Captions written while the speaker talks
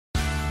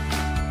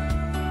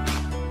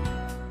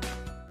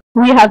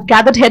We have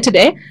gathered here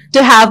today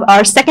to have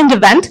our second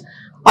event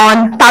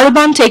on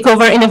Taliban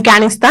takeover in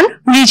Afghanistan,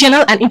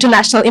 regional and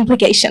international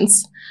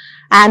implications.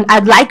 And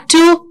I'd like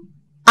to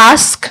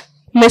ask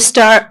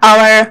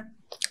our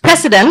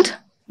President,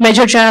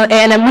 Major General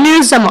A.N.M.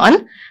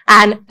 Muniruzzaman,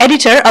 and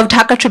editor of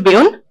Dhaka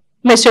Tribune,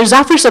 Mr.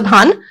 Zafar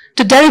Sobhan,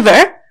 to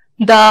deliver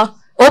the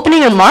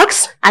opening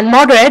remarks and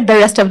moderate the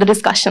rest of the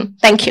discussion.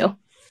 Thank you.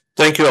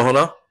 Thank you,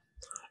 Ahuna.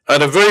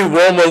 And a very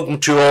warm welcome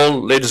to you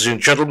all, ladies and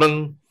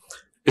gentlemen.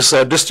 It's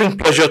a distinct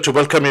pleasure to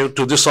welcome you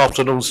to this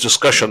afternoon's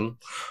discussion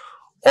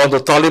on the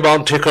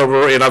Taliban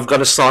takeover in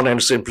Afghanistan and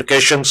its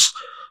implications,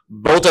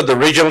 both at the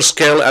regional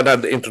scale and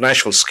at the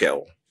international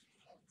scale.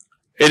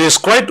 It is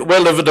quite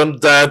well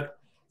evident that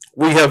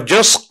we have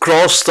just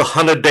crossed the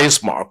 100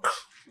 days mark.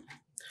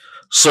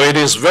 So it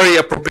is very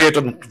appropriate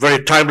and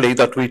very timely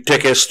that we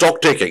take a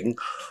stock taking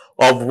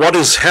of what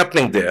is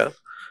happening there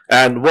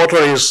and what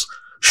are its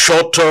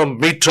short-term,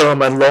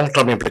 mid-term, and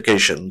long-term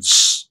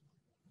implications.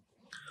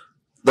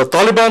 The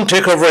Taliban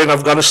takeover in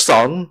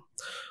Afghanistan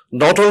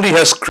not only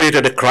has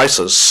created a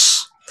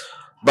crisis,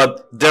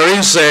 but there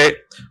is a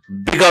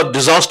bigger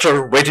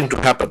disaster waiting to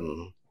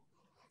happen.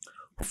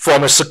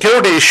 From a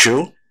security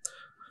issue,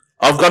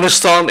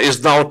 Afghanistan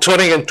is now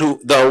turning into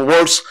the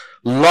world's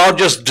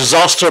largest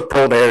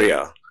disaster-prone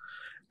area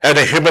and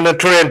a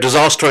humanitarian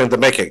disaster in the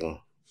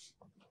making.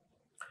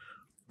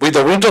 With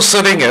the winter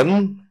setting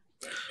in,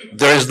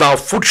 there is now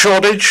food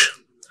shortage,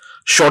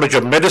 shortage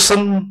of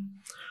medicine,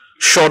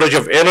 shortage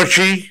of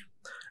energy,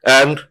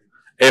 and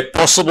a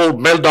possible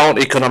meltdown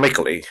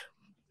economically.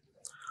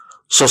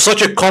 So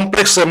such a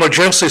complex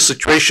emergency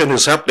situation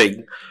is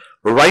happening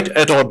right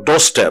at our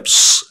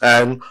doorsteps,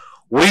 and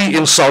we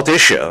in South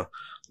Asia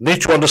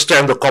need to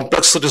understand the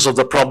complexities of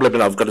the problem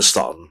in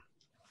Afghanistan.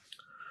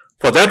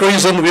 For that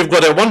reason, we've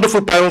got a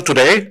wonderful panel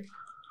today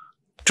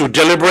to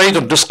deliberate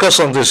and discuss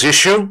on this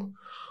issue.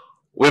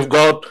 We've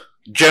got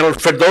General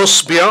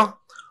Firdaus Mia,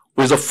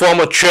 who is the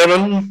former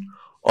chairman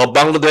of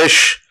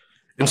Bangladesh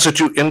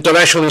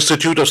International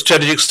Institute of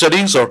Strategic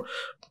Studies, or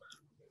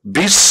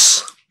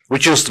BIPSS,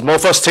 which is the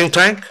MOFA's think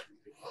tank.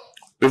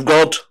 We've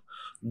got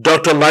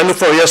Dr.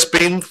 Lailufar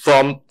Yasmin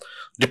from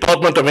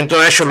Department of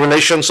International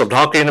Relations of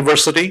Dhaka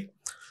University,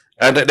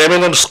 and an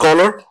eminent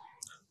scholar,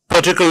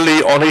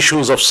 particularly on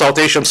issues of South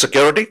Asian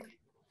security.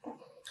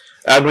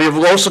 And we've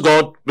also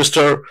got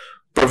Mr.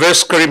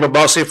 Pervez Karim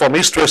Abbasi from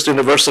East West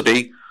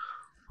University,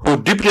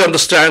 who deeply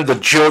understand the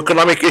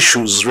geoeconomic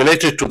issues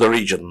related to the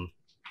region.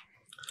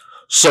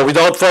 So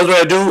without further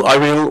ado, I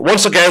will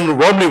once again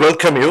warmly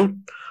welcome you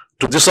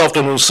to this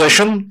afternoon's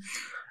session,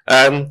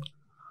 and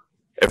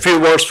a few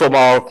words from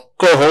our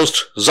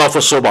co-host,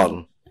 Zafar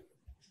Sobhan.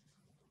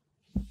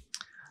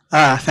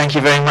 Thank you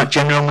very much,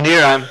 General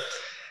Munir. I'm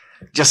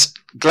just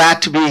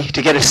glad to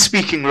get a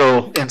speaking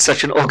role in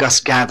such an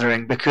august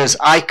gathering, because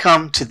I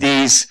come to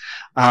these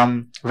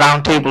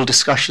roundtable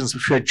discussions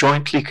which we are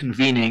jointly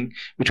convening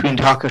between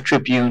Dhaka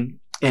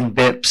Tribune and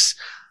BIPSS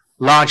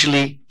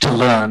largely to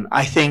learn.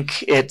 I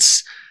think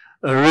it's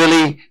a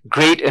really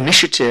great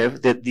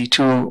initiative that the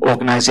two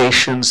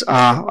organizations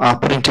are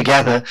putting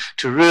together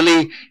to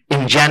really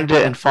engender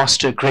and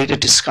foster greater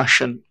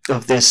discussion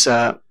of this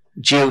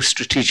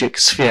geostrategic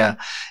sphere.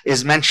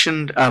 Is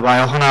mentioned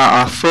by Ohana,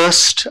 our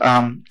first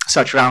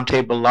such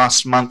roundtable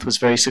last month was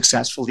very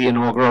successful, the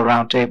inaugural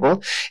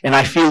roundtable, and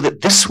I feel that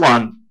this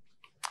one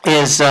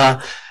is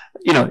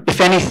if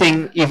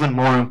anything, even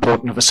more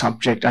important of a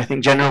subject. I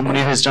think General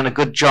Munir has done a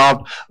good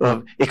job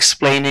of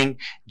explaining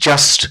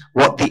just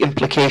what the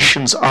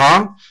implications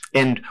are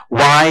and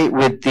why,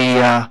 with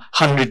the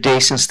 100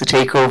 days since the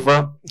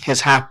takeover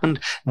has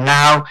happened,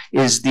 now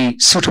is the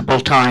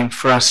suitable time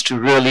for us to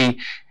really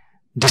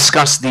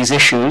discuss these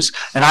issues.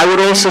 And I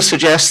would also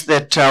suggest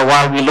that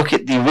while we look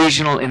at the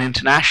regional and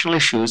international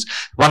issues,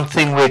 one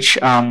thing which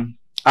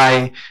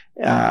I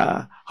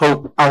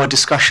hope our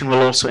discussion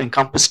will also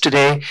encompass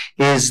today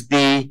is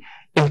the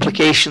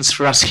implications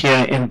for us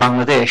here in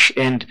Bangladesh.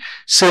 And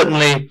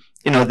certainly,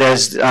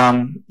 there's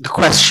the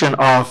question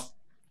of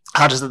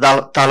how does the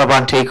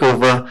Taliban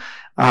takeover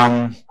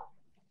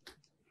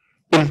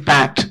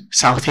impact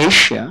South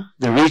Asia,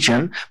 the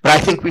region, but I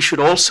think we should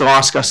also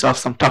ask ourselves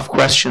some tough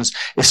questions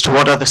as to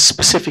what are the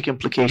specific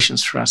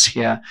implications for us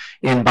here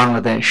in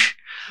Bangladesh.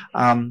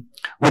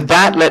 With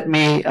that, let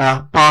me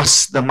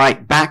pass the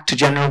mic back to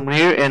General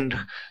Munir,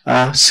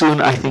 and soon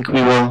I think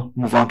we will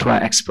move on to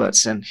our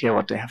experts and hear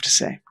what they have to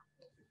say.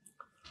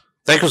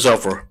 Thank you,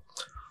 Zafar.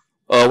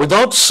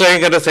 Without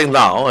saying anything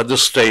now at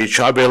this stage,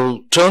 I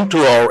will turn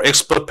to our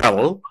expert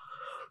panel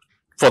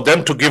for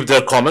them to give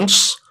their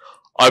comments.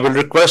 I will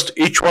request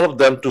each one of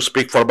them to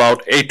speak for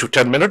about 8 to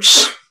 10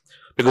 minutes,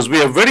 because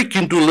we are very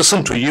keen to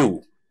listen to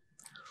you,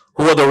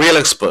 who are the real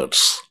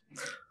experts.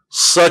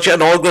 Such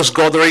an august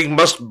gathering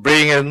must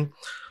bring in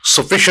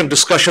sufficient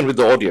discussion with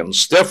the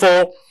audience.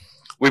 Therefore,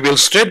 we will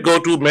straight go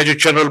to Major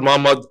General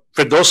Muhammad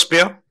Firdaus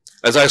Mia.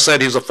 As I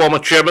said, he's a former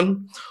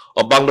chairman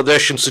of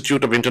Bangladesh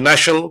Institute of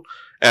International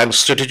and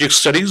Strategic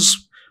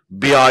Studies,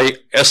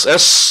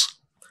 BIPSS,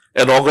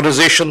 an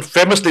organization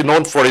famously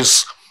known for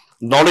its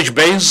knowledge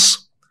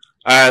base,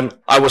 and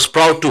I was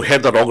proud to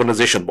head that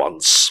organization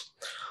once.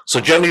 So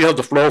Jenny, you have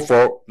the floor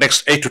for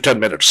next 8 to 10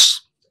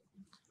 minutes.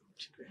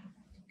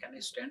 Can I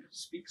stand to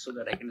speak so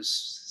that I can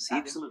see?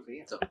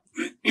 Absolutely. So.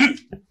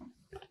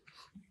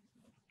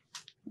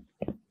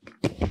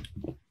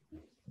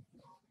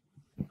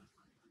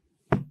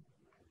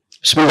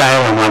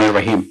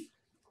 Bismillahirrahmanirrahim.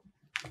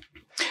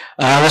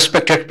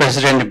 Respected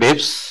President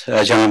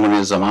BIPSS, General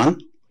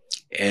Muniruzzaman,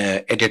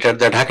 editor of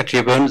the Dhaka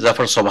Tribune,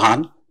 Zafar,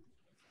 Sobhan,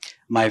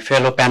 my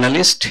fellow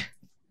panelists,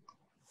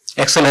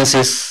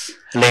 Excellencies,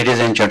 ladies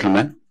and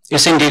gentlemen,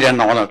 it's indeed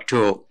an honor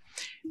to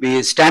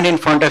stand in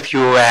front of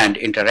you and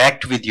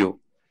interact with you.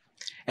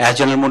 As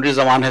General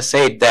Muniruzzaman has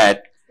said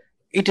that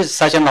it is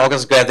such an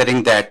august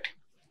gathering that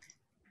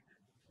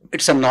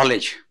it's a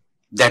knowledge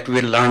that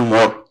we'll learn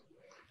more.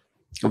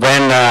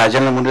 When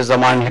General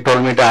Muniruzzaman, he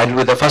told me that I'll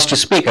be the first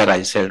speaker,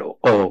 I said,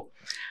 oh,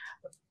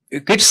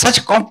 it's such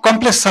a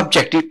complex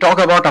subject. You talk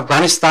about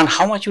Afghanistan,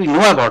 how much we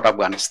know about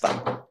Afghanistan?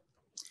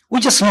 We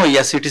just know,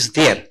 yes, it is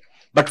there.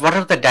 But what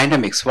are the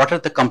dynamics? What are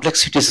the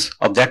complexities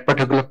of that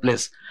particular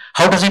place?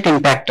 How does it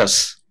impact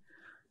us?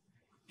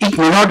 It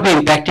may not be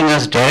impacting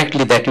us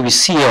directly that we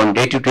see on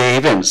day-to-day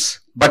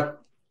events,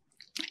 but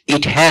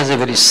it has a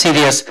very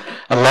serious,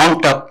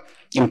 long-term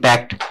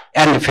impact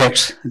and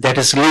effects that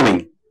is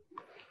looming.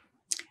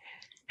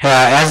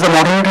 As the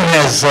moderator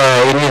has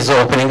in his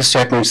opening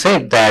statement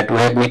said that we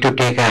have need to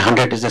take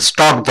 100 as a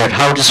stock that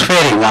how it is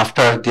faring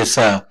after this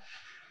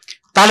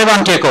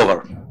Taliban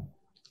takeover.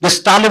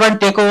 This Taliban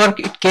takeover,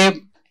 it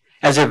came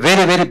as a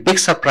very, very big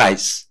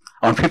surprise.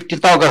 On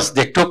 15th August,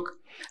 they took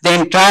the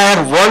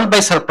entire world by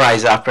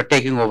surprise after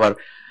taking over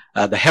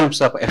the helms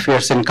of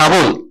affairs in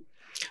Kabul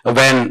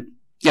when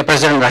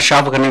President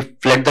Ashraf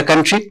Ghani fled the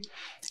country,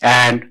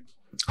 and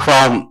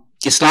from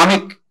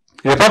Islamic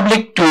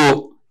Republic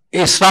to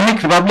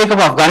Islamic Republic of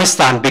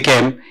Afghanistan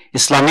became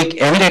Islamic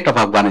Emirate of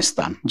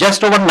Afghanistan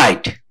just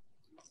overnight,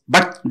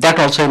 but that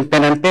also in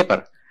pen and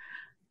paper.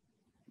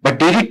 But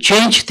did it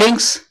change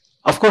things?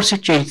 Of course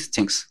it changed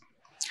things.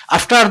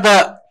 After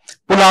the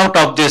pullout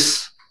of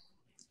this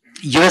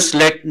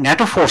US-led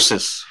NATO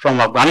forces from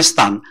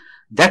Afghanistan,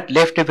 that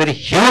left a very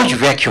huge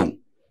vacuum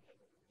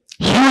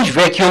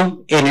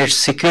in its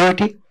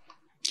security,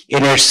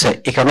 in its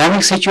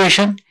economic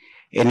situation,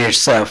 in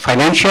its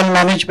financial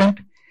management,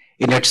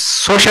 in its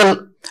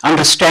social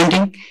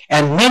understanding,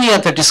 and many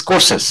other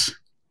discourses.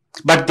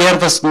 But there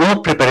was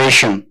no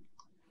preparation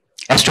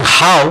as to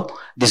how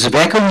this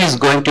vacuum is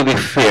going to be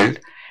filled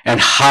and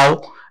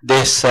how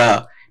this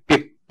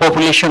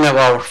population of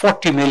about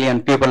 40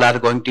 million people are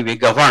going to be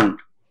governed.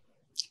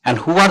 And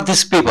who are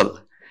these people?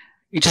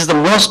 It is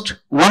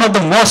one of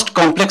the most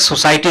complex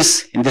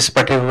societies in this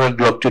particular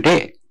globe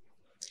today.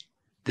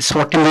 These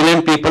 40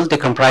 million people, they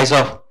comprise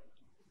of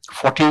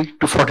 40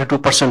 to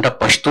 42% of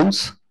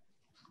Pashtuns,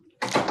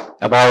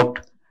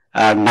 about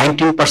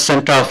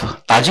 19%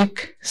 of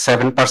Tajik,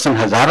 7%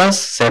 Hazaras,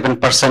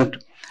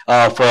 7%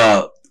 of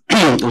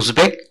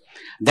Uzbek,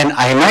 then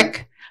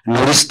Aymak,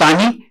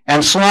 Nuristani,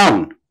 and so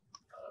on.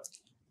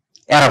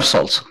 Arabs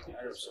also.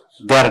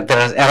 There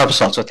are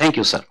Arabs also. Thank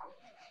you, sir.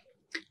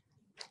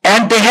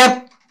 And they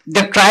have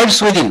the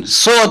tribes within.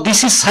 So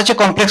this is such a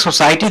complex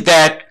society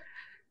that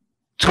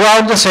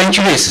throughout the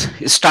centuries,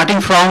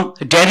 starting from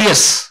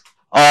Darius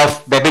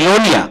of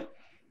Babylonia,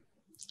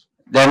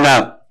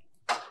 then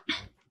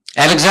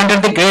Alexander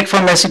the Great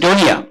from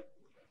Macedonia,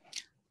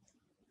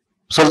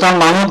 Sultan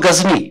Mahmud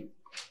Ghazni,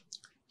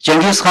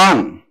 Genghis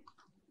Khan,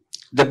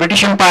 the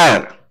British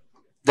Empire,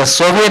 the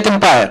Soviet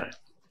Empire,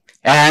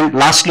 and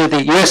lastly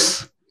the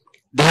US,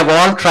 they have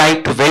all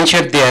tried to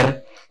venture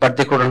there, but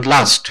they couldn't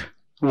last.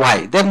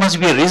 Why? There must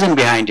be a reason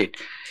behind it.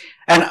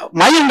 And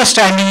my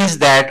understanding is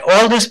that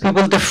all these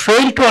people, they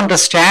fail to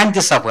understand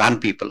this Afghan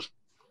people.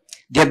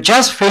 They have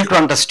just failed to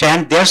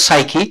understand their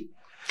psyche,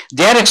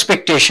 their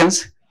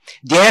expectations,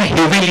 their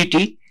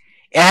humility,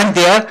 and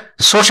their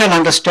social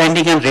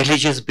understanding and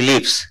religious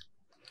beliefs.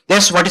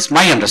 That's what is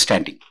my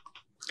understanding.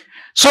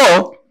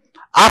 So,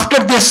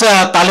 after this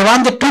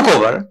Taliban, they took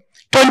over,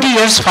 20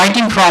 years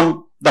fighting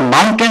from the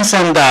mountains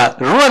and the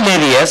rural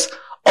areas,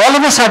 all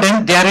of a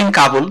sudden they are in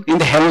Kabul, in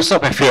the helms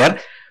of affair.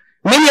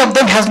 Many of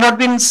them has not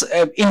been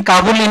in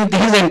Kabul in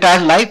his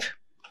entire life,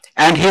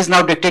 and he is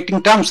now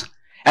dictating terms.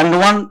 And no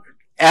one,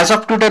 as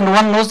of today, no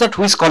one knows that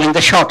who is calling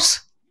the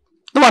shots.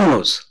 No one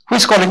knows who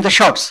is calling the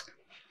shots.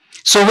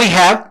 So we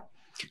have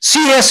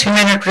serious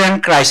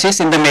humanitarian crisis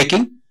in the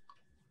making,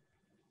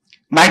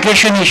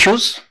 migration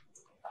issues,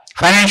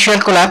 financial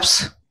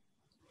collapse,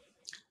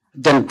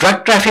 then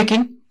drug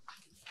trafficking,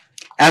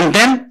 and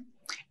then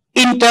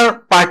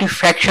inter-party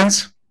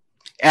factions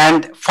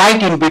and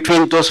fight in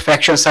between those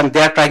factions, and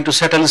they are trying to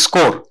settle a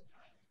score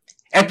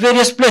at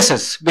various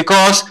places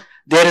because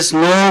there is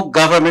no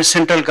government,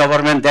 central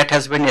government that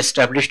has been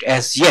established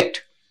as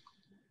yet.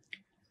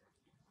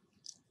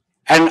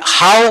 And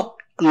how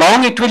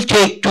long it will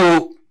take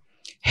to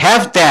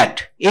have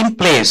that in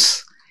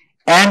place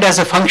and as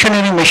a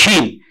functioning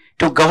machine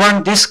to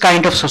govern this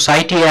kind of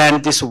society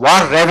and this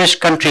war-ravaged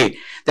country,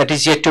 that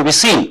is yet to be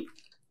seen.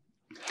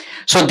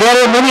 So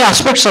there are many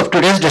aspects of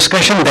today's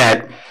discussion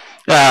that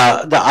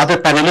the other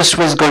panelist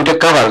was going to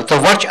cover.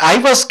 So what I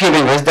was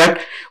giving is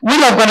that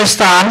will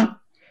Afghanistan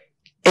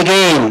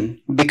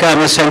again become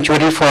a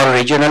sanctuary for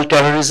regional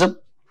terrorism?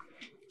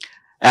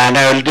 And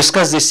I will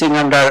discuss this thing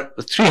under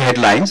 3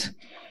 headlines.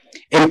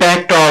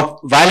 Impact of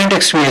violent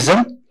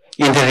extremism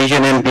in the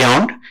region and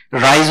beyond,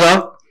 rise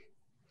of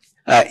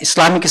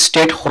Islamic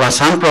State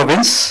Khorasan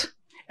province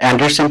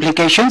and its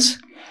implications,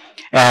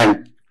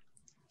 and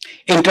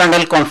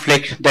internal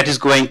conflict that is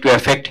going to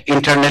affect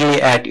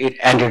internally and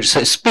its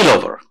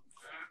spillover.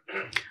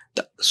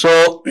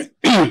 So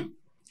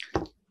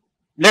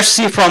let's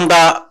see from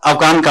the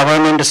Afghan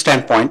government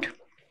standpoint.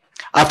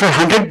 After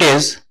 100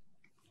 days,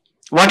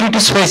 what it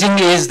is facing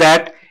is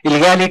that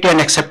illegality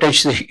and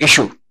acceptance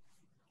issue.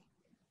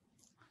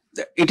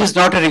 It is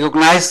not a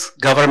recognized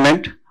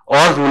government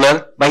or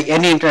ruler by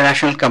any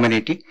international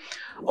community.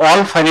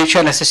 All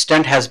financial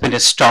assistance has been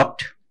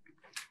stopped,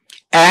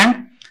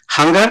 and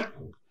hunger,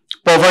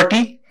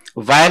 poverty,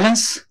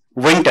 violence,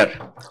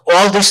 winter,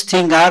 all these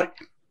things are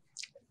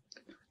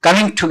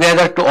coming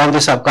together on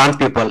this Afghan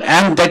people,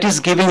 and that is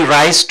giving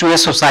rise to a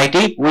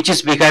society which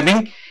is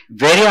becoming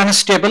very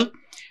unstable,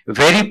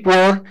 very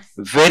poor,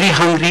 very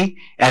hungry,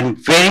 and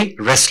very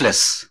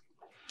restless.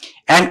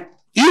 And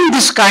in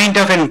this kind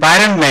of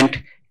environment,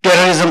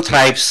 terrorism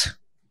thrives.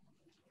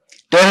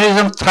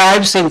 Terrorism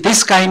thrives in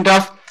this kind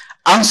of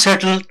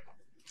unsettled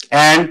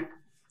and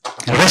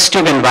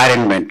restive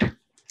environment.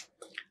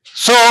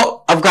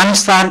 So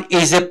Afghanistan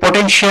is a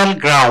potential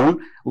ground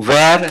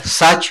where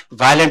such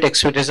violent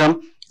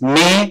extremism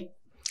may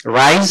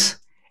rise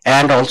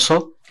and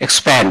also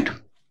expand.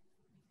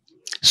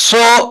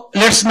 So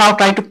let's now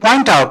try to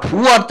point out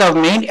who are the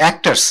main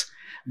actors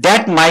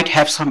that might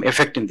have some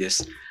effect in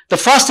this. The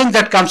first thing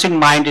that comes in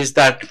mind is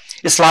that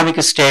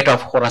Islamic State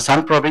of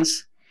Khorasan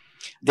province.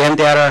 Then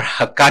there are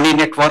Haqqani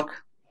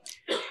network.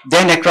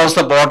 Then across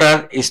the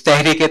border is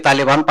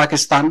Taliban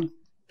Pakistan.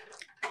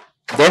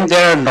 Then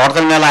there are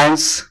Northern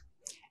Alliance,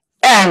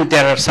 and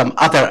there are some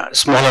other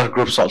smaller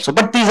groups also.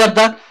 But these are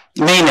the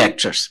main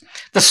actors.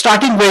 The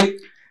starting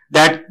with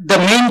that the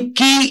main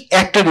key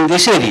actor in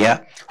this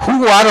area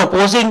who are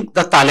opposing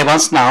the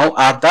Taliban now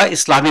are the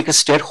Islamic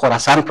State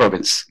Khorasan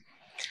province.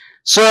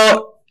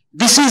 So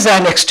this is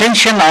an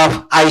extension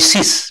of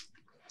ISIS,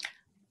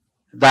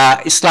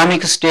 the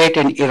Islamic State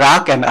in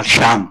Iraq and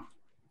Al-Sham.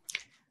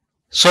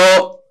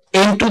 So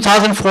in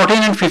 2014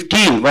 and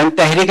 15, when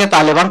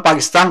Taliban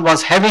Pakistan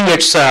was having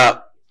its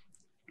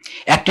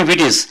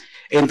activities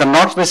in the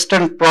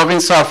northwestern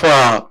province of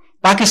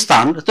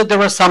Pakistan, so there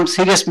was some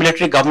serious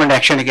military government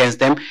action against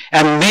them,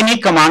 and many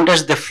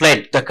commanders, they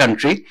fled the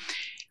country.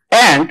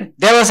 And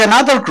there was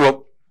another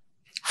group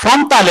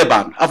from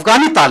Taliban,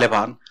 Afghani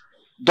Taliban,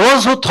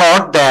 those who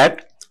thought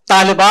that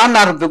Taliban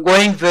are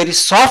going very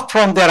soft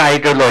from their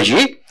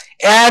ideology,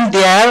 and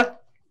they are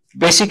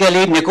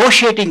basically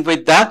negotiating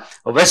with the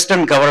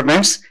Western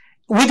governments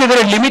with a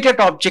very limited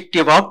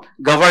objective of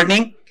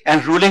governing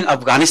and ruling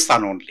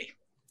Afghanistan only.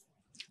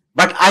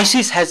 But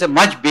ISIS has a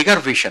much bigger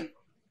vision.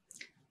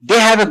 They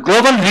have a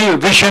global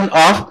vision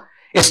of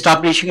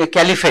establishing a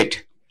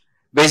caliphate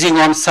based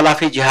on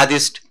Salafi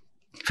jihadist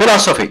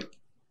philosophy.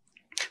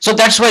 So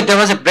that's why there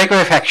was a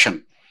breakaway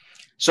faction.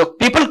 So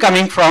people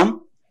coming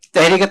from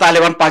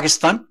Taliban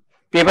Pakistan,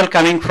 people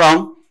coming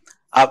from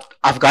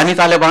Afghani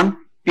Taliban,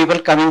 people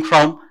coming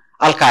from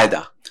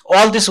Al-Qaeda.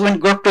 All this when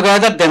grouped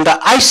together, then the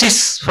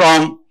ISIS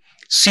from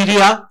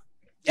Syria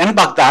and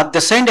Baghdad, they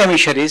sent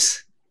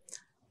emissaries,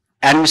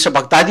 and Mr.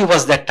 Baghdadi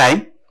was that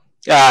time,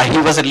 he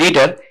was a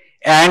leader,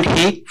 and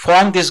he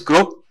formed this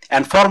group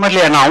and formally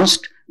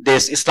announced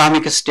this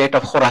Islamic State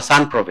of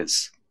Khorasan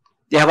province.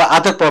 They have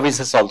other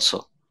provinces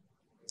also,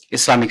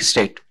 Islamic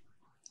State.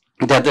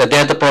 They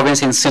are the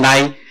province in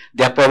Sinai,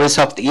 they are province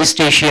of the East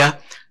Asia,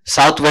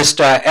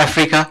 Southwest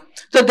Africa.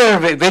 So there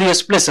are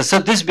various places. So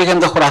this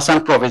became the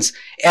Khorasan province,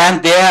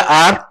 and they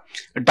are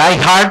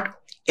die-hard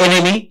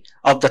enemy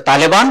of the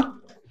Taliban,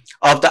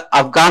 of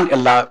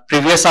the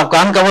previous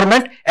Afghan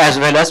government, as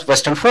well as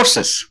Western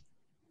forces.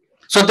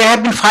 So they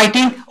have been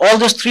fighting all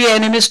those 3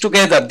 enemies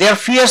together. They are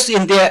fierce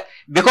in their,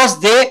 because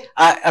they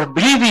are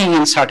believing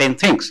in certain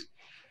things.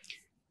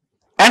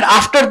 And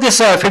after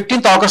this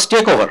 15th August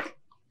takeover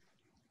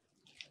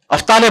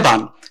of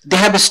Taliban, they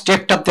have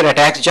stepped up their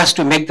attacks just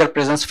to make their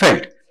presence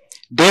felt.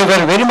 They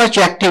were very much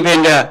active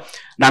in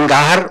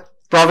Nangarhar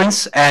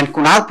province and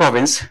Kunar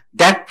province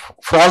that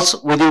falls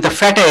within the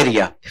FATA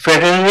area,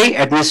 federally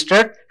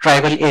administered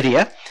tribal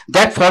area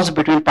that falls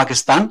between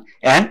Pakistan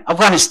and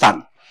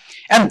Afghanistan.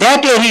 And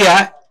that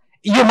area,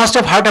 you must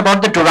have heard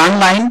about the Durand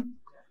line.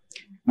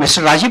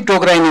 Mr. Rajiv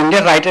Dogra, an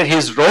Indian writer, he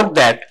wrote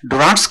that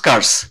Durand's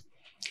curse.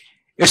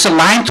 It's a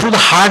line through the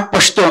heart,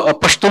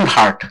 Pashtun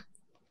heart.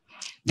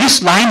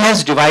 This line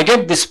has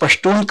divided this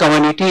Pashtun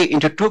community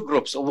into 2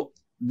 groups.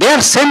 They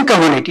are same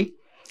community,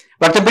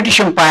 but the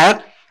British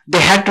Empire, they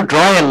had to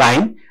draw a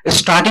line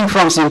starting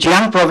from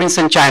Xinjiang province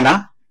in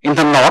China in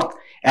the north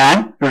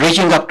and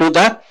reaching up to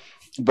the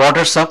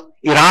borders of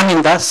Iran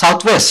in the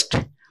southwest.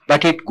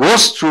 but it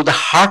goes through the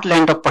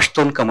heartland of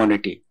Pashtun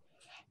community.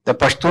 The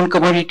Pashtun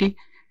community,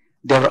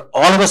 they were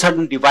all of a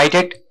sudden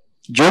divided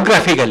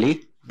geographically,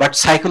 but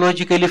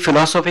psychologically,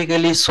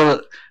 philosophically,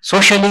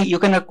 socially, you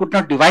could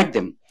not divide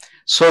them.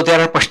 So there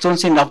are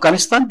Pashtuns in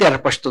Afghanistan, there are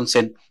Pashtuns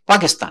in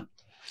Pakistan.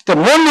 There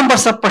are more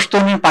numbers of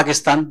Pashtun in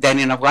Pakistan than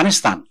in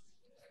Afghanistan.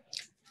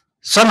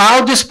 So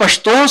now these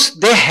Pashtuns,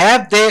 they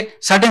have their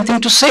certain thing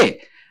to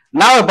say.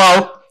 Now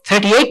about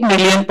 38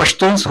 million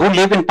Pashtuns who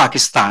live in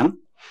Pakistan,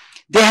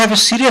 they have a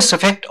serious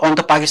effect on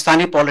the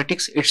Pakistani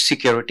politics, its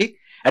security.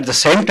 At the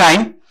same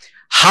time,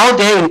 how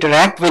they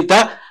interact with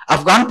the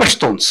Afghan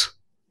Pashtuns.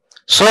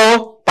 So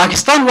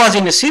Pakistan was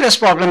in a serious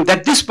problem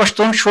that this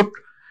Pashtun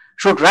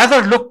should rather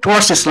look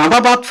towards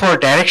Islamabad for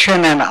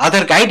direction and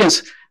other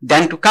guidance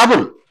than to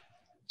Kabul.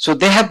 So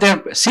they have their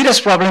serious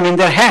problem in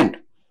their hand.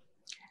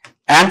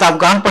 And the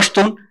Afghan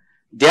Pashtun,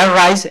 their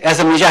rise as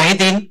a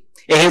Mujahideen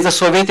against the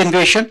Soviet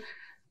invasion,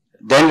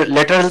 then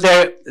later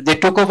they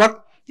took over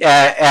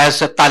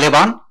as a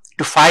Taliban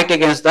to fight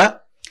against the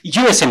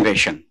US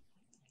invasion.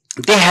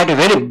 They had a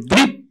very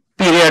brief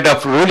period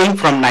of ruling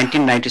from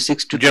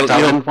 1996 to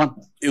 2001.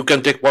 You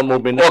can take one more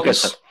minute. Okay,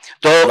 sir.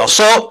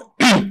 So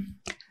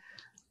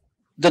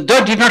they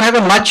did not have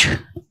a much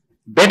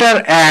better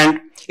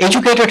and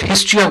educated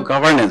history of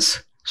governance.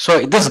 So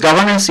this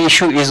governance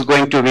issue is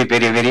going to be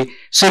very, very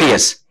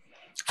serious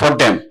for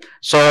them.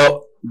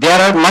 So there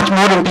are much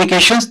more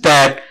implications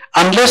that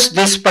unless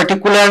this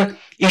particular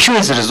issue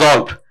is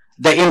resolved,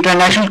 the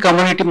international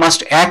community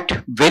must act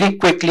very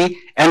quickly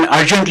and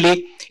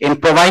urgently in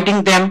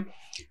providing them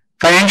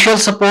financial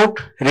support,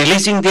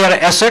 releasing their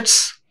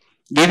assets,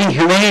 giving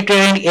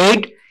humanitarian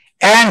aid,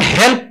 and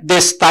help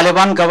this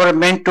Taliban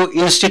government to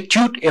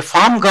institute a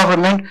farm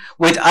government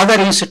with other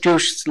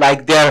institutions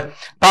like their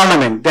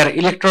parliament, their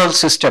electoral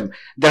system,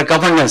 their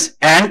governance,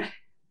 and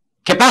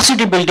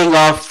capacity building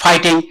of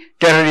fighting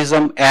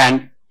terrorism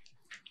and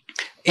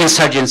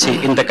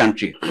insurgency in the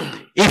country.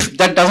 If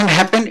that doesn't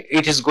happen,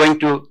 it is going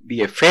to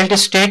be a failed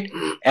state,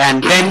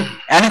 and then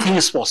anything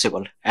is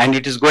possible, and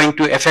it is going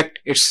to affect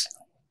its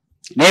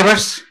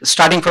neighbors,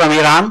 starting from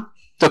Iran,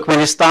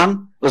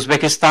 Turkmenistan,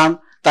 Uzbekistan,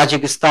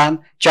 Tajikistan,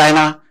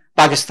 China,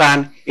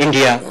 Pakistan,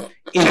 India,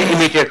 in the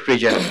immediate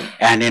region,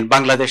 and in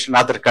Bangladesh and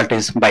other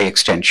countries by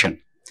extension.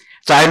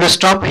 So I will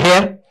stop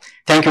here.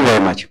 Thank you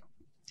very much.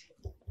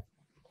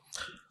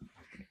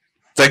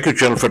 Thank you,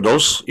 General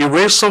Firdaus. You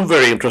raised some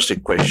very interesting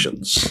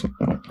questions.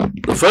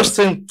 The first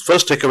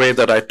takeaway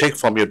that I take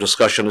from your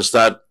discussion is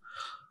that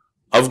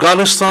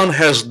Afghanistan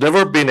has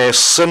never been a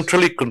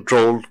centrally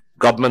controlled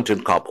government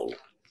in Kabul.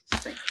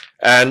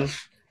 And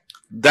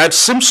that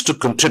seems to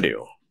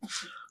continue.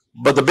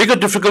 But the bigger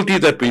difficulty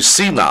that we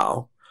see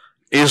now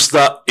is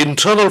the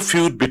internal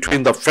feud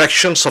between the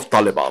factions of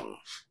Taliban.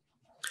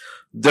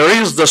 There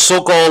is the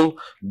so-called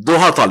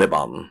Doha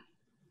Taliban,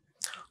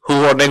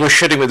 who are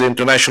negotiating with the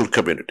international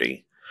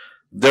community.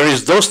 There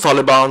is those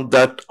Taliban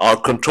that are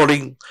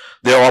controlling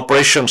their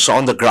operations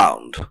on the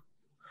ground.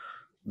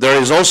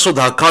 There is also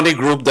the Haqqani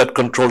group that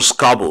controls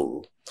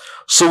Kabul.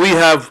 So we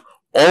have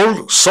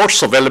all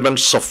sorts of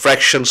elements of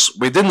fractions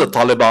within the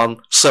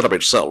Taliban setup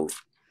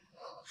itself.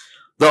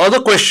 The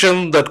other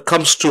question that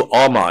comes to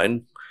our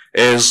mind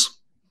is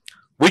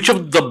which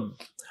of the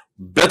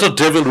better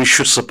devil we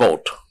should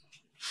support?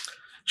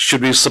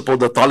 Should we support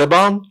the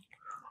Taliban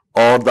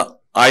or the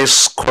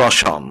IS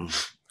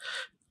Khorasan?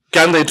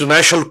 Can the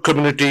international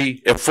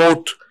community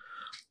afford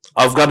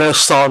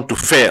Afghanistan to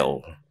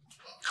fail?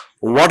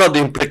 What are the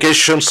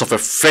implications of a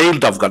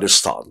failed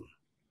Afghanistan?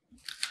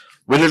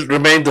 Will it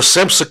remain the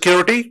same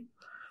security,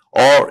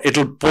 or it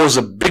will pose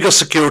a bigger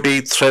security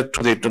threat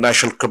to the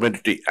international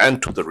community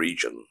and to the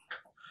region?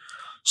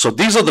 So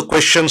these are the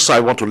questions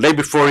I want to lay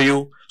before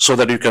you so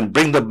that you can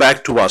bring them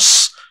back to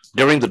us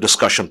during the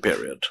discussion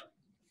period.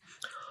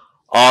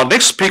 Our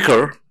next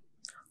speaker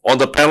on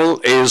the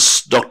panel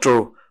is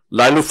Dr.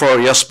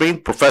 Lailufar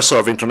Yasmin, Professor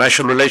of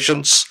International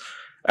Relations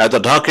at the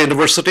Dhaka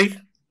University.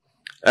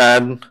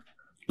 And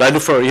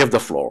Lailufar, you have the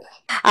floor.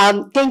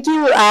 Thank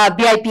you,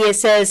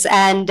 BIPSS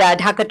and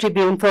Dhaka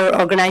Tribune for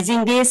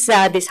organizing this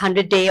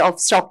 100-day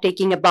of stock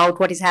taking about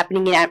what is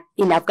happening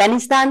in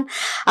Afghanistan.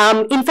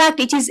 In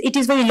fact, it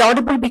is very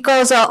laudable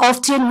because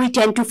often we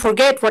tend to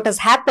forget what has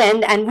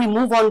happened and we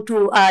move on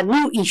to a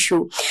new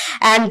issue.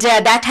 And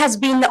that has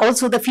been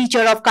also the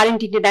feature of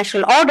current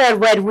international order,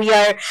 where we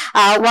are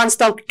once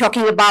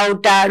talking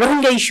about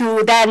Rohingya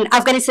issue, then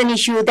Afghanistan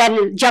issue,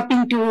 then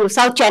jumping to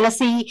South China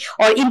Sea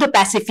or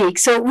Indo-Pacific.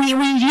 So we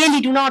really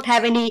do not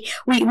have any,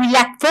 we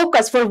lack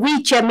focus, for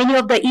which many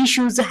of the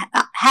issues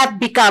have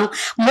become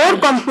more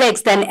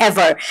complex than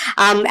ever.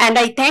 And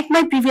I thank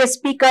my previous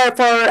speaker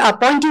for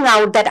pointing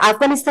out that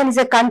Afghanistan is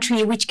a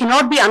country which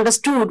cannot be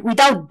understood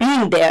without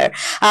being there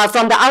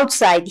from the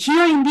outside.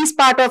 Here in this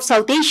part of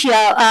South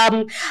Asia,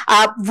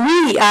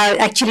 we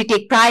actually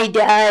take pride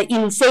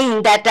in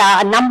saying that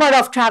a number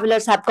of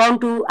travelers have gone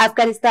to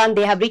Afghanistan,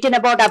 they have written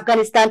about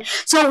Afghanistan.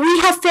 So we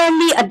have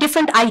fairly a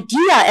different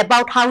idea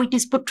about how it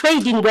is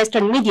portrayed in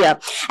Western media.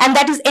 And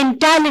that is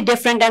entirely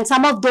different, and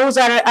some of those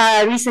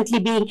are recently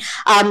being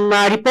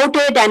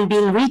reported and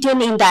being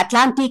written in the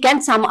Atlantic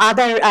and some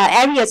other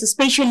areas,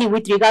 especially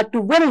with regard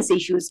to women's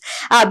issues.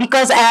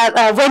 Because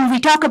when we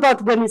talk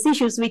about women's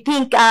issues, we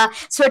think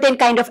certain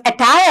kind of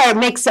attire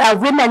makes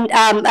women,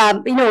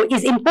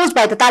 is imposed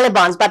by the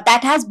Taliban, but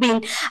that has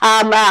been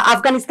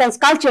Afghanistan's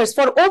cultures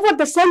for over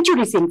the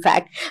centuries, in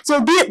fact. So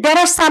there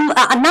are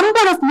a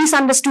number of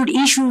misunderstood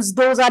issues.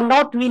 Those are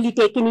not really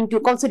taken into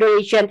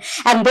consideration,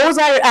 and those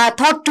are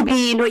thought to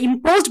be,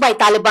 imposed by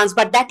Taliban,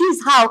 but that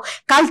is how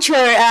culture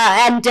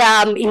and,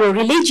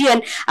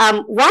 religion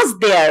was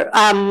there.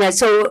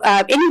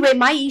 Anyway,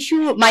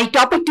 my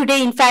topic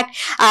today, in fact,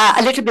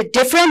 a little bit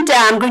different.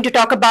 I'm going to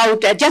talk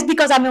about, just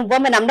because I'm a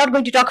woman, I'm not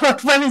going to talk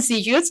about women's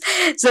issues.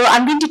 So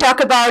I'm going to talk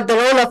about the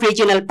role of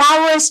regional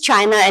powers,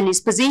 China and its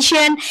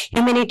position,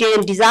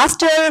 humanitarian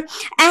disaster,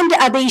 and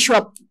the issue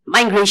of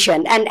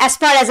migration. And as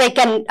far as I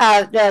can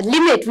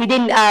limit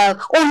within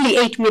only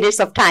 8 minutes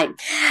of time.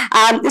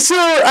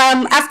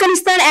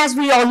 Afghanistan, as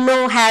we all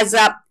know, has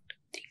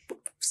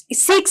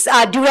 6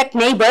 direct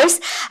neighbors,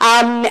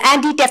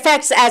 and it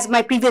affects, as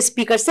my previous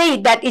speaker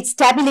said, that its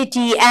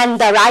stability and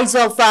the rise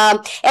of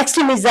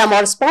extremism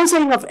or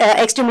sponsoring of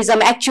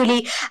extremism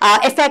actually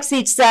affects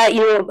its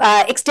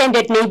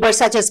extended neighbors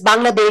such as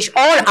Bangladesh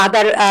or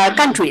other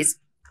countries.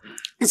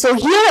 So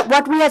here,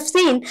 what we have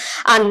seen,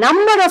 a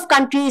number of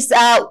countries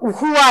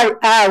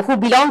who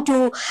belong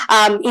to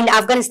in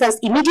Afghanistan's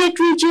immediate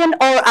region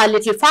or a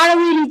little far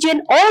away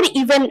region or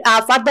even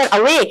further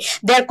away,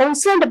 they are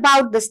concerned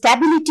about the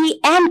stability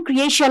and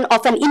creation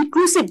of an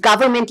inclusive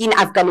government in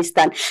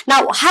Afghanistan.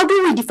 Now, how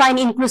do we define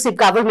inclusive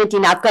government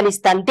in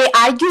Afghanistan? They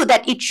argue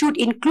that it should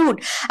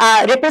include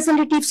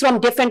representatives from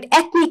different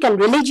ethnic and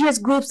religious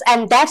groups,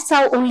 and that's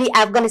how only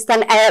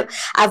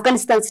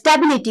Afghanistan's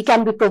stability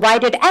can be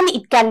provided, and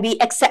it can be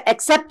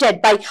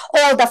accepted by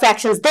all the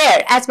factions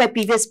there. As my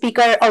previous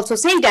speaker also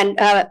said, and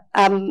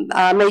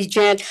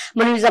Major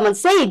Muniruzzaman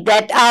said,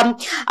 that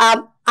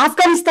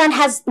Afghanistan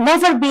has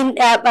never been,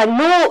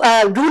 no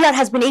ruler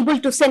has been able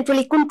to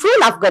centrally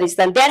control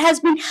Afghanistan. There has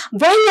been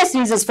various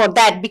reasons for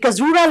that, because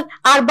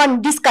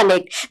rural-urban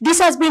disconnect. This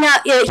has been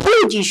a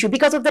huge issue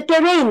because of the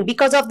terrain,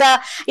 because of the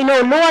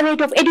lower rate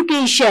of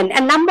education,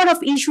 a number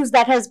of issues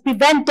that has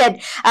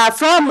prevented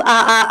from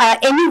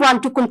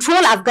anyone to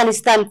control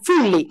Afghanistan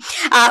fully.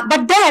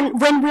 But then,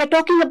 when we are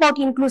talking about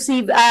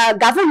inclusive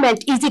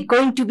government, is it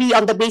going to be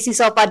on the basis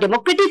of a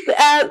democratic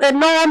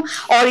norm,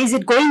 or is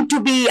it going to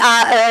be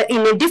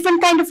in a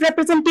different kind of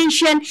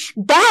representation?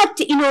 That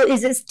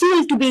is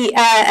still to be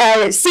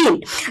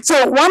seen.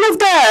 So one of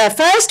the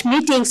first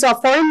meetings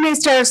of foreign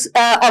ministers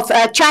of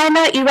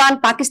China, Iran,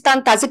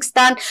 Pakistan,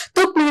 Tajikistan,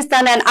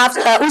 Turkmenistan, and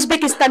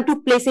Uzbekistan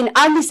took place in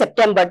early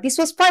September. This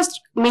was first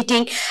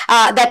meeting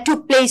that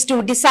took place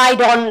to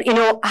decide on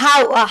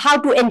how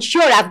to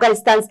ensure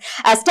Afghanistan's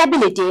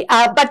stability.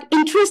 But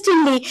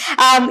interestingly,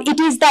 it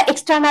is the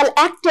external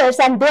actors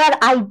and their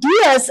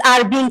ideas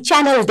are being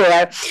channeled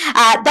there.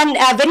 Then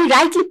very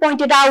rightly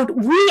pointed out,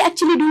 we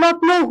actually do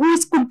not know who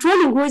is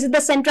controlling, who is in the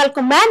central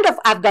command of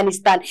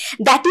Afghanistan.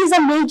 That is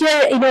a major,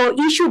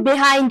 issue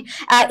behind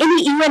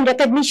any UN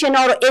recognition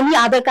or any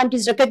other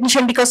country's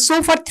recognition, because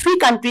so far 3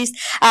 countries,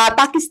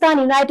 Pakistan,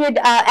 United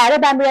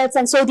Arab Emirates,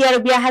 and Saudi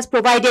Arabia, has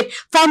provided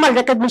formal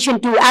recognition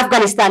to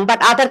Afghanistan.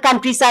 But other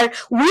countries are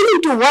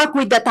willing to work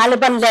with the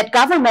Taliban-led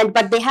government,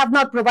 but they have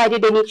not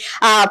provided any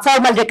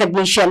formal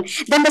recognition.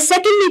 Then the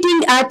second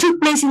meeting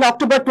took place in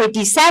October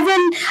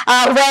 27,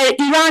 where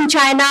Iran,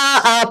 China,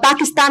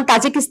 Pakistan,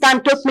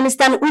 Tajikistan,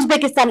 Turkmenistan,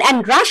 Uzbekistan,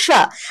 and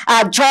Russia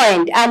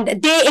joined,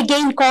 and they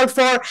again called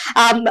for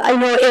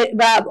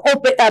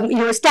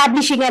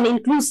establishing an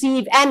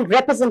inclusive and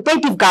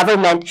representative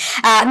government.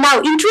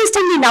 Now,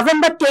 interestingly,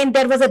 November 10,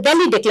 there was a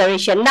Delhi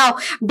declaration. Now,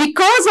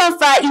 because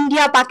of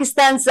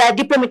India-Pakistan's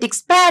diplomatic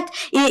spat,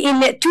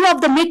 in 2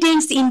 of the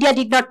meetings, India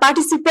did not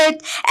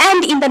participate,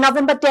 and in the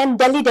November 10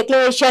 Delhi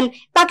declaration,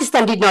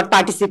 Pakistan did not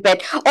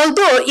participate.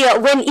 Although,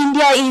 when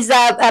India is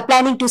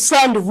planning to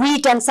send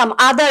wheat and some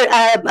other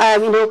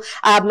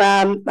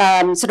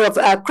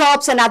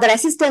crops and other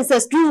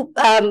assistances to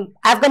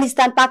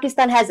Afghanistan,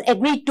 Pakistan has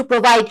agreed to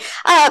provide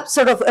a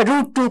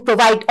route to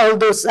provide all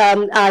those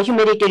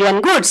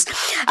humanitarian goods.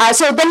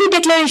 So Delhi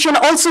declaration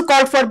also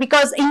called for,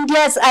 because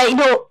India's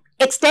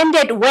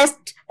extended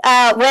West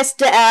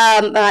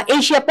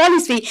Asia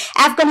policy,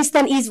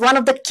 Afghanistan is one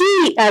of the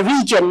key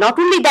region. Not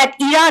only that,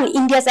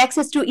 India's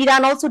access to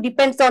Iran also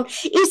depends on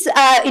its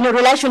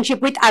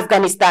relationship with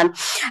Afghanistan.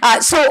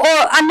 So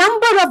a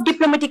number of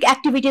diplomatic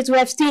activities we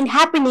have seen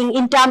happening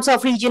in terms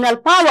of regional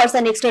powers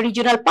and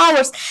extra-regional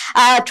powers,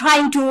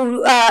 trying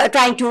to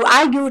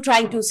argue,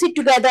 trying to sit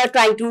together,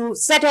 trying to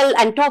settle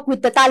and talk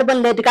with the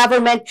Taliban-led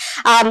government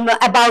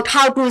about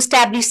how to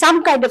establish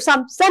some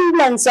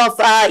semblance of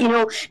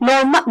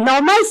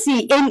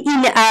normalcy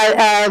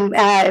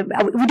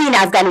within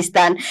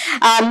Afghanistan.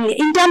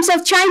 In terms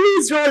of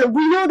Chinese role,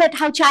 we know that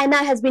how China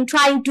has been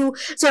trying to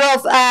sort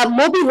of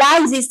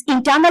mobilize its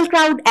internal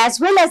crowd as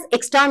well as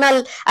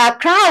external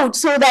crowd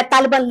so that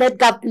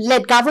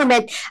Taliban-led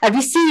government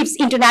receives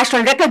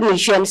international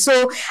recognition.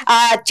 So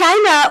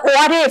China,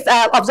 ORF,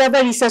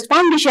 Observer Research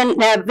Foundation,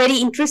 very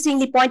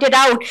interestingly pointed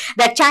out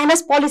that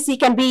China's policy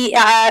can be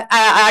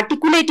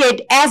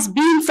articulated as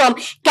being from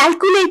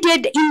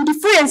calculated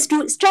indifference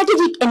to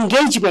strategic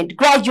engagement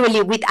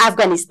gradually with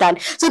Afghanistan.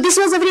 So this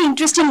was a very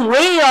interesting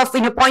way of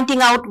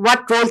pointing out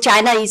what role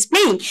China is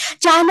playing.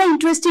 China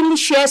interestingly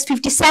shares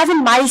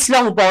 57 miles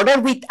long border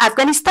with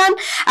Afghanistan,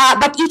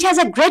 but it has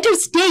a greater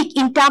stake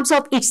in terms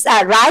of its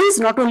rise,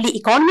 not only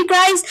economic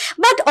rise,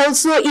 but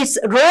also its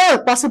role,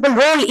 possible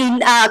role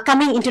in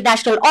coming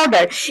international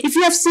order. If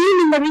you have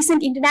seen in the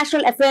recent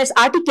International Affairs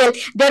article,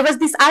 there was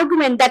this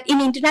argument that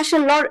in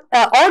international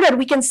order,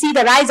 we can see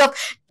the rise of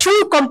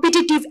two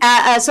competitive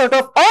sort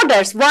of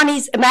orders. One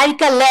is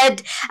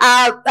America-led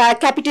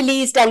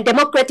capitalist and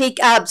democratic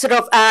sort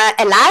of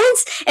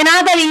alliance.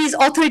 Another is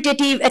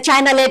authoritative,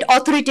 China-led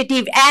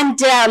authoritative and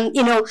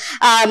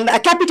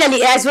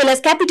capitalist as well as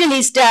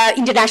capitalist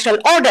international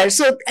order.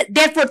 So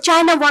therefore,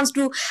 China wants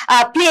to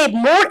play a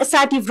more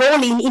assertive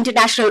role in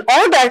international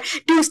order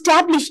to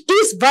establish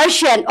its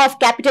version of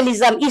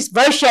capitalism, its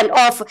version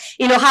of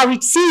how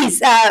it sees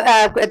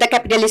the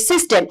capitalist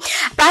system.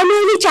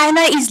 Primarily,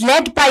 China is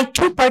led by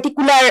two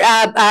particular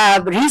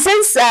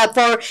reasons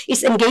for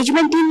its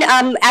engagement in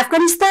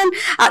Afghanistan.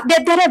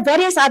 There are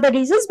various other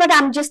reasons, but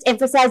I'm just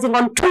emphasizing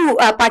on two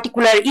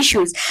particular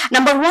issues.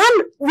 Number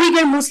one,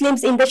 Uyghur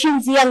Muslims in the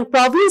Xinjiang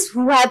province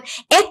who have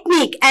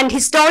ethnic and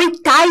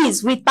historic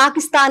ties with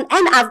Pakistan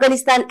and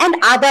Afghanistan and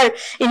other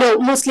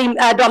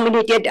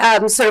Muslim-dominated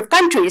sort of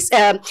countries.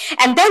 And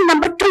then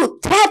number two,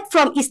 threat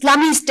from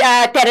Islamist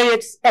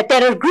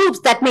terror groups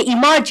that may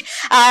emerge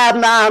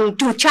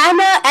to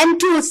China and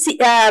to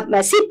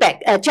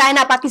CPEC,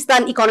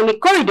 China-Pakistan Economic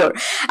Corridor.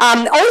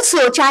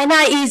 Also, China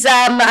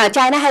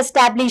has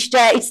established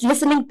its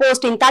listening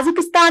post in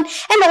Tajikistan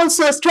and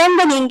also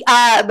strengthening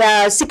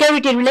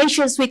security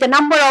relations with a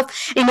number of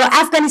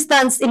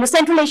Afghanistan's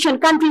Central Asian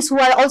countries who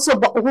also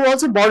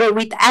border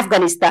with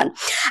Afghanistan.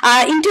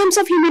 In terms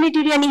of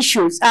humanitarian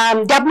issues,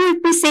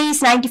 WFP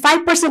says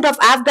 95% of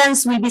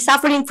Afghans will be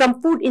suffering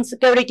from food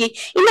insecurity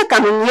in the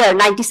coming year.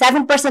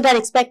 97% are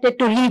expected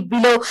to live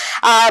below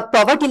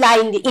poverty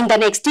line in the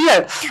next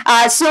year.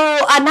 So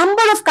a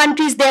number of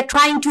countries, they're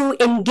trying to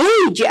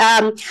engage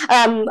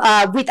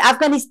with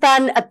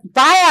Afghanistan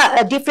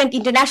via different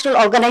international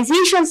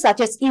organizations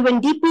such as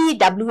UNDP,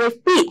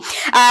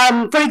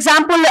 WFP. For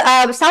example,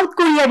 South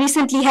Korea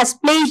recently has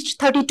pledged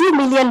 $32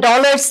 million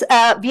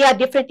via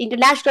different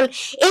international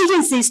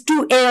agencies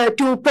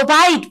to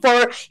provide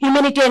for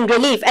humanitarian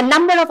relief. A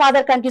number of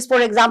other countries,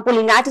 for example,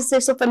 United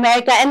States of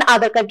America and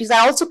other countries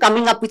are also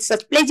coming up with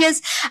such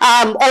pledges.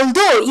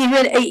 Although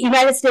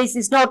United States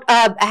is not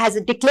has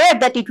declared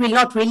that it will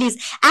not release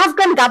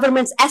Afghan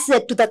government's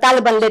asset to the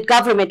Taliban-led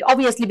government,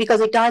 obviously because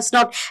it has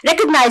not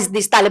recognized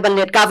this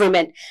Taliban-led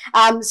government.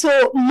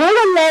 So more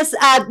or less,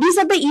 these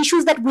are the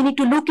issues that we need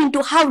to look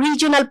into: how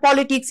regional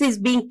politics is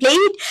being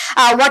played,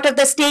 what are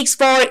the stakes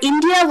for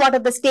India, what are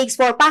the stakes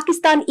for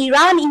Pakistan,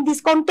 Iran in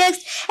this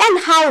context, and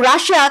how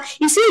Russia,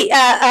 you see,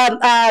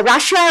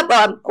 Russia,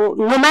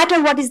 no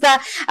matter what is the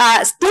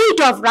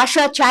state of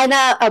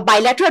Russia-China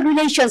bilateral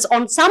relations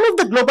on some of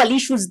the global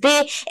issues,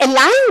 they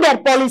align their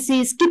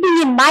policies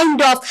keeping in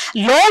mind of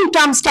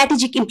long-term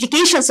strategic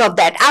implications of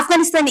that.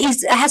 Afghanistan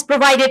has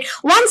provided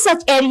one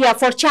such area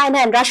for China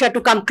and Russia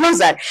to come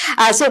closer.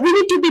 So we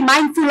need to be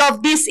mindful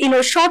of this,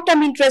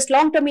 short-term interest,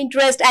 long-term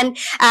interest, and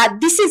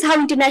this is how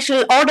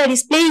international order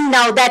is playing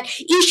now, that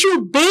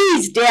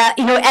issue-based,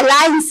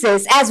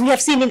 alliances, as we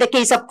have seen in the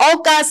case of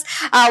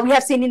AUKUS, we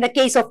have seen in the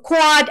case of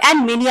Quad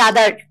and many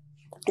other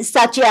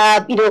such,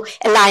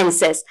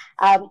 alliances.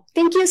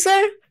 Thank you,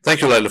 sir.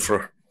 Thank you,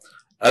 Laila.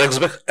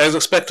 As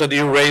expected,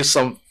 you raised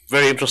some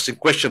very interesting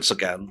questions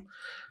again.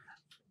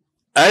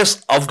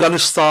 As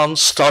Afghanistan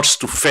starts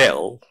to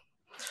fail,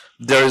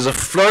 there is a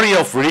flurry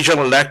of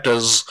regional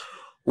actors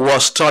who are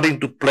starting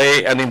to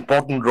play an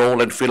important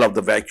role and fill up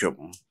the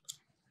vacuum.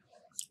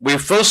 We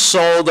first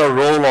saw the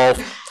role of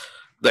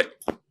the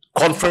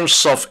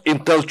Conference of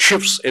Intel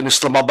Chiefs in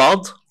Islamabad,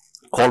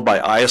 called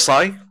by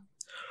ISI.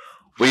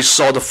 We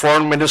saw the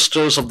foreign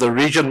ministers of the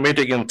region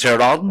meeting in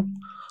Tehran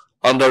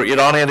under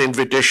Iranian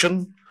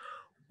invitation.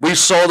 We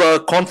saw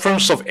the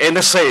conference of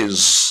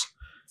NSAs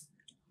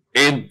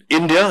in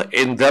India,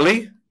 in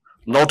Delhi,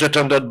 not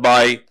attended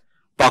by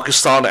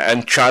Pakistan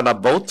and China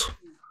both.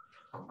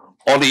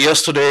 Only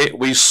yesterday,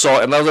 we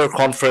saw another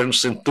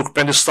conference in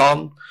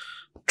Turkmenistan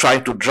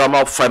trying to drum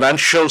up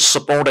financial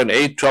support and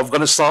aid to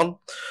Afghanistan.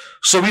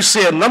 So we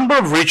see a number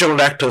of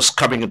regional actors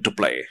coming into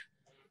play.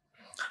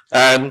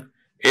 And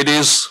it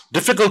is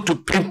difficult to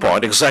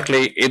pinpoint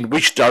exactly in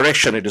which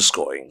direction it is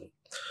going.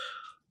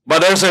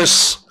 But as a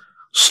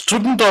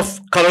student of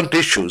current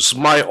issues,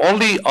 my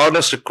only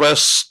earnest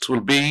request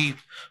will be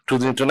to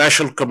the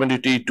international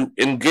community to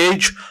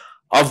engage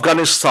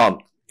Afghanistan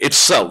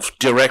itself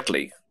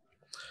directly.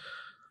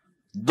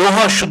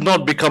 Doha should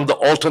not become the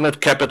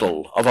alternate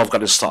capital of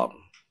Afghanistan.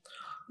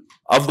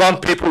 Afghan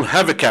people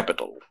have a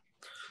capital.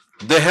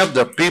 They have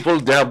their people,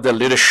 they have their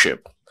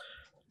leadership.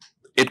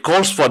 It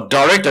calls for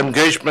direct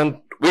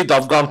engagement with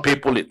Afghan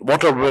people,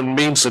 whatever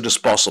means it is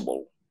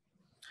possible.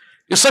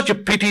 It's such a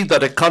pity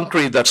that a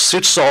country that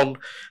sits on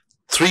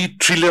 $3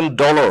 trillion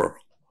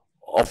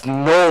of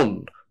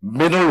known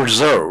mineral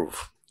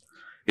reserve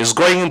is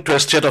going into a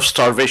state of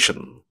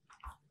starvation.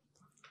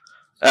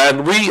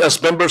 And we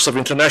as members of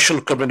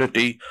international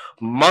community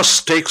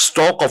must take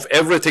stock of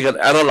everything and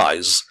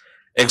analyze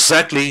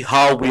exactly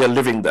how we are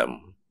living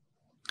them.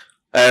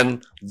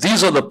 And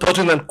these are the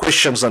pertinent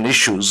questions and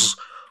issues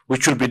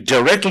which will be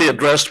directly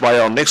addressed by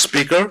our next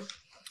speaker,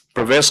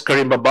 Professor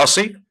Karim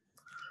Abbasi,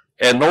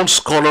 a known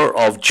scholar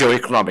of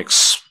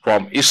geoeconomics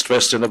from East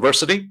West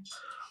University.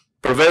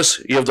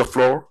 Professor, you have the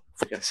floor.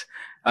 Yes,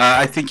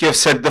 I think you have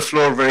set the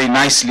floor very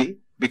nicely.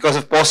 Because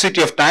of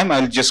paucity of time,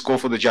 I'll just go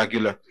for the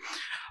jugular.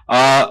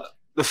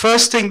 The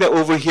first thing that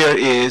over here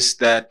is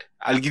that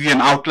I'll give you an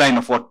outline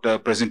of what the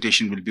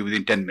presentation will be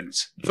within 10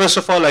 minutes. First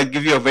of all, I'll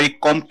give you a very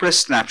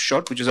compressed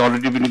snapshot, which has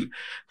already been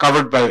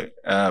covered by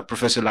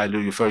Professor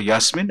Lailur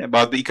Yasmin,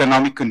 about the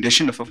economic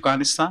condition of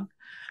Afghanistan.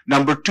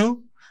 Number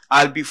two,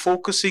 I'll be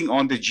focusing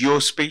on the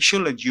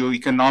geospatial and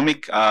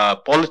geoeconomic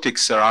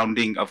politics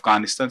surrounding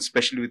Afghanistan,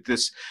 especially with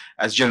this,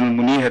 as General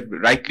Munir had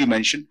rightly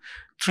mentioned,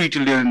 $3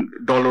 trillion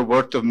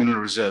worth of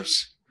mineral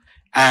reserves.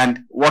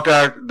 And what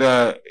are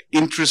the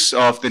interests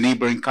of the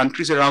neighboring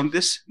countries around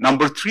this?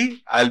 Number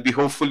three, I'll be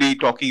hopefully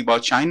talking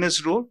about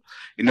China's role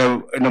in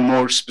a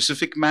more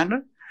specific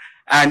manner.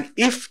 And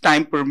if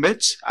time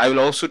permits, I will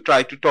also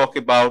try to talk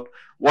about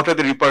what are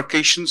the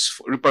repercussions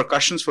for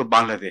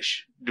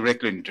Bangladesh,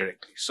 directly and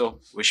indirectly.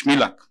 So wish me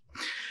luck.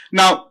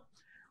 Now,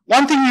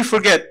 one thing we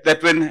forget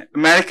that when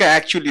America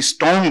actually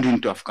stormed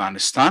into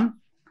Afghanistan,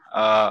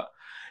 and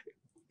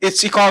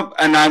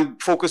I'm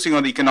focusing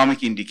on the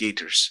economic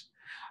indicators.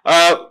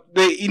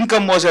 The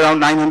income was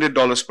around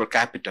 $900 per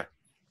capita,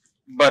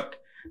 but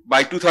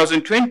by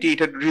 2020 it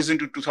had risen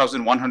to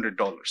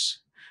 $2,100.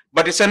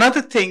 But it's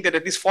another thing that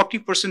at least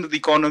 40% of the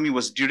economy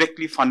was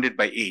directly funded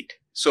by aid.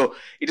 So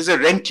it is a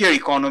rentier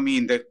economy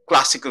in the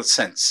classical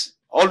sense,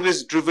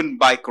 always driven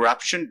by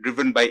corruption,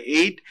 driven by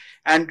aid,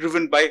 and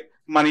driven by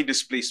money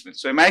displacement.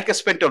 So America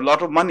spent a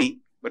lot of money,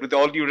 but with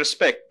all due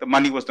respect, the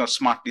money was not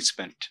smartly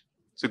spent.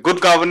 So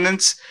good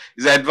governance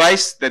is the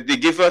advice that they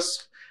give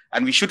us,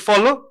 and we should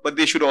follow, but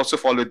they should also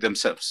follow it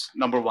themselves,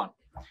 number one.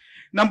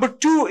 Number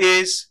two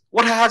is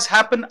what has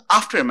happened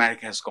after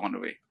America has gone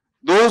away.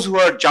 Those who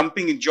are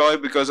jumping in joy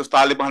because of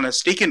Taliban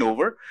has taken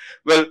over,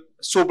 well,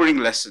 sobering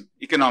lesson,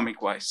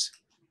 economic-wise.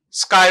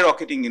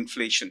 Skyrocketing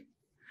inflation,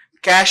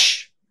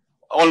 cash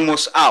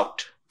almost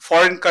out,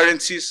 foreign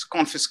currencies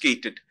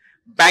confiscated,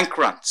 bank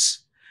runs,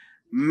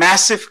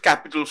 massive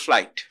capital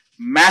flight,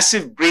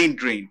 massive brain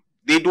drain.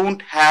 They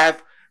don't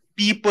have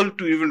people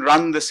to even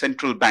run the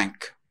central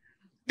bank.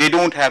 They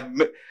don't have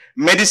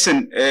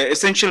medicine,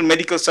 essential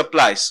medical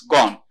supplies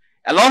gone.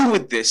 Along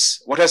with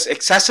this, what has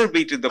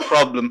exacerbated the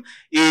problem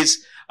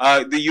is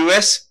the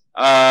US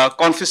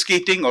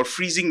confiscating or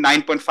freezing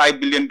 $9.5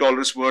 billion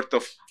worth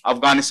of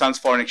Afghanistan's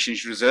foreign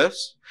exchange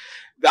reserves.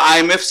 The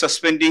IMF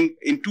suspending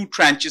in two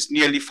tranches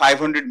nearly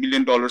 $500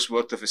 million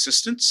worth of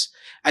assistance.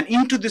 And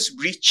into this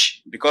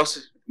breach,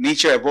 because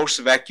nature abhors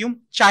a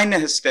vacuum, China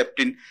has stepped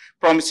in,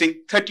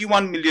 promising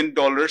 $31 million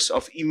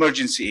of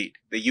emergency aid.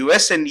 The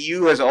US and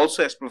EU has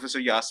also, as Professor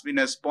Yasmin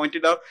has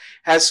pointed out,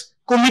 has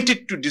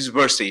committed to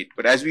disburse aid.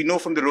 But as we know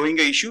from the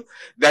Rohingya issue,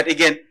 that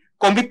again,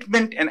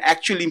 commitment and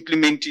actual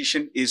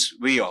implementation is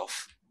way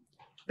off.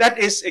 That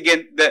is,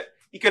 again, the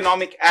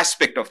economic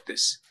aspect of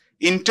this.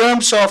 In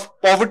terms of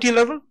poverty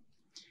level,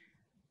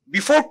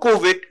 before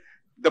COVID,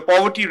 the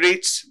poverty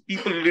rates,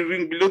 people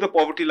living below the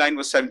poverty line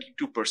was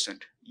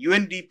 72%.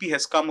 UNDP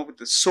has come up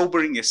with a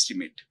sobering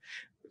estimate.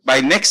 By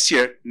next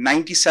year,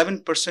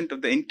 97%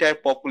 of the entire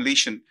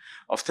population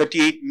of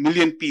 38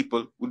 million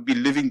people would be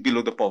living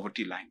below the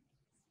poverty line.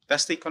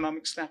 That's the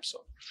economic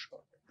snapshot.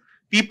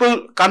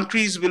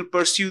 Countries will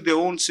pursue their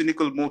own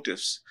cynical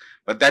motives,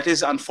 but that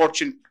is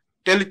unfortunate.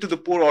 Tell it to the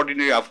poor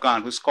ordinary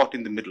Afghan who's caught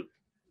in the middle.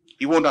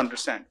 He won't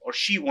understand, or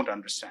she won't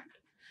understand.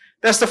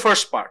 That's the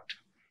first part.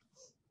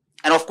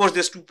 And of course,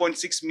 there's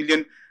 2.6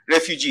 million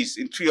refugees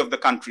in three of the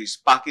countries,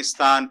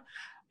 Pakistan,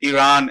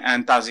 Iran,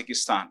 and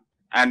Tajikistan,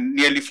 and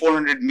nearly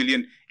 400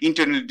 million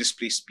internally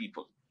displaced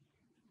people.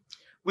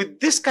 With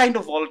this kind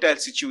of volatile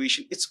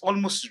situation, it's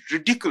almost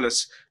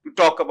ridiculous to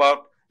talk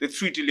about the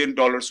 $3 trillion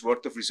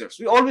worth of reserves.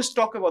 We always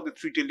talk about the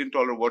 $3 trillion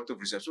worth of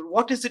reserves, but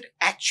what is it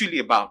actually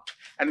about?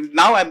 And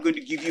now I'm going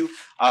to give you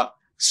a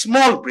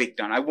small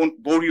breakdown. I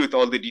won't bore you with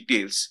all the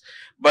details,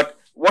 but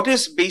what do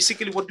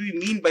we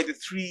mean by the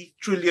 $3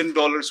 trillion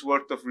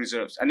worth of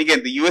reserves? And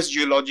again, the US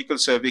Geological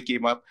Survey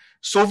came up.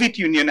 Soviet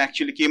Union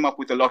actually came up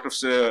with a lot of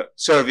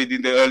survey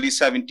in the early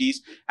 70s,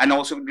 and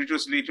also it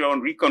was later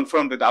on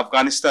reconfirmed with the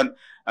Afghanistan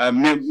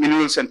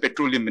Minerals and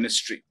Petroleum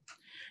Ministry.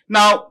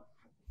 Now,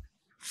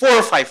 4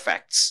 or 5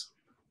 facts.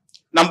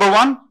 Number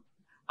one,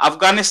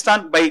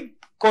 Afghanistan, by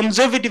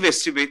conservative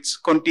estimates,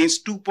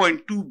 contains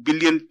 2.2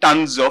 billion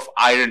tons of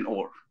iron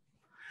ore.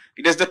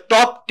 It has the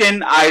top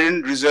 10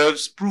 iron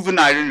reserves, proven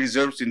iron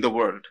reserves in the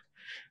world.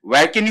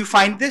 Where can you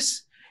find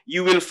this?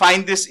 You will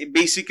find this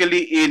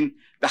basically in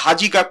the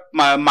Hajigak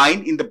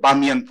mine in the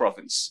Bamiyan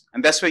province.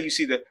 And that's where you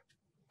see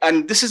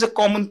and this is a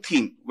common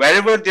theme.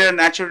 Wherever there are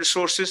natural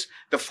resources,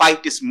 the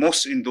fight is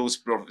most in those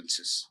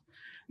provinces.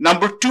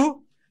 Number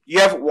two, you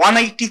have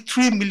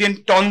 183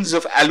 million tons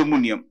of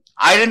aluminium.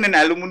 Iron and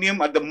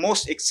aluminium are the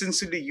most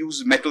extensively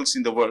used metals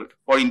in the world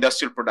for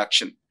industrial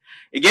production.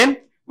 Again,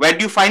 where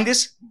do you find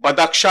this?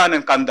 Badakhshan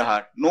and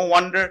Kandahar. No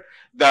wonder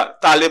the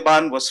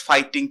Taliban was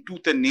fighting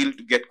tooth and nail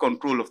to get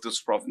control of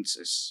those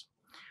provinces.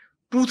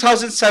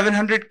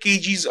 2,700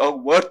 kgs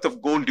of worth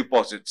of gold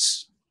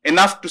deposits,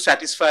 enough to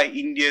satisfy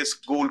India's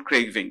gold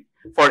craving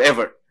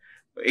forever.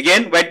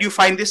 Again, where do you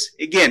find this?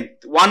 Again,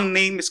 one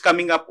name is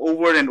coming up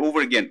over and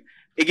over again.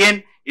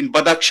 Again, in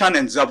Badakhshan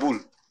and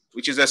Zabul,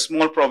 which is a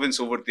small province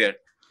over there.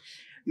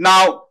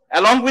 Now,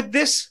 along with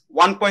this,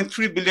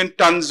 1.3 billion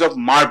tons of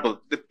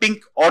marble, the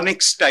pink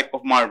onyx type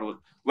of marble.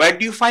 Where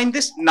do you find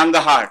this?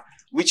 Nangarhar,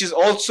 which is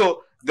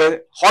also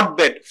the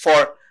hotbed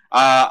for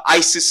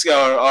ISIS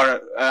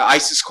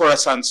ISIS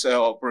Khorasan's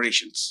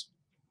operations.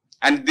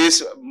 And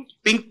this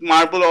pink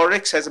marble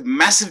onyx has a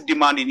massive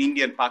demand in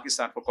India and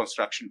Pakistan for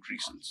construction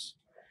reasons.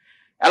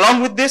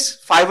 Along with this,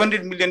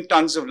 500 million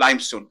tons of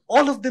limestone,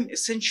 all of them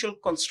essential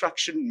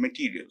construction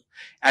material.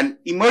 And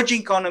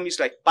emerging economies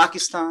like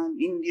Pakistan,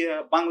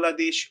 India,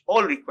 Bangladesh,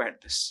 all require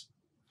this.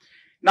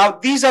 Now,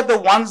 these are the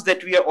ones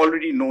that we are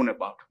already known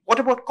about. What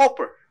about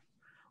copper?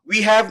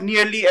 We have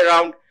nearly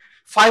around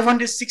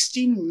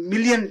 516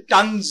 million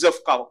tons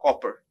of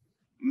copper.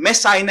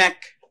 Mes Aynak,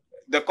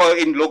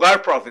 in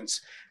Logar province,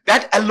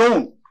 that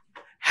alone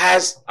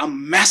has a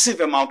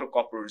massive amount of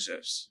copper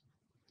reserves.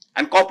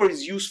 And copper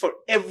is used for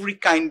every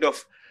kind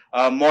of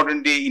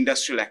modern day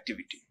industrial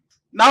activity.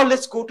 Now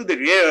let's go to the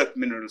rare earth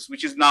minerals,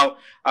 which is now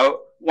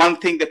one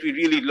thing that we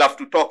really love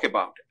to talk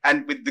about.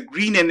 And with the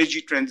green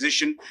energy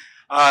transition,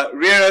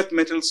 rare earth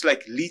metals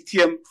like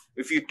lithium,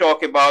 if you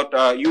talk about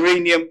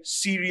uranium,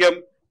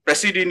 cerium,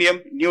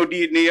 praseodymium,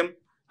 neodymium,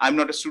 I'm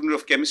not a student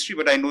of chemistry,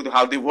 but I know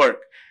how they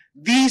work.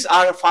 These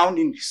are found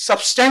in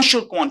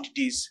substantial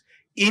quantities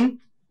in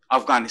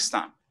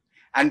Afghanistan.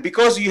 And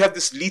because you have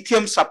this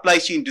lithium supply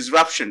chain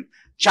disruption,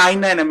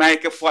 China and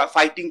America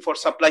fighting for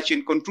supply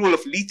chain control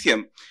of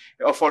lithium,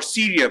 for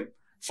cerium,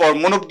 for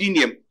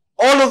monobdenium,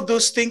 all of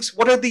those things,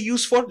 what are they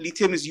used for?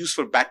 Lithium is used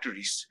for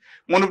batteries.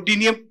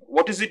 Monobdenium,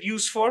 what is it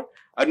used for?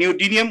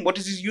 Neodymium, what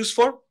is it used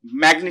for?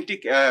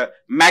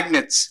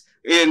 Magnets.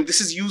 And this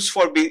is used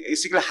for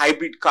basically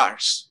hybrid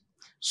cars.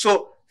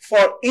 So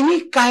for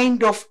any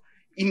kind of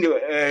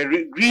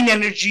green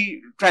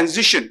energy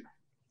transition,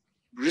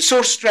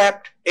 resource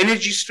strapped,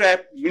 energy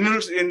strapped,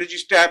 minerals energy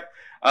strapped,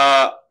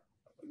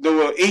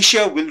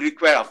 Asia will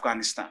require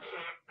Afghanistan.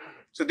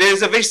 So there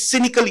is a very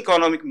cynical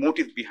economic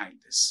motive behind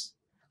this.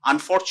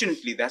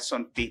 Unfortunately, that's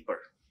on paper.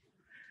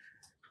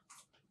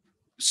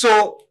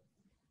 So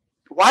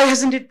why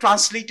hasn't it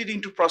translated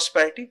into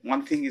prosperity?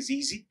 One thing is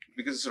easy,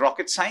 because it's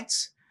rocket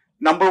science.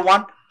 Number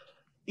one,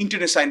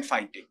 internecine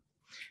fighting.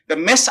 The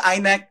Mes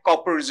Aynak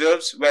copper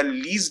reserves were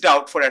leased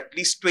out for at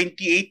least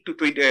 28 to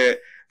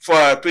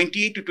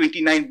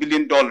 29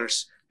 billion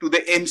dollars to the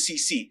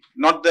MCC,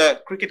 not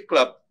the cricket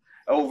club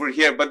over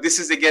here, but this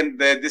is again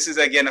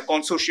a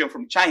consortium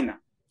from China.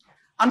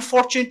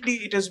 Unfortunately,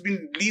 it has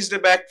been leased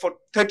back for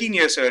 13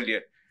 years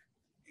earlier.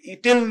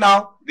 Till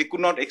now, they could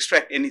not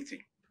extract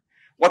anything.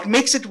 What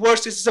makes it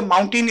worse is it's a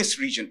mountainous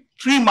region,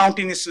 3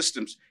 mountainous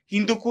systems: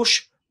 Hindu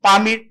Kush,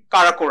 Pamir,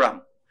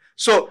 Karakoram.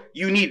 So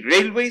you need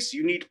railways,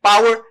 you need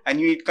power, and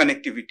you need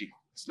connectivity.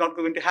 It's not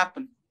going to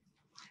happen.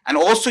 And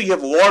also you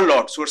have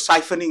warlords who are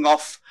siphoning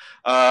off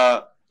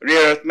rare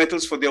earth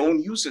metals for their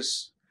own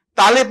uses.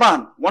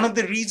 Taliban, one of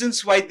the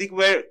reasons why they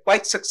were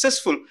quite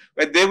successful,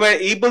 where they were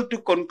able to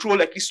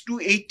control at least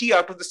 280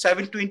 out of the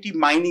 720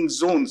 mining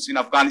zones in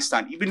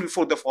Afghanistan, even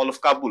before the fall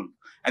of Kabul,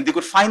 and they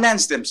could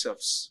finance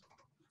themselves.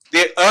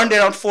 They earned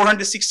around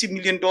 $460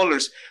 million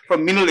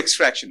from mineral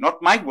extraction.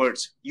 Not my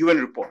words, UN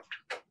report.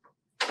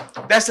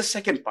 That's the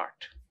second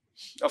part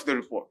of the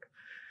report.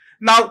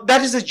 Now,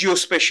 that is a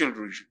geospatial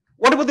region.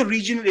 What about the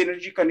regional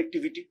energy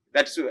connectivity?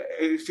 That's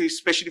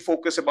especially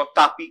focused about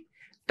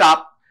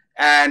TAP,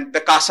 and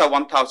the CASA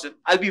 1000.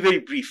 I'll be very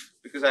brief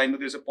because I know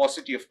there's a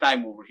paucity of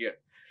time over here.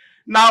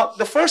 Now,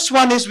 the first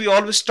one is we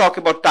always talk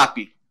about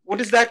TAPI. What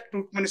is that?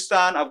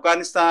 Turkmenistan,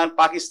 Afghanistan,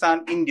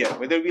 Pakistan, India.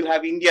 Whether we'll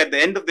have India at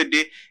the end of the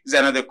day is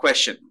another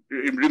question.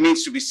 It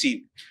remains to be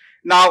seen.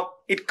 Now,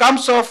 it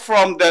comes off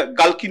from the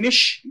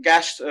Galkinish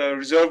gas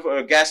reserve,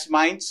 gas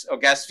mines or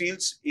gas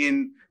fields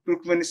in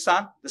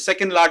Turkmenistan, the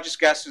second largest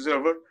gas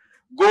reservoir,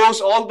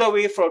 goes all the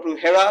way to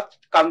Herat,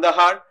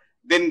 Kandahar,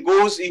 then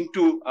goes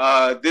into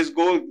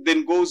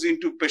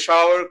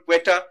Peshawar,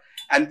 Quetta,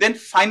 and then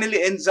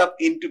finally ends up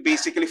into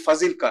basically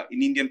Fazilka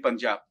in Indian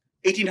Punjab,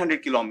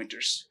 1800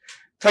 kilometers.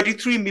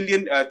 33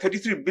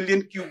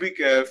 billion cubic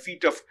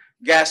feet of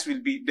gas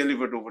will be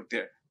delivered over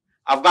there.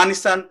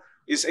 Afghanistan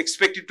is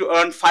expected to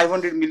earn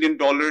 $500 million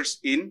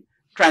in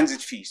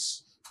transit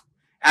fees.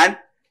 And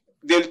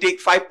they'll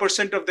take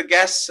 5% of the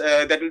gas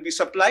that will be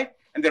supplied,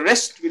 and the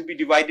rest will be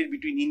divided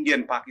between India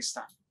and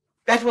Pakistan.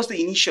 That was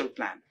the initial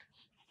plan.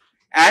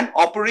 And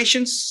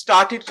operations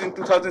started in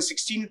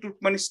 2016 in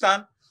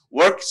Turkmenistan,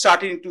 work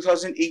started in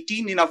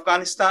 2018 in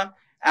Afghanistan,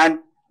 and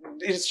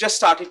it's just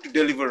started to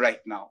deliver right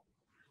now.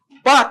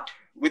 But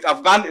with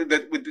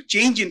the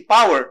change in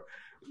power,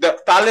 the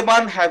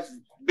Taliban have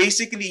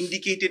basically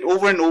indicated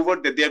over and over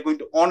that they are going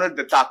to honor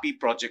the TAPI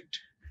project.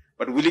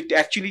 But will it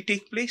actually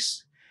take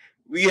place?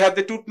 We have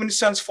the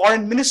Turkmenistan's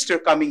foreign minister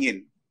coming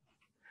in,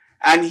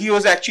 and he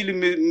was actually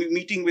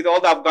meeting with all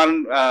the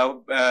Afghan,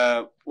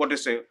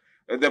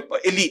 the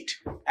elite,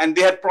 and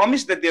they had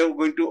promised that they were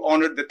going to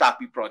honor the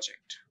TAPI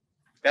project.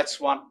 That's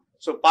one.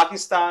 So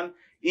Pakistan,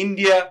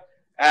 India,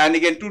 and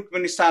again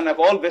Turkmenistan have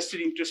all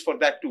vested interest for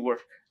that to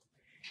work.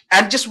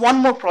 And just one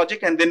more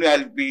project, and then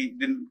I'll be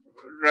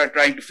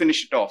trying to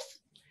finish it off.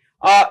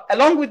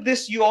 Along with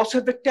this, you also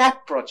have the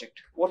TAP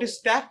project. What is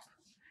TAP?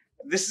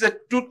 This is a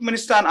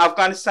Turkmenistan,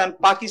 Afghanistan,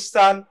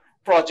 Pakistan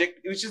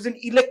project, which is an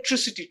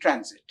electricity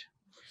transit.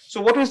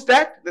 So what is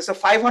that? There's a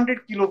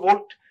 500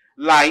 kilovolt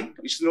line,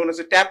 which is known as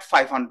a TAP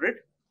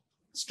 500,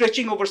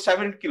 stretching over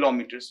 7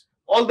 kilometers,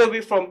 all the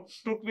way from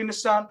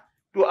Turkmenistan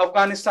to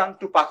Afghanistan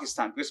to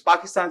Pakistan, because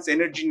Pakistan's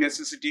energy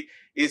necessity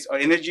is, or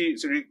energy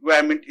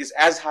requirement is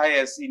as high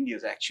as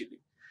India's actually.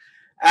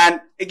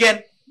 And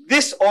again,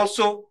 this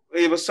also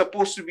was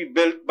supposed to be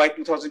built by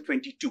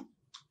 2022.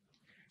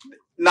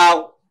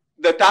 Now,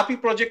 the TAPI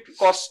project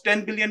costs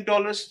 $10 billion.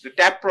 The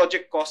TAP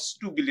project costs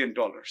 $2 billion.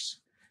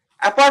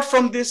 Apart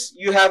from this,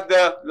 you have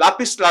the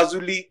Lapis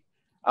Lazuli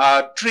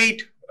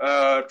trade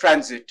and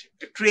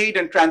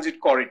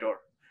transit corridor.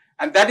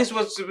 And that is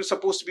what was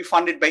supposed to be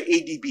funded by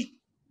ADB.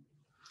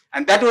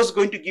 And that was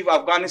going to give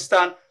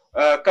Afghanistan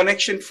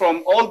connection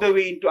from all the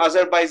way into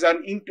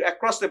Azerbaijan,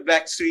 across the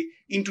Black Sea,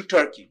 into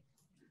Turkey.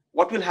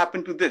 What will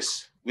happen to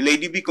this? Will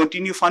ADB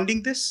continue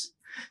funding this?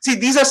 See,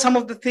 these are some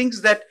of the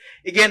things that,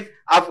 again,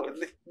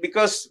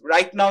 because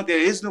right now there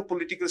is no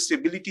political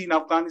stability in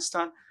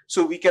Afghanistan,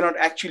 so we cannot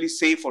actually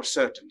say for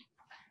certain.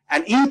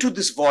 And into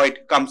this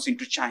void comes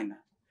into China.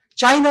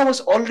 China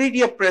was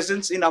already a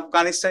presence in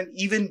Afghanistan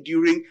even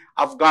during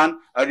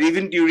before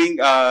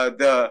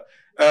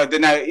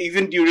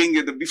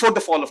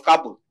the fall of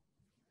Kabul.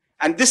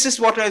 And this is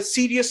what a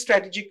serious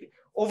strategic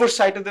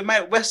oversight of the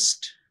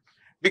West,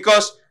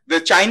 because the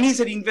Chinese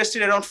had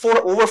invested around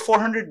over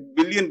 $400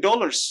 billion.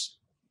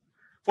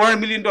 $400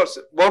 million.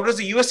 What was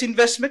the US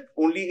investment?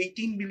 Only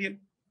 18 billion.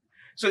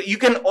 So you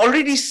can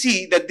already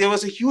see that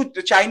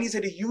the Chinese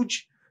had a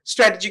huge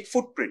strategic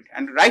footprint.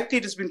 And rightly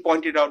it has been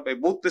pointed out by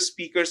both the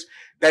speakers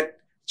that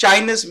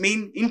China's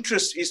main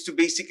interest is to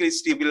basically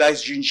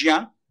stabilize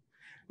Xinjiang,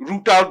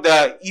 root out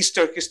the East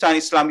Turkestan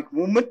Islamic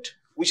movement,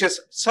 which has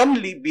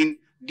suddenly been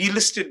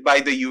delisted by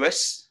the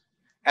US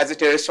as a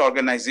terrorist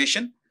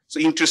organization. So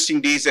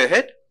interesting days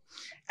ahead.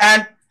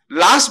 And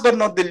last but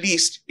not the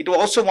least, it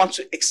also wants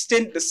to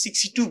extend the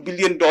 $62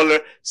 billion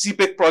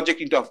CPEC project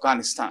into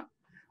Afghanistan.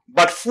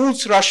 But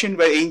fools rush in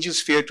where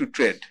angels fear to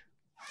tread.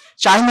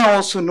 China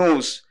also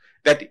knows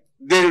that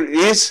there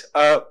is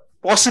a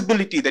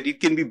possibility that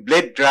it can be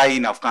bled dry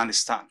in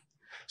Afghanistan.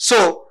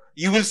 So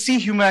you will see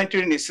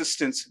humanitarian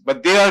assistance,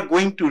 but they are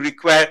going to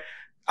require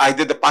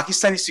either the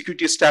Pakistani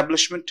security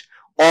establishment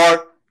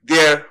or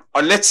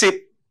let's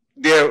say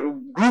their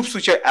groups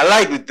which are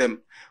allied with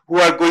them, who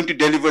are going to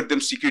deliver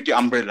them security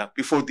umbrella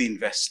before they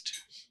invest.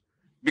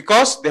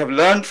 Because they have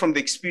learned from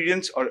the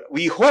experience, or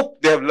we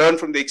hope they have learned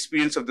from the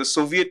experience of the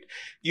Soviet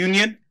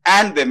Union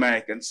and the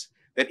Americans,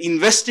 that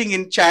investing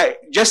in China,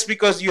 just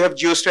because you have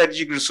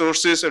geostrategic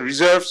resources or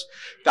reserves,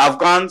 the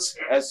Afghans,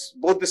 as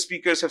both the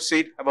speakers have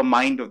said, have a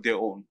mind of their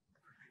own.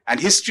 And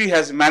history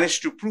has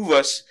managed to prove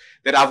us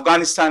that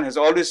Afghanistan has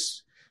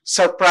always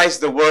surprised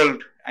the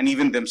world and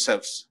even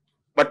themselves.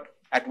 But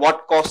at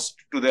what cost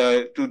to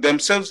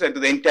themselves and to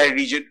the entire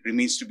region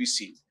remains to be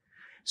seen.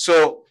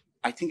 So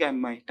I think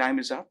my time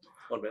is up.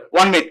 1 minute.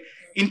 1 minute.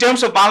 In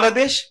terms of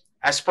Bangladesh,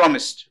 as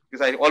promised,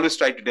 because I always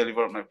try to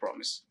deliver on my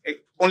promise.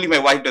 Only my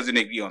wife doesn't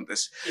agree on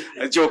this,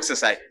 jokes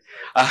aside.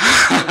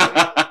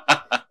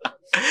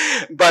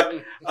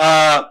 But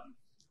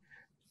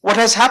what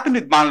has happened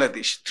with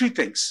Bangladesh? 3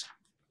 things.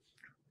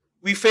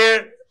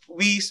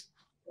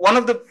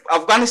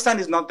 Afghanistan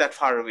is not that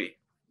far away.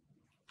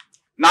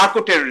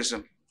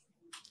 Narco-terrorism.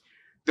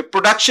 The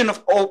production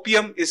of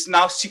opium is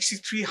now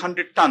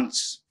 6,300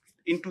 tons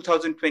in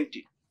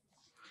 2020.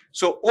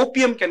 So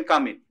opium can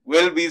come in.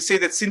 Well, we'll say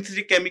that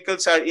synthetic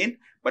chemicals are in,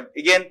 but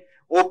again,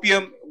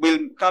 opium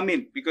will come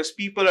in because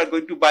people are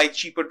going to buy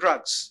cheaper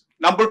drugs.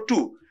 Number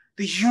 2,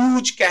 the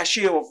huge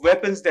cache of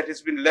weapons that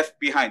has been left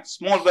behind.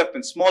 Small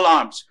weapons, small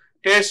arms.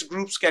 Terrorist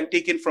groups can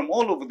take in from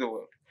all over the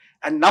world.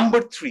 And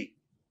number 3,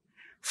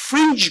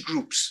 fringe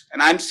groups,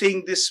 and I'm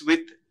saying this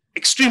with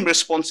extreme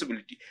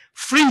responsibility,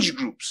 fringe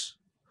groups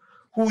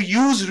who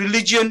use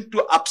religion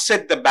to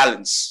upset the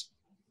balance.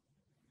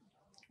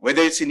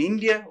 whether it's in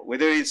India,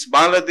 whether it's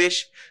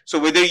Bangladesh. So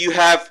whether you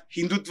have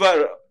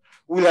Hindutva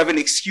who will have an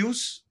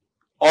excuse,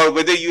 or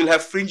whether you'll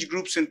have fringe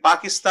groups in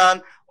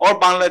Pakistan or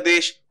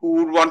Bangladesh who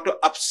would want to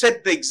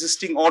upset the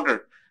existing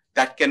order,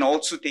 that can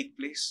also take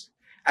place.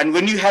 And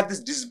when you have this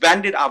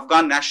disbanded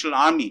Afghan National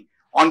Army,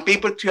 on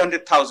paper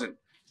 300,000,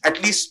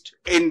 at least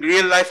in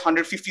real life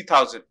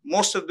 150,000,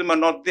 most of them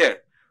are not there.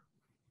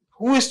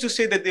 Who is to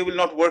say that they will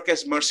not work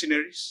as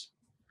mercenaries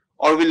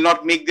or will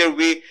not make their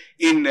way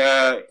in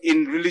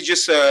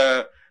religious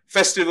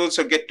festivals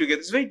or get-together?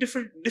 It's very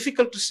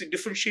difficult to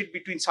differentiate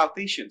between South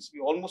Asians.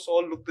 We almost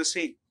all look the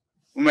same,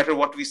 no matter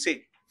what we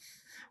say.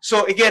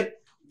 So again,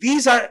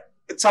 these are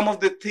some of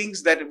the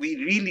things that we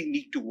really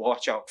need to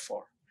watch out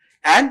for.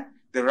 And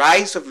the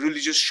rise of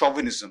religious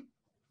chauvinism,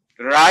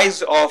 the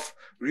rise of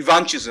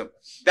revanchism,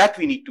 that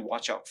we need to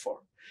watch out for.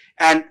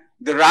 And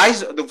the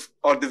rise of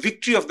the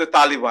victory of the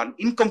Taliban,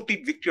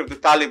 incomplete victory of the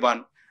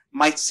Taliban,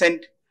 might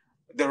send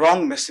the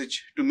wrong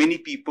message to many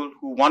people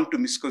who want to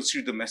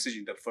misconstrue the message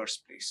in the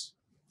first place.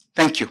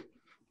 Thank you.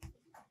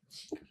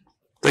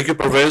 Thank you,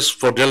 Pervez,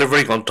 for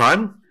delivering on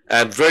time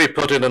and very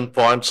pertinent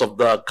points of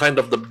the kind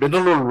of the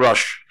mineral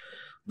rush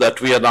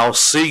that we are now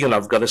seeing in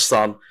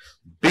Afghanistan.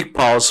 Big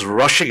powers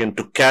rushing in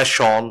to cash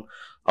on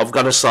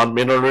Afghanistan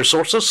mineral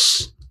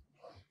resources.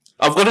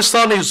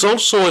 Afghanistan is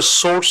also a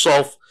source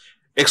of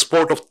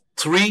export of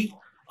 3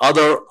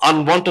 other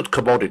unwanted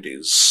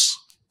commodities.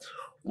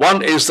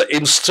 One is the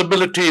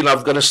instability in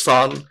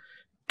Afghanistan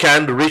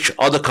can reach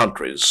other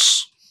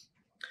countries.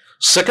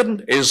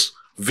 Second is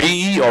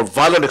VE or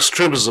violent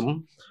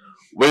extremism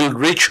will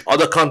reach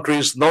other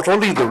countries, not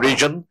only in the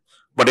region,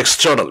 but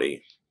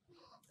externally.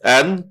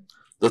 And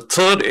the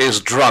third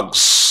is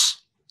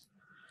drugs.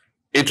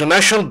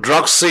 International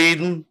drug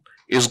scene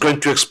is going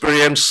to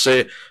experience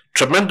a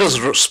tremendous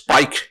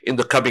spike in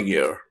the coming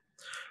year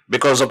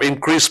because of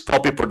increased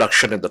poppy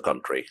production in the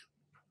country.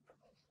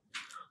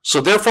 So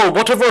therefore,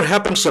 whatever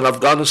happens in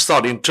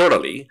Afghanistan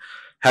internally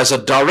has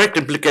a direct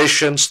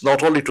implications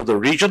not only to the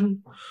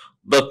region,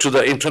 but to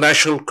the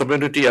international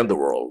community and the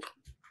world.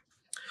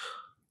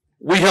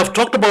 We have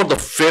talked about the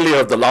failure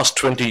of the last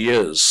 20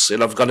 years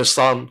in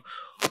Afghanistan,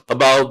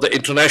 about the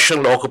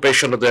international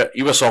occupation of the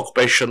US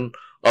occupation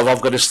of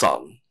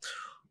Afghanistan.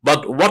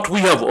 But what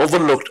we have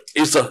overlooked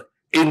is the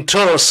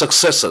internal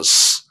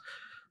successes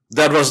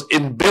that was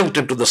inbuilt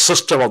into the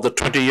system of the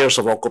 20 years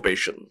of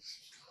occupation.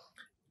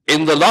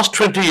 In the last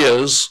 20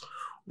 years,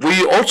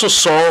 we also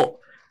saw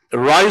a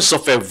rise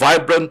of a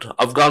vibrant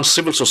Afghan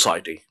civil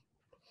society.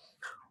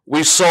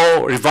 We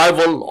saw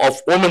revival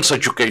of women's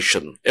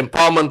education,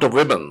 empowerment of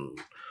women.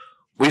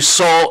 We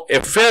saw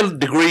a fair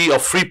degree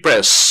of free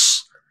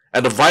press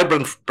and a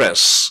vibrant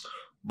press,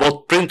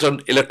 both print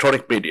and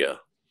electronic media.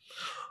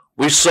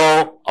 We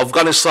saw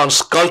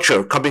Afghanistan's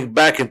culture coming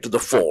back into the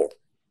fore.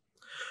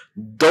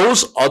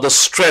 Those are the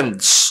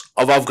strengths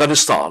of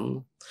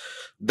Afghanistan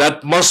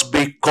that must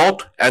be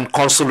caught and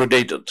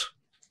consolidated.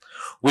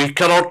 We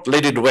cannot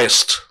let it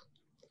waste.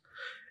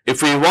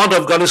 If we want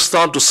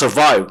Afghanistan to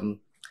survive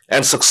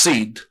and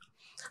succeed,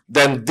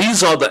 then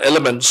these are the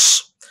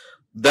elements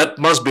that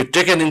must be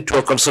taken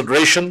into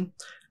consideration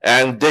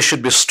and they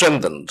should be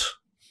strengthened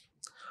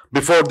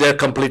before they are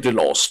completely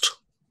lost.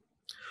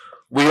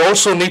 We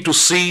also need to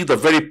see the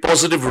very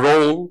positive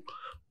role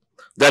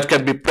that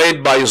can be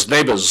played by its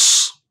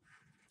neighbors,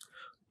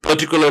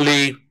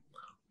 particularly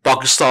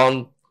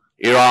Pakistan,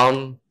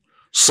 Iran,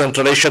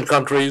 Central Asian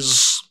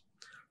countries,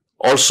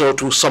 also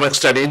to some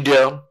extent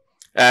India,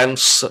 and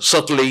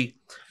certainly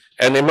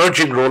an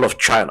emerging role of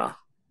China.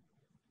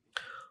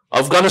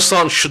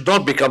 Afghanistan should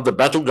not become the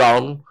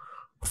battleground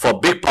for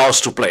big powers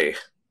to play.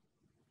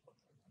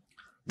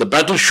 The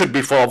battle should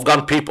be for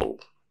Afghan people,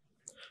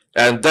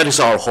 and that is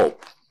our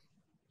hope.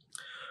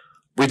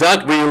 With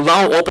that, we will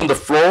now open the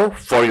floor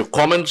for your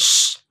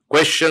comments,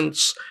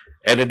 questions,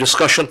 and a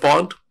discussion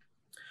point.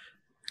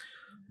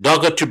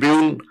 Dhaka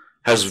Tribune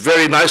has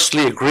very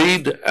nicely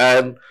agreed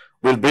and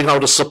will bring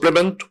out a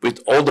supplement with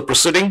all the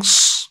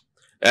proceedings,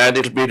 and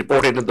it will be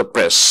reported in the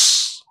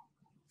press.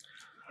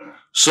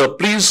 So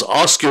please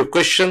ask your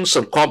questions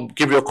and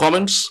give your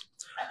comments.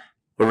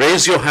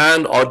 Raise your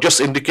hand or just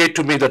indicate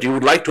to me that you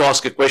would like to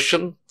ask a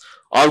question.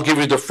 I'll give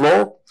you the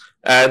floor,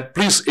 and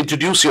please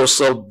introduce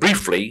yourself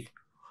briefly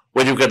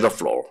when you get the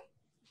floor.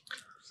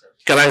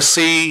 Can I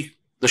see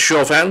the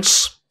show of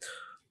hands?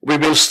 We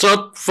will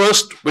start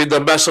first with the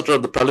ambassador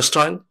of the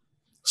Palestine.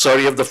 Sir,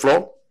 you have the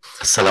floor.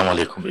 Assalamu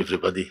alaikum,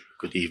 everybody.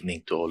 Good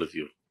evening to all of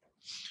you.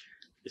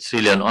 It's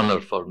really an honor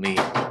for me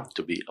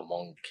to be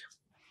among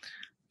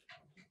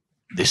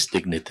these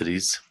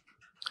dignitaries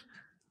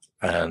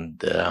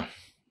and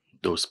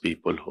those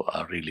people who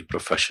are really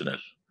professional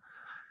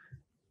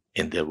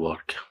in their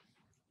work.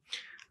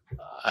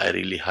 I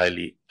really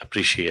highly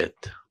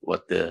appreciate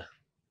what the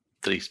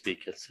 3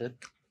 speakers said.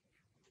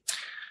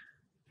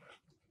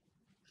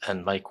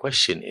 And my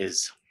question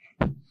is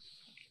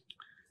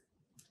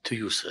to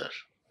you, sir.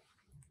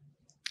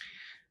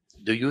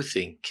 Do you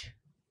think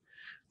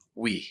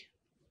we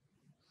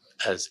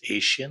as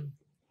Asian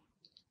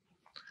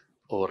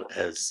or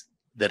as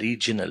the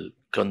regional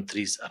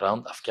countries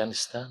around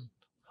Afghanistan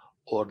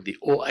or the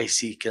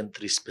OIC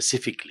countries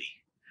specifically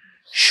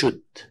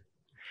should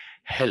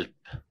help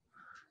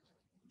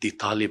the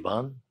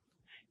Taliban,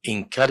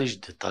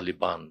 encourage the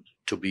Taliban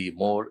to be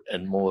more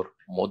and more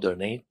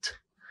modernate,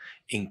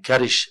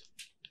 encourage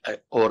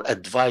or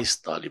advise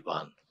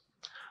Taliban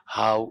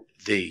how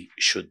they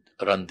should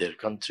run their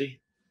country,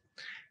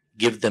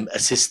 give them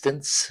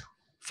assistance,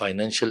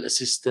 financial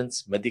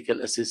assistance,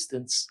 medical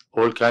assistance,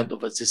 all kinds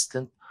of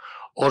assistance,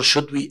 or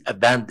should we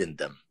abandon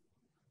them?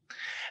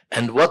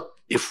 And what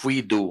if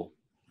we do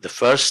the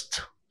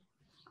first?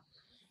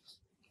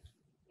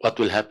 What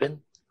will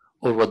happen?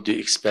 Or what do you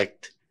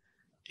expect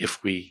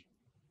if we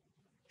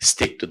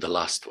stick to the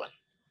last one,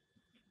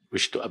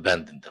 which to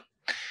abandon them?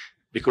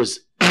 Because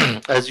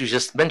as you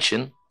just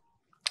mentioned,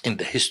 in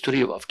the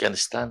history of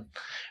Afghanistan,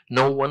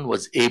 no one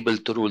was able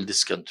to rule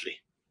this country.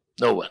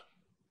 No one.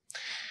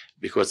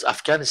 Because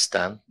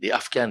Afghanistan, the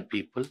Afghan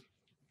people,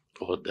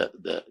 or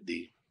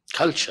the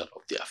culture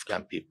of the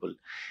Afghan people,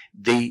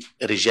 they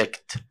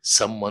reject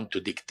someone to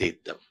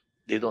dictate them.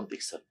 They don't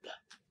accept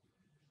that.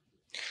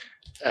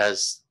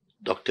 As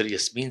Dr.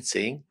 Yasmin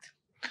saying,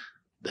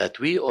 that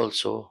we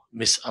also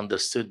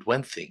misunderstood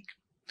one thing.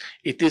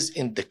 It is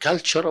in the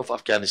culture of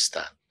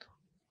Afghanistan,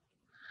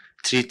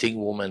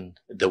 treating women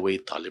the way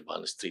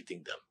Taliban is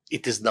treating them.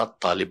 It is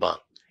not Taliban.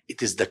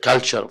 It is the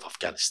culture of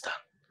Afghanistan.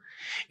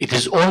 It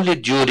is only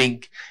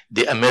during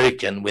the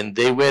American, when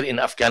they were in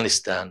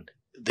Afghanistan,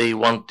 they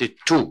wanted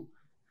to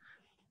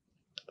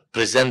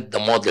present the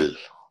model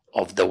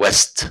of the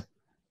West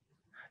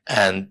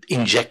and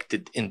inject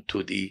it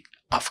into the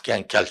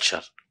Afghan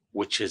culture,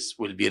 which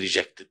will be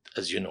rejected,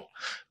 as you know.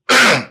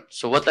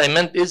 So what I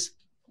meant is,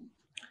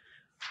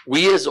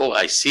 we as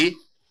OIC,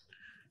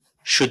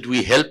 should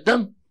we help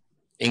them,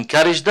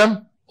 encourage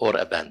them, or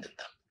abandon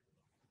them?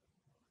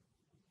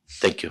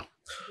 Thank you.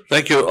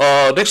 Thank you.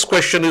 Next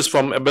question is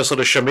from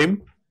Ambassador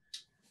Shamim.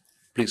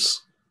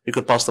 Please, you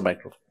could pass the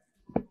microphone.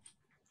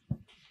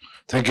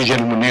 Thank you,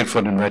 General Munir, for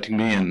inviting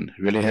me, and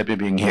really happy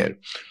being here.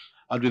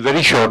 I'll be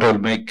very short. I'll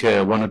make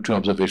one or two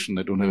observations.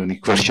 I don't have any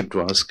question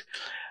to ask.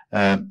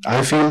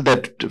 I feel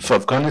that for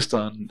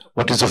Afghanistan,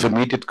 what is of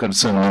immediate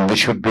concern, and this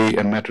should be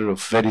a matter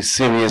of very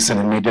serious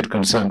and immediate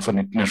concern for the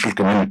international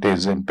community,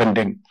 is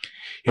impending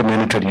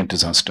humanitarian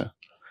disaster,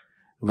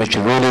 which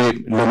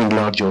really looming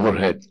large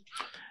overhead,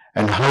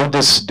 and how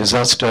this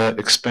disaster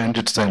expands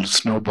itself,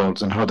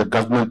 snowballs, and how the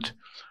government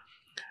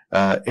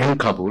in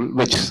Kabul,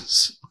 which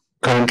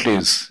currently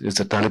is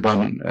the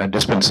Taliban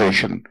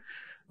dispensation,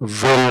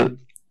 will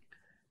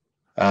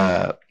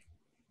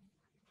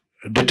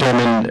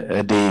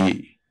determine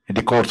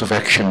the course of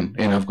action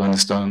in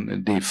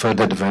Afghanistan, the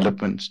further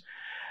developments.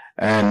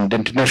 And the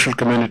international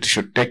community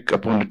should take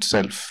upon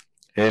itself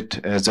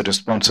it as a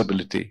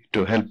responsibility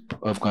to help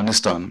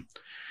Afghanistan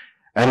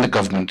and the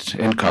government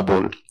in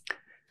Kabul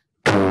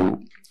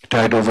to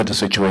tide over the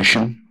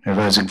situation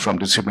arising from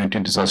this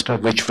humanitarian disaster,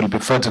 which will be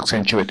further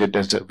accentuated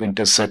as the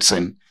winter sets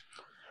in.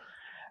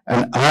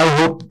 And I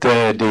hope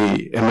that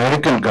the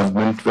American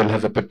government will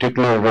have a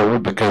particular role,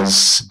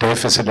 because they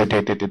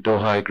facilitated the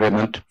Doha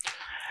Agreement.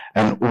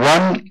 And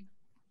one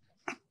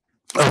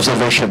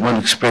observation, one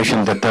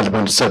expression, that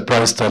Taliban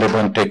surprise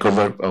Taliban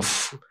takeover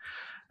of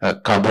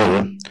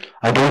Kabul,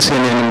 I don't see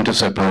any element of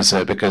surprise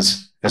there,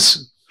 because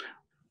as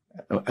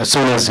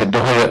soon as the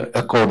Doha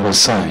Accord was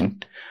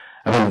signed,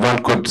 I mean,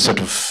 one could sort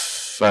of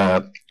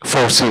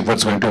foresee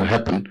what's going to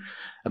happen.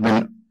 I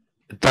mean,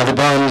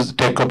 Taliban's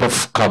takeover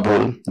of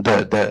Kabul,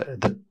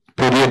 the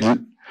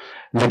period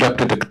led up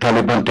to the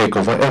Taliban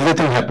takeover,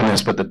 everything happened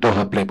as per the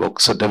Doha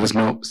playbook, so there was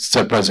no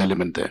surprise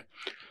element there.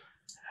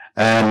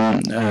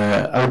 And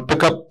I would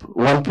pick up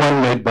one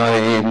point made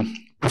by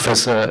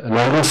Professor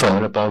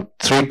Zafar about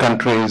 3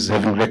 countries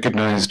having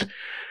recognized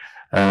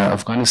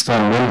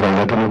Afghanistan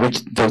meanwhile. I don't know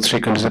which those 3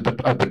 countries,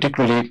 but I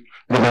particularly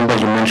remember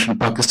you mentioned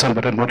Pakistan,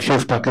 but I'm not sure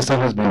if Pakistan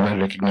has meanwhile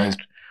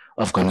recognized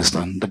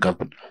Afghanistan, the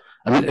government.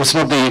 I mean, it's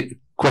not the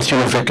question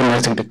of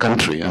recognizing the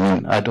country. I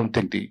mean, I don't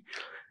think the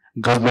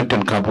government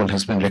in Kabul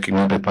has been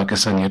recognized by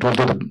Pakistan yet,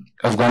 although the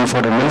Afghan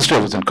foreign minister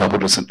was in Kabul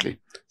recently.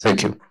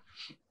 Thank you.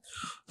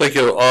 Thank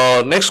you.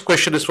 Next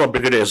question is from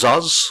Brigadier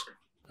Azaz.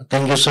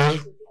 Thank you, sir.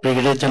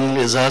 Brigadier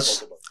General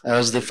Azaz. I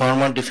was the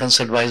former defense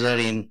advisor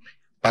in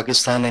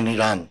Pakistan and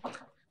Iran.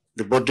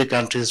 The both the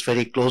countries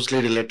very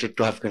closely related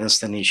to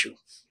Afghanistan issue.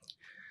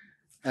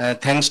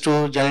 Thanks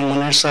to General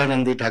Munir sir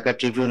and the Dhaka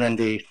Tribune and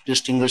the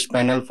distinguished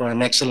panel for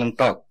an excellent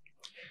talk.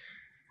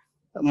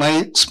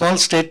 My small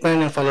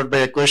statement and followed by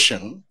a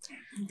question.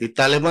 The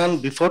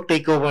Taliban before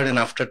takeover and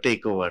after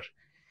takeover,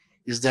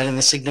 is there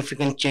any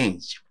significant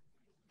change?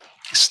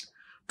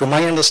 To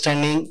my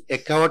understanding, a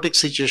chaotic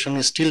situation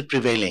is still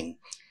prevailing.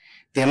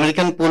 The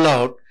American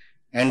pullout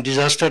and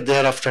disaster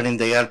thereafter in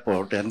the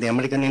airport, and the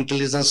American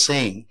intelligence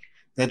saying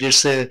that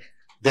it's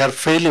their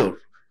failure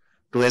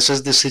to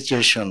assess the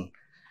situation.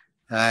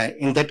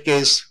 In that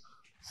case,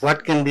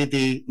 what can be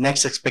the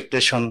next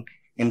expectation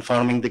in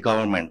forming the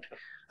government?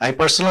 I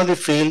personally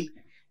feel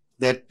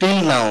that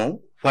till now,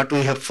 what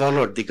we have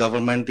followed, the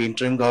government, the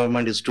interim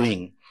government is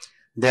doing,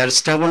 their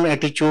stubborn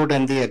attitude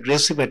and the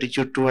aggressive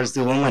attitude towards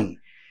the women,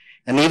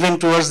 and even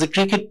towards the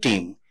cricket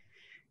team.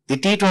 The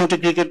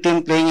T20 cricket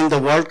team playing in the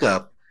World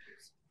Cup,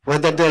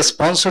 whether they are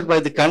sponsored by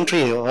the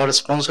country or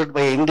sponsored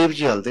by an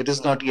individual, that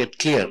is not yet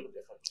clear.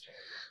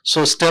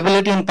 So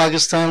stability in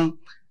Pakistan,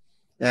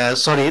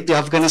 the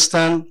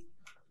Afghanistan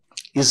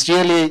is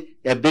really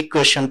a big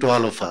question to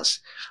all of us.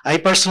 I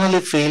personally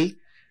feel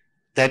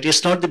that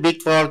it's not the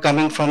big power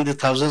coming from the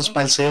thousands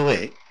miles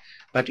away,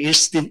 but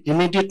it's the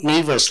immediate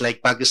neighbors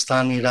like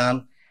Pakistan,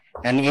 Iran,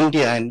 and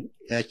India, and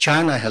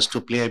China has to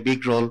play a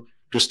big role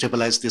to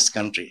stabilize this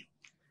country.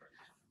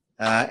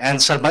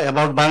 And so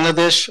about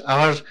Bangladesh,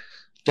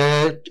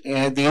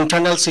 the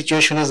internal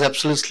situation is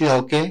absolutely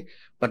okay,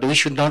 but we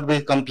should not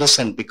be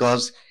complacent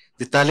because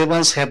the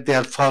Taliban have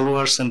their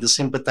followers and the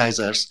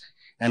sympathizers,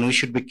 and we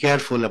should be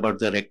careful about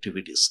their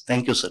activities.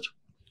 Thank you, sir.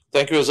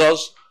 Thank you, Azaz.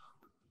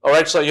 All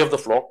right, sir, you have the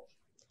floor.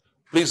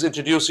 Please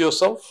introduce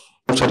yourself.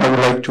 I would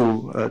like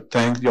to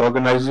thank the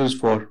organizers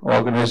for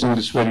organizing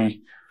this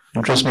very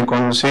interesting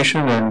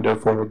conversation and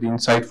for the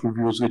insightful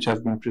views which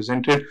have been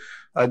presented.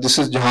 This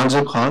is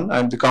Jahanzeb Khan.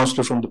 I'm the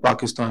counselor from the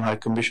Pakistan High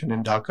Commission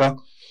in Dhaka.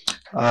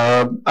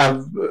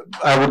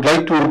 I would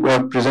like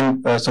to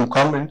present some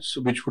comments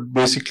which would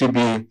basically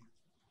be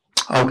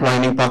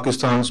outlining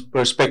Pakistan's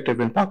perspective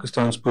and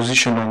Pakistan's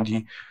position on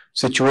the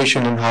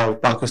situation and how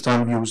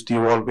Pakistan views the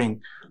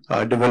evolving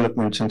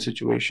developments and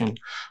situation.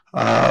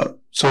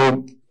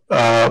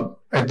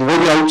 At the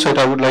very outset,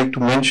 I would like to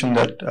mention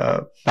that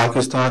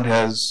Pakistan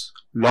has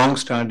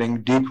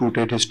long-standing,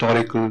 deep-rooted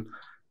historical,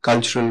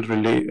 cultural,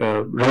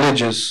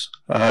 religious,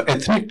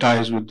 ethnic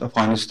ties with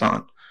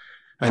Afghanistan.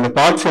 And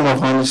apart from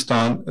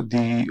Afghanistan,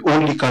 the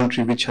only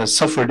country which has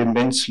suffered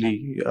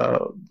immensely,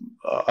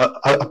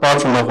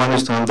 apart from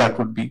Afghanistan, that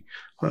would be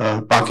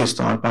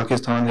Pakistan.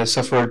 Pakistan has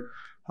suffered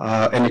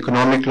an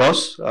economic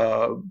loss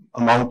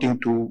amounting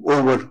to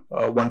over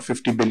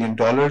 $150 billion.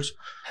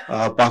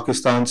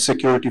 Pakistan's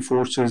security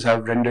forces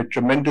have rendered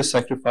tremendous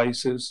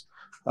sacrifices.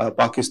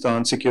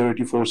 Pakistan's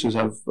security forces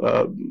have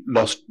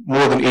lost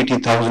more than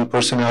 80,000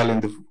 personnel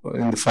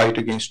in the fight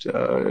against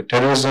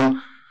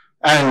terrorism.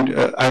 And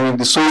I mean,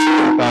 the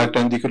social impact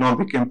and the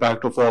economic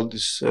impact of all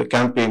this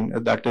campaign,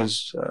 that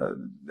is,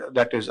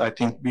 I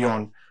think,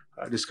 beyond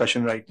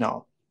discussion right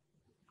now.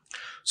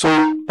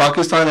 So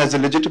Pakistan has a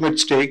legitimate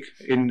stake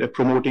in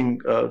promoting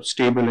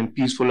stable and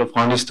peaceful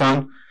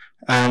Afghanistan.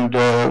 And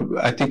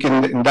I think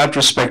in that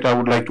respect, I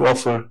would like to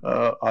offer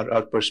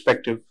our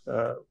perspective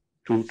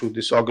to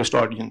this august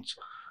audience.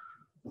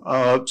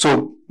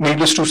 So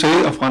needless to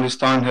say,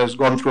 Afghanistan has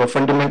gone through a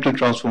fundamental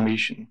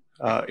transformation.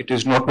 It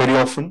is not very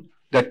often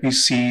that we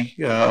see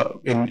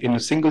in a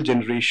single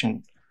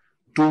generation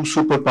 2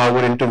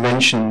 superpower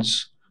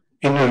interventions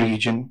in a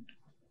region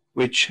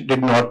which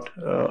did not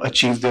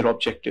achieve their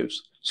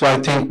objectives. So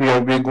I think we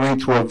are going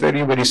through a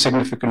very, very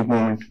significant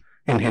moment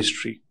in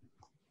history.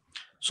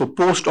 So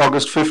post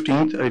August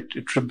 15th,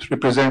 it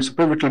represents a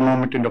pivotal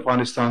moment in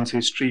Afghanistan's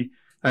history,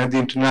 and the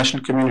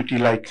international community,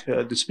 like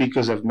the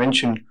speakers have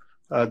mentioned,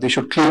 they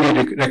should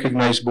clearly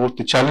recognize both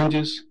the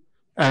challenges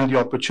and the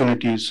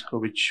opportunities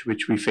which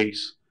we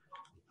face.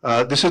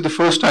 This is the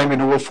first time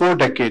in over 4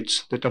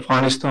 decades that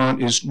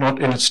Afghanistan is not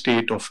in a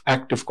state of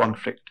active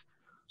conflict.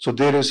 So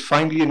there is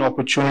finally an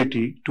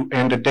opportunity to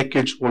end a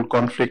decades-old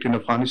conflict in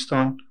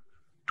Afghanistan,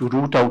 to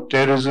root out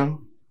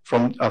terrorism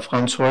from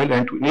Afghan soil,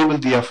 and to enable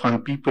the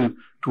Afghan people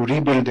to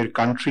rebuild their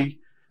country,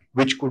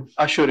 which could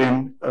usher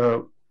in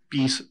a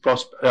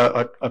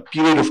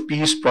period of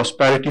peace,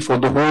 prosperity for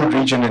the whole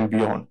region and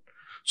beyond.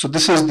 So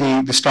this is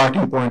the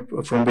starting point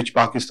from which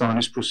Pakistan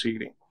is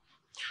proceeding.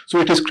 So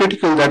it is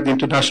critical that the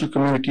international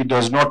community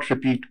does not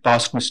repeat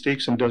past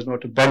mistakes and does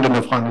not abandon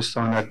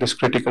Afghanistan at this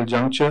critical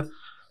juncture.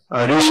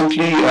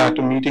 Recently, at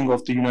a meeting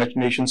of the United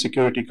Nations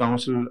Security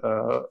Council,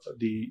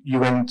 the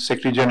UN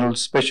Secretary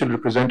General's Special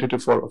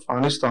Representative for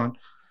Afghanistan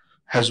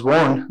has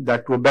warned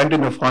that to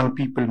abandon Afghan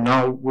people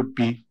now would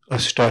be a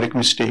historic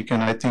mistake,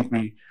 and I think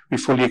we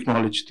fully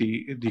acknowledge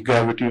the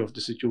gravity of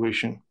the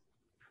situation.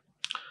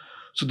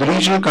 So the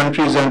regional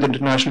countries and the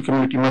international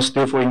community must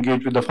therefore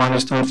engage with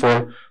Afghanistan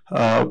for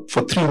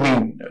 3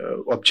 main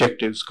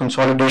objectives: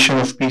 consolidation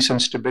of peace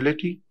and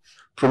stability,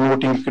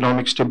 promoting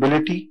economic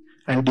stability,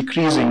 and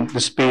decreasing the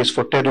space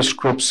for terrorist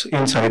groups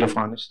inside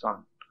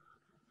Afghanistan.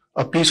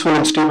 A peaceful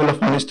and stable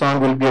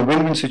Afghanistan will be a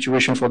win-win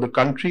situation for the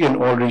country and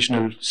all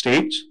regional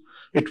states.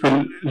 It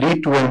will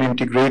lead to an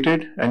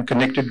integrated and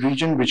connected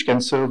region which can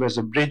serve as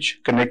a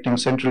bridge connecting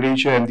Central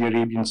Asia and the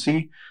Arabian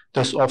Sea,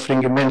 thus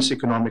offering immense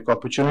economic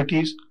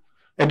opportunities.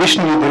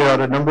 Additionally, there are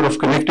a number of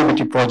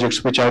connectivity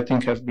projects which I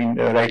think have been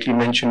rightly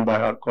mentioned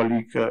by our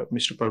colleague,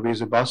 Mr.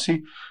 Parvez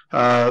Abbasi,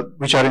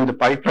 which are in the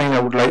pipeline.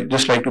 I would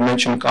just like to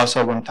mention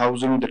CASA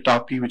 1000, the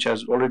TAPI, which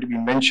has already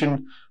been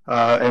mentioned,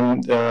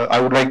 and I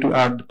would like to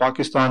add the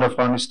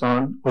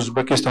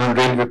Pakistan-Afghanistan-Uzbekistan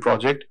railway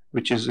project,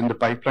 which is in the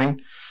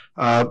pipeline.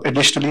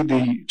 Additionally,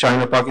 the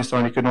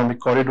China-Pakistan economic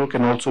corridor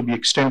can also be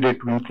extended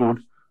to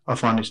include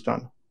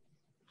Afghanistan.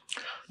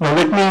 Now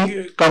let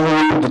me come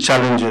over to the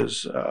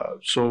challenges.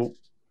 Sir,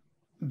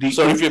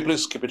 if you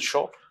please keep it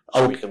short.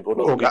 So we can go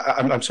to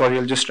I'm sorry,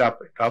 I'll just wrap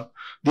it up.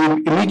 The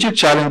immediate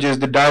challenge is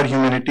the dire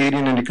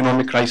humanitarian and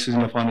economic crisis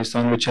in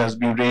Afghanistan, which has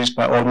been raised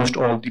by almost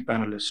all the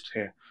panelists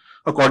here.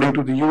 According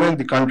to the UN,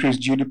 the country's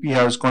GDP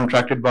has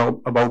contracted by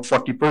about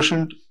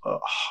 40%.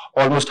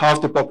 Almost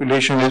half the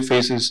population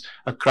faces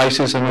a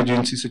crisis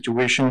emergency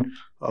situation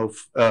of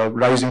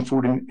rising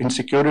food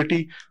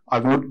insecurity. I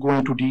won't go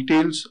into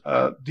details.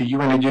 The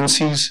UN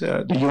agencies,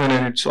 the UN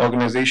and its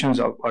organizations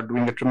are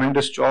doing a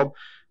tremendous job.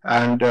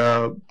 And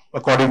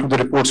according to the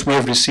reports we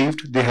have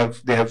received, they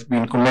have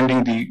been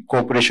commending the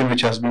cooperation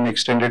which has been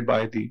extended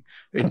by the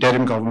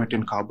interim government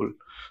in Kabul.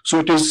 So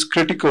it is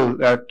critical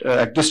that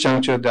at this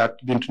juncture that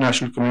the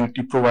international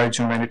community provides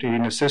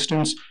humanitarian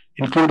assistance,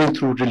 including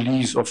through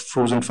release of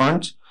frozen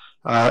funds.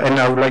 And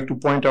I would like to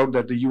point out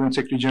that the UN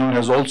Secretary General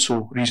has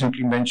also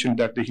recently mentioned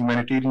that the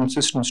humanitarian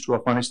assistance to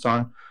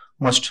Afghanistan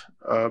must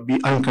be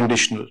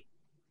unconditional.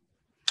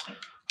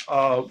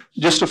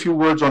 Just a few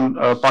words on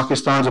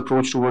Pakistan's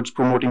approach towards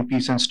promoting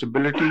peace and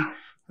stability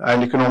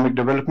and economic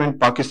development.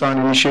 Pakistan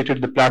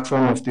initiated the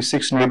platform of the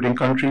 6 neighboring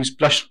countries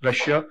plus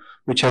Russia,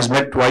 which has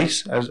met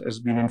twice, as has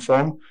been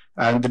informed,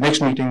 and the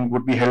next meeting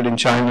would be held in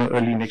China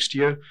early next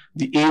year.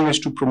 The aim is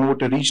to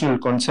promote a regional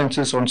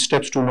consensus on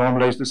steps to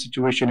normalize the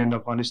situation in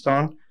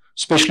Afghanistan,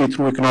 especially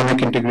through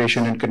economic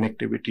integration and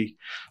connectivity.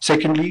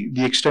 Secondly,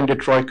 the extended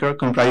troika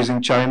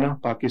comprising China,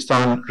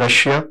 Pakistan,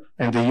 Russia,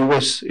 and the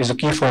US is a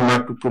key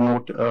format to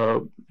promote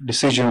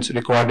decisions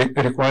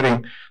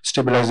requiring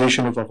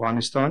stabilization of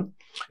Afghanistan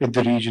in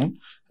the region.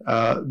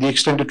 The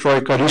extended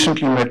troika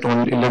recently met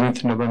on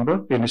 11th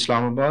November in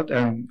Islamabad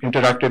and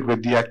interacted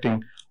with the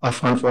acting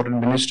Afghan foreign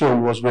minister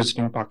who was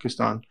visiting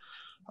Pakistan.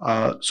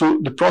 So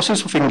the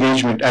process of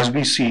engagement, as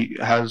we see,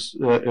 has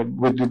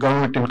with the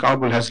government in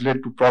Kabul has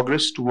led to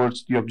progress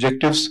towards the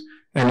objectives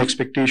and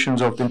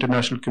expectations of the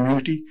international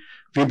community.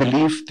 We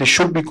believe they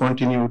should be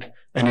continued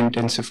and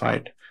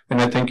intensified. And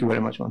I thank you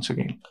very much once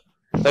again.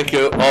 Thank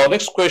you.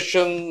 Next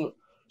question.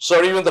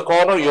 Sir, you in the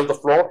corner, you have the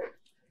floor.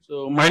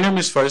 So my name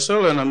is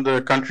Faisal and I'm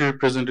the country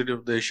representative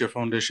of the Asia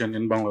Foundation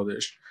in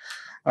Bangladesh.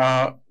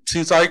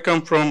 Since I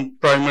come from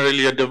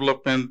primarily a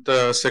development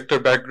sector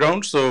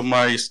background, so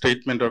my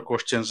statement or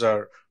questions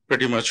are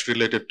pretty much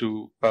related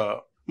to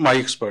my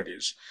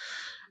expertise.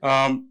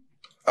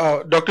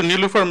 Dr.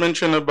 Nilufar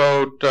mentioned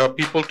about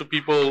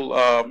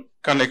people-to-people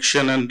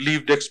connection and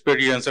lived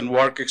experience and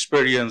work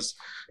experience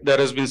that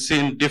has been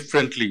seen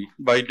differently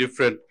by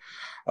different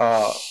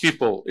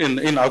people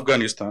in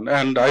Afghanistan.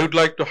 And I would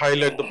like to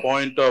highlight the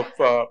point of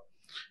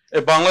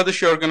a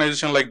Bangladeshi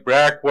organization like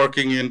BRAC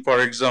working in,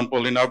 for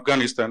example, in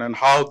Afghanistan, and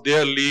how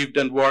their lived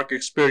and work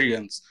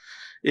experience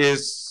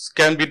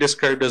can be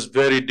described as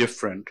very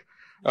different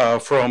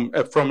from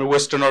a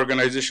Western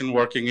organization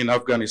working in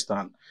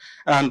Afghanistan.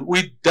 And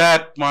with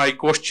that, my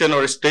question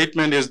or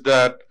statement is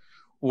that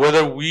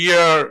whether we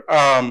are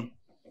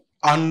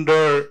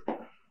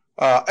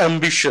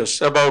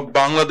ambitious about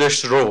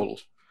Bangladesh's role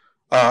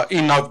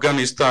in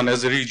Afghanistan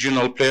as a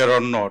regional player or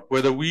not,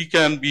 whether we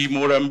can be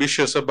more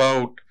ambitious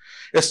about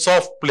a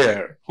soft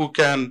player who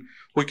can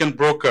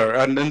broker,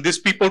 and then this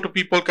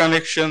people-to-people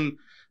connection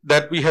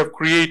that we have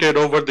created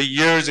over the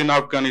years in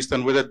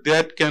Afghanistan, whether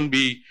that can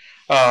be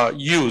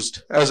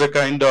used as a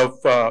kind of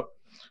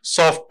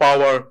soft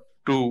power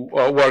to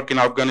work in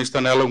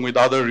Afghanistan along with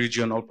other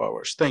regional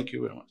powers. Thank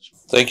you very much.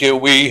 Thank you.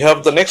 We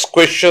have the next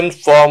question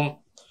from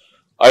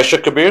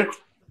Aisha Kabir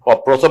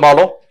for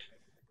Prothamalo.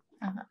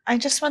 I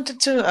just wanted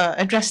to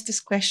address this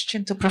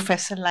question to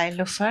Professor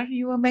Lailufar.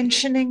 You were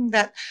mentioning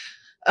that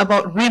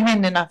about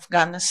women in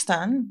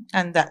Afghanistan,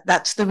 and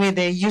that's the way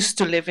they're used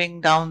to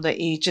living down the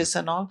ages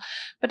and all.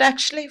 But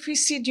actually, if we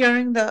see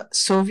during the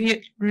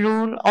Soviet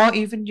rule, or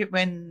even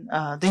when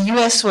the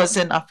US was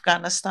in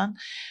Afghanistan,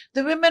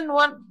 the women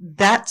weren't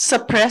that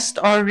suppressed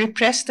or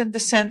repressed in the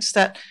sense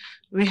that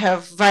we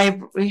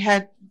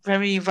had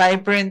very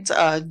vibrant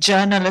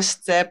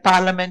journalists there,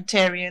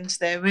 parliamentarians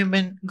there,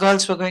 women,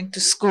 girls were going to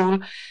school.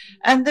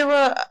 And they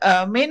were,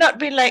 may not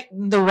be like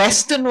the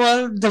Western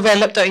world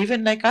developed or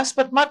even like us,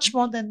 but much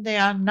more than they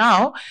are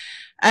now.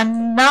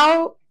 And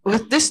now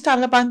with this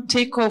Taliban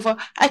takeover,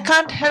 I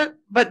can't help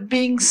but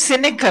being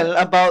cynical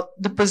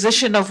about the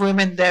position of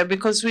women there,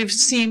 because we've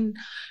seen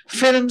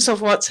films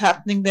of what's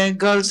happening there.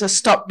 Girls are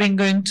stopping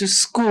going to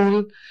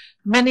school.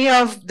 Many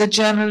of the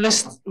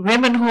journalists,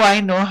 women who I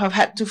know, have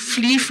had to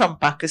flee from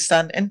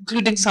Pakistan,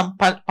 including some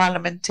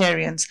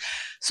parliamentarians.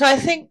 So I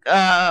think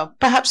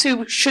perhaps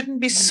we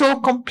shouldn't be so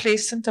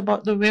complacent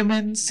about the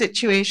women's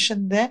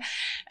situation there.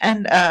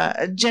 And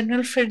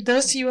General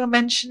Firdausi, you were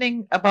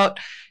mentioning about,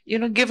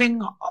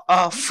 giving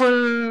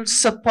full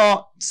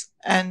support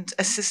and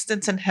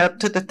assistance and help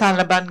to the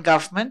Taliban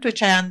government,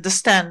 which I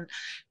understand,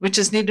 which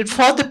is needed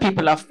for the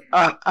people of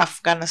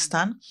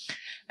Afghanistan.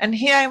 And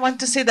here I want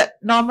to say that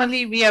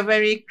normally we are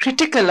very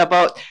critical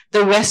about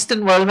the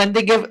Western world. When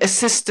they give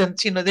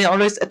assistance, they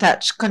always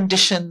attach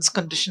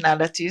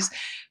conditionalities.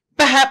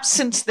 Perhaps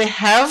since they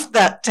have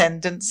that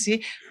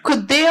tendency,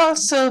 could they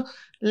also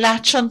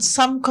latch on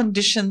some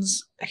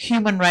conditions,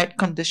 human rights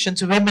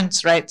conditions,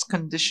 women's rights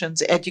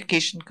conditions,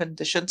 education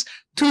conditions,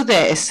 to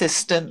their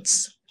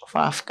assistance for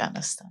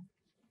Afghanistan?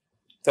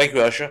 Thank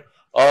you, Asha.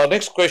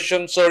 Next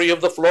question, sir, you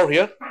have the floor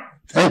here.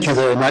 Thank you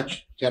very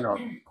much, General.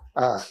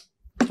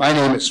 My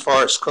name is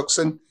Forrest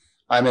Cookson.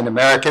 I'm an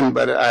American,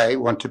 but I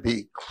want to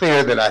be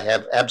clear that I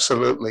have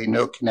absolutely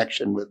no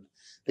connection with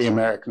the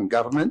American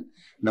government,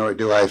 nor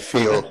do I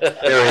feel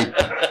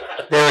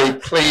very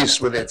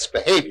pleased with its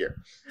behavior.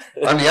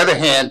 On the other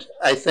hand,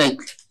 I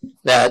think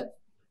that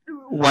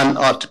one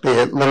ought to be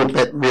a little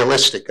bit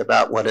realistic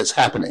about what is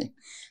happening.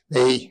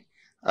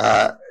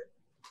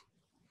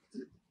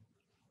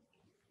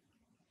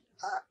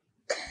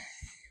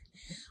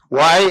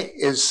 Why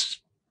is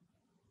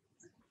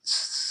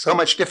so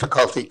much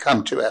difficulty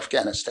come to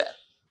Afghanistan?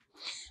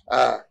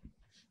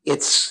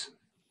 It's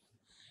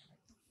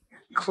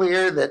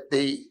clear that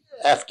the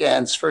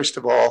Afghans, first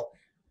of all,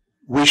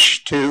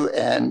 wish to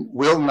and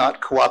will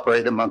not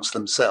cooperate amongst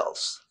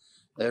themselves.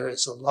 There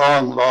is a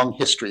long, long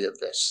history of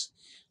this,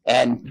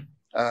 and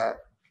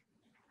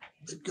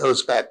it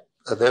goes back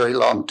a very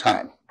long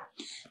time.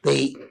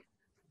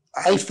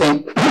 I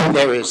think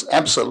there is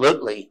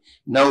absolutely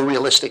no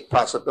realistic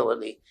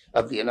possibility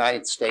of the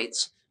United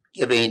States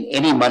giving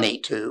any money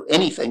to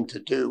anything to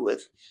do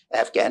with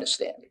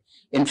Afghanistan.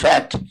 In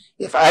fact,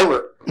 if I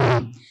were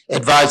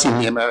advising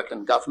the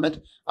American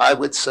government, I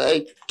would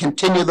say,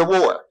 continue the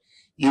war.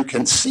 You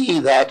can see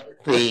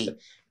that the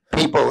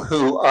people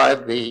who are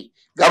the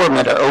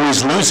government are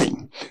always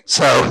losing.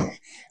 So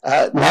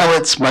now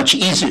it's much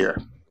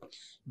easier.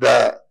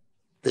 The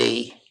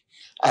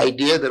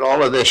idea that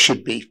all of this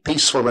should be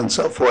peaceful and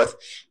so forth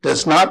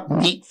does not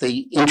meet the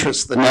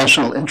interests, the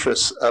national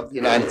interests of the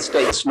United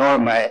States, nor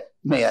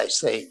may I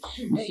say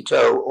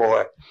NATO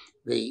or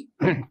the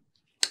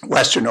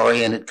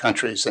Western-oriented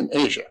countries in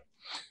Asia.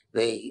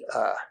 And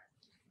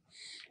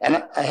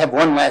I have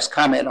one last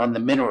comment on the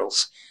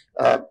minerals.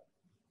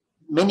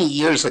 Many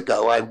years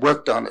ago, I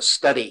worked on a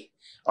study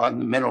on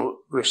the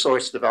mineral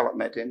resource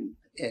development in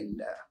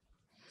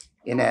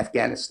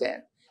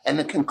Afghanistan. And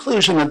the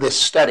conclusion of this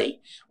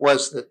study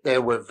was that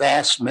there were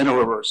vast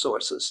mineral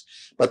resources,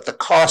 but the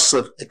costs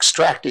of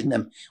extracting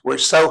them were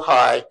so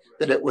high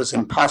that it was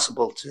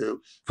impossible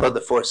for the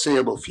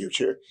foreseeable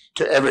future,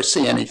 to ever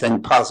see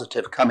anything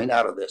positive coming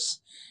out of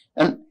this.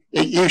 And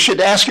you should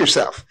ask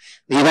yourself,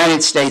 the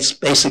United States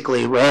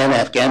basically ran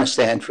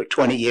Afghanistan for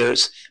 20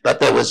 years,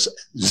 but there was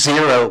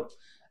zero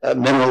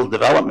mineral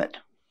development.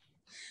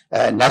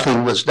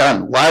 Nothing was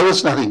done. Why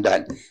was nothing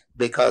done?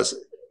 Because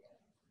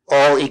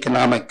all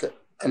economic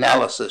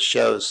analysis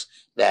shows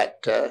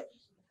that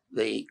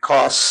the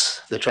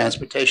costs, the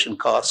transportation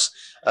costs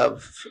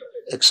of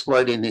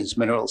exploiting these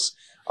minerals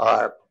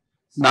are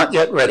not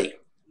yet ready.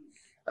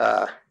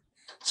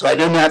 So I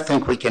do not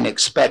think we can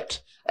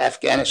expect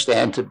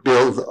Afghanistan to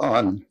build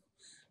on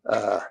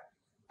the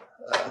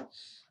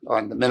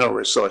mineral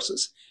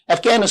resources.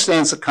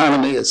 Afghanistan's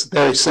economy is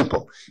very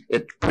simple.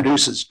 It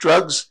produces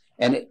drugs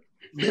and it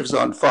lives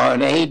on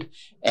foreign aid,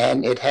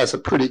 and it has a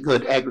pretty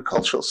good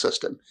agricultural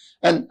system.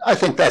 And I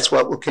think that's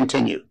what will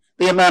continue.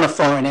 The amount of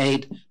foreign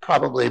aid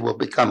probably will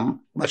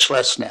become much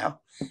less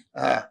now.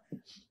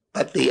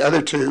 But the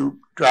other two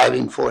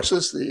driving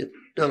forces, the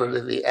ability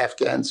of the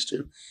Afghans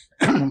to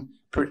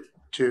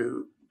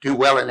do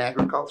well in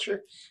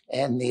agriculture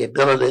and the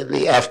ability of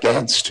the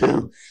Afghans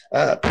to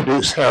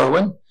produce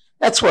heroin,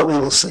 that's what we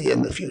will see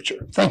in the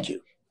future. Thank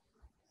you.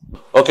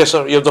 Okay,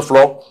 sir, you have the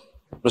floor.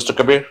 Mr.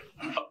 Kabir.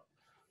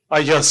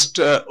 I just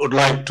would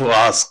like to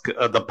ask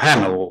the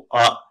panel,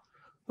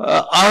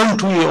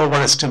 aren't we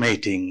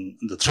overestimating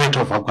the threat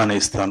of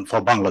Afghanistan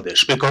for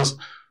Bangladesh? Because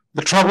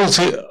the troubles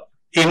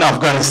in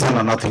Afghanistan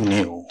are nothing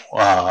new.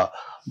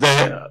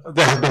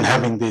 They have been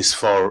having this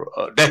for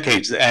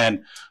decades,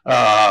 and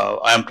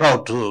I am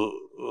proud to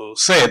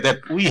say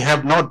that we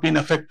have not been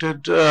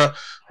affected so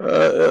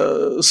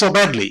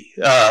badly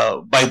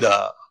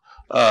by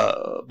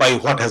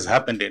what has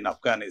happened in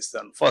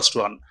Afghanistan. First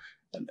one.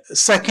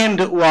 Second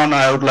one,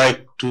 I would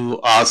like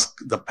to ask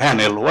the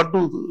panel, what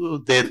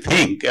do they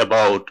think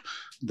about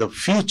the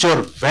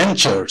future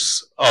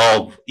ventures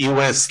of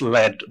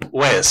US-led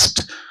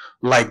West,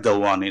 like the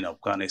one in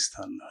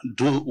Afghanistan?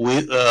 Do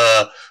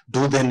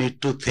they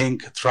need to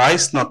think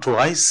thrice, not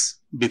twice,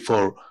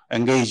 before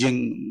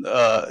engaging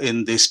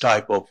in this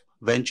type of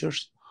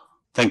ventures?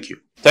 Thank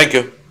you. Thank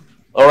you.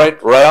 All right,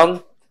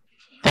 Ryan.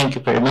 Thank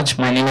you very much.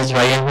 My name is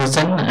Ryan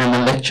Hussain. I'm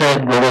a lecturer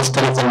at Global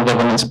Studies and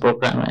Governance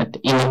Program at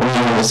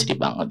University,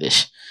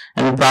 Bangladesh.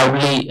 I'm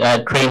proudly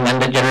trained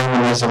under General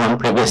Muniruzzaman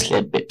previously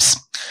at BIPSS.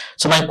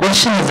 So my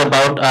question is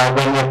about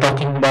when we're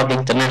talking about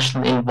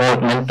international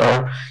involvement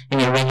or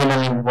any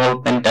regional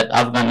involvement at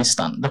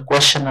Afghanistan. The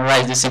question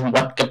arises in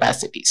what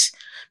capacities?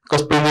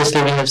 Because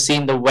previously we have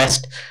seen the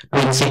West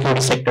doing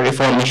security sector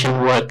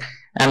reformation work,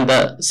 and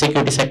the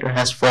security sector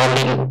has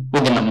fallen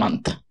within a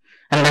month.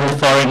 And then the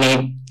foreign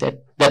aid,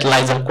 that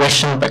lies a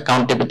question of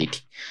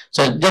accountability.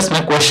 So just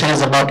my question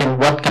is about in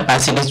what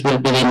capacities will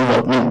be the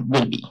involvement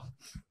will be.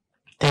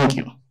 Thank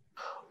you.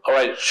 All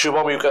right,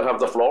 Shubham, you can have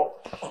the floor.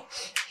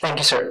 Thank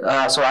you, sir.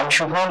 So I'm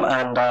Shubham,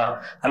 and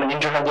I'm an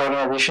intern at the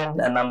organization,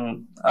 and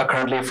I'm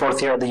currently a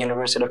fourth year at the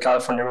University of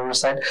California,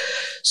 Riverside.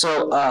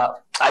 So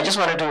I just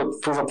wanted to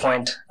prove a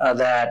point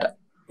that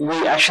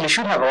we actually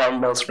should have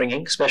alarm bells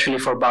ringing, especially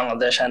for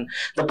Bangladesh. And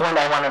the point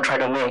I want to try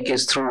to make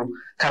is through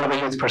kind of a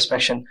youth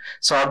perspective.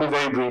 So I'll be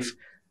very brief.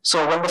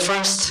 So when the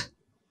first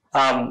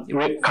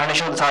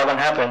reincarnation of the Taliban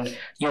happened,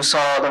 you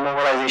saw the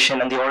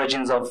mobilization and the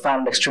origins of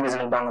violent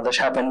extremism in Bangladesh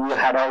happen. We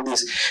had all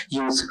these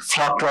youth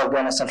flock to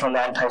Afghanistan from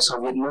the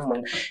anti-Soviet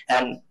movement,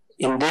 and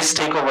in this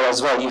takeover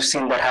as well, you've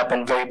seen that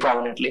happen very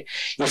prominently.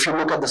 If you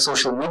look at the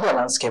social media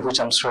landscape, which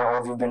I'm sure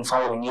all of you've been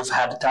following, you've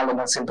had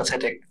Taliban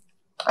sympathetic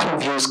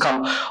views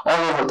come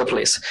all over the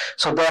place.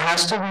 So there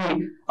has to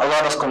be a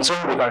lot of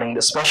concern regarding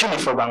this, especially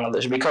for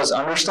Bangladesh, because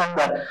understand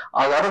that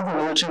a lot of the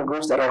militant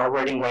groups that are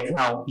operating right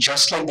now,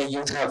 just like the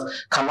youth have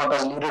come up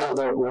as leaders of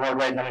the world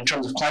right now in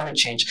terms of climate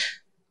change,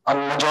 a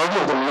majority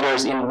of the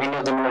leaders in many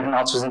of the militant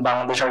outfits in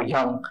Bangladesh are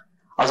young.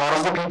 A lot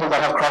of the people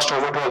that have crossed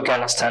over to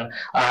Afghanistan,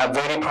 a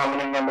very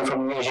prominent member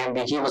from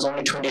UAJMB, he was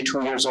only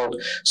 22 years old.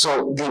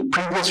 So the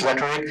previous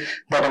rhetoric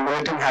that a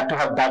militant had to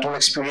have battle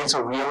experience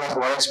or real life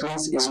war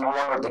experience is no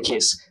longer the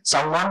case.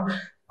 Someone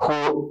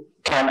who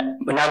can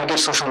navigate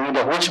social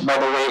media, which by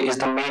the way is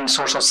the main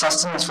source of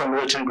sustenance for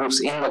militant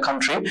groups in the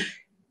country,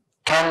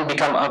 can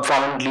become a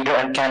prominent leader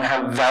and can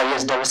have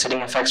various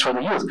devastating effects for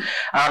the youth.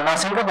 Now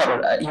think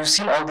about it. You've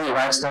seen all the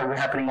riots that are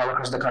happening all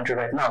across the country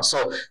right now.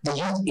 So the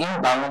youth in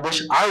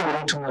Bangladesh are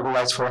willing to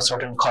mobilize for a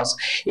certain cause.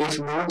 If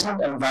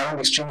militant and violent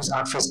extremist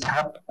outfits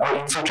tap or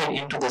infiltrate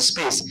into this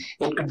space,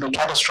 it could be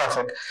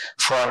catastrophic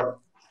for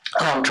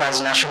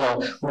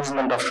transnational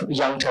movement of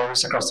young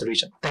terrorists across the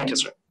region. Thank you,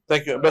 sir.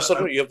 Thank you.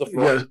 Ambassador, you have the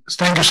floor. Yes,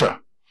 thank you, sir.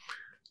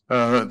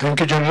 Thank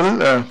you,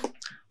 General.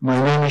 My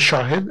name is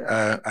Shahid.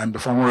 I'm the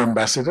former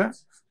ambassador,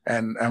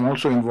 and I'm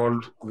also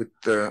involved with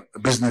the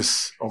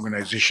business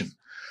organization.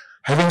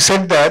 Having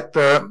said that,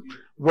 the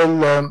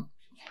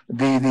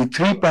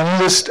three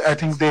panelists, I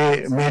think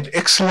they made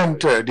excellent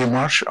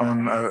démarche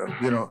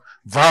on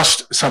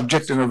vast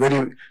subject in a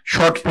very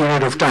short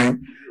period of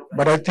time.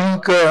 But I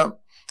think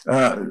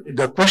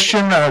the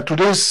question,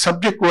 today's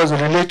subject was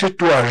related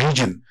to our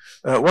region.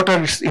 What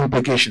are its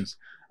implications?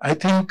 I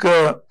think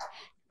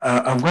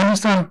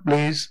Afghanistan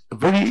plays a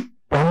very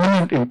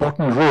prominent,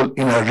 important role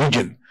in our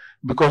region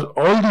because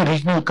all the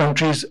regional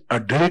countries are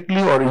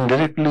directly or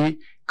indirectly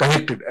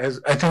connected. As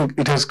I think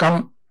it has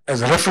come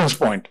as a reference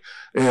point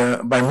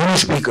by many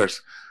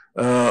speakers,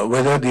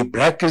 whether the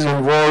BRAC is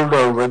involved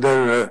or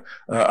whether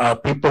our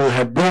people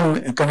have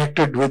been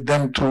connected with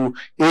them through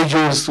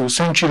ages, through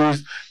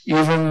centuries.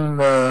 Even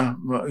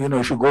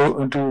if you go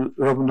into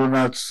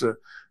Rabindranath's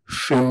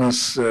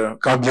famous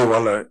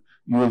Kabliwala,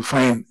 you will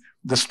find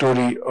the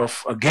story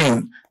of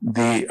again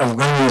the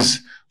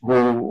Afghans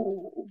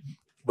who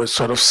was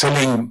sort of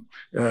selling,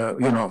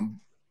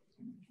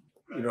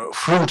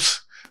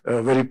 fruits,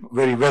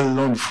 very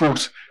well-known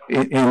fruits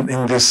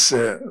in this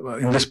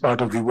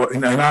part of the world,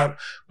 in our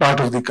part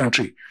of the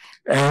country,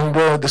 and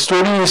the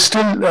story is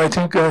still, I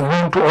think,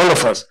 known to all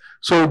of us.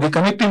 So the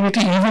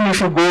connectivity, even if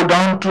you go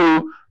down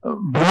to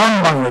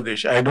beyond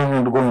Bangladesh, I don't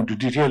want to go into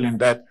detail in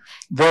that,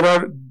 there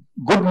are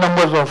good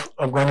numbers of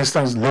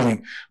Afghanistans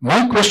living.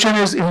 My question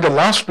is, in the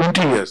last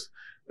 20 years,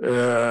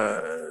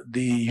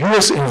 the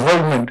US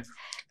involvement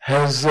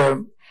has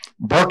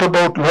brought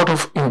about a lot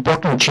of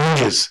important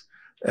changes.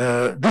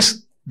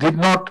 This did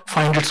not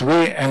find its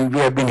way, and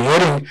we have been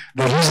hearing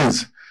the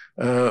reasons.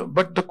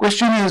 But the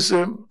question is,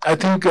 I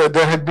think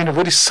there had been a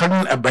very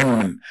sudden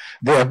abandonment.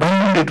 They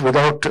abandoned it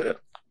without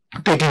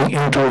taking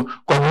into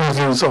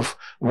cognizance of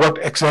what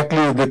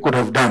exactly they could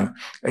have done.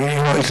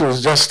 It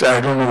was just,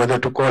 I don't know whether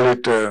to call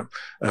it a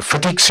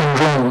fatigue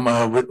syndrome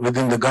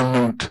within the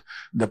government,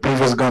 the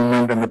previous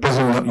government and the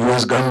present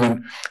US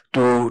government,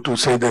 to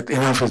say that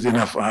enough is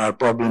enough, our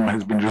problem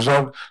has been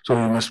resolved, so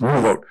we must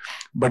move out.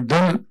 But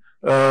then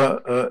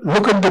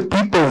look at the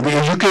people, the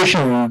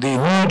education, the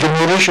new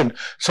generation.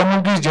 Some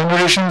of these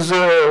generations,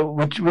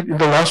 which in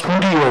the last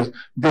 20 years,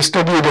 they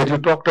studied, as you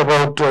talked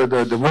about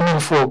the women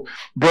folk,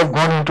 they have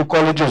gone into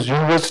colleges,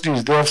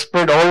 universities, they have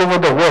spread all over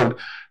the world.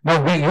 Now,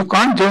 you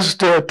can't just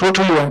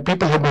totally, and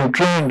people have been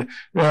trained,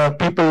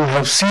 people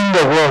have seen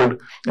the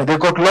world, and they've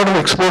got a lot of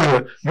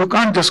exposure. You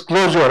can't just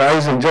close your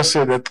eyes and just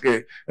say that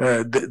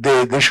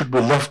they should be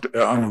left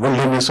on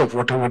willingness of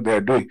whatever they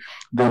are doing.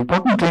 The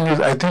important thing is,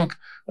 I think,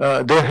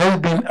 there has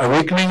been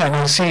awakening, and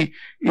I see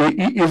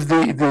if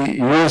the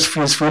US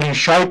is feeling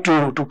shy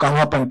to come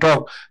up and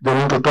talk, they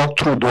want to talk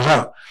through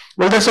Doha.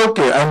 Well, that's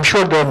okay. I'm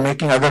sure they're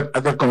making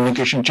other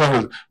communication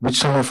channels, which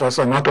some of us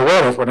are not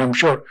aware of, but I'm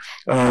sure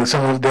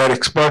some of their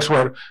experts who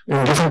are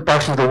in different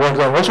parts of the world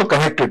are also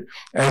connected.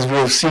 As we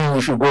have seen,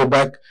 if you go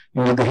back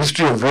into the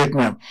history of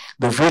Vietnam,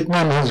 the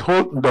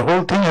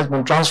whole thing has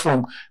been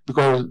transformed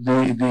because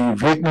the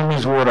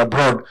Vietnamese who were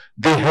abroad,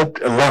 they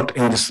helped a lot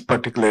in this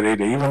particular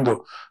area, even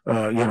though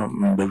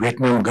the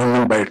Vietnam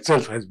government by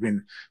itself has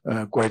been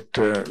quite,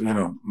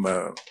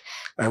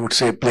 I would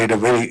say, played a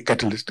very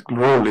catalytic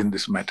role in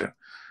this matter.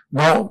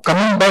 Now,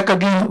 coming back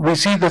again, we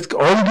see that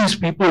all these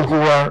people who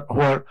are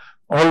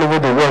all over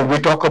the world, we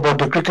talk about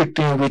the cricket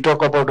team, we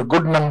talk about a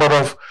good number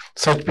of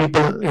such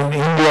people in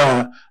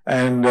India,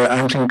 and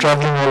I'm seeing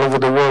traveling all over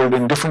the world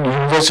in different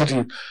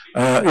universities.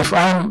 If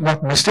I'm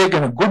not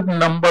mistaken, a good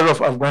number of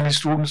Afghani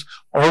students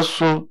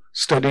also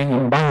studying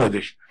in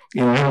Bangladesh,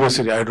 in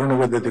university. I don't know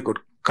whether they could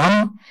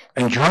come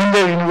and join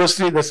their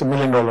university. That's $1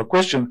 million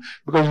question,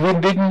 because we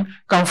didn't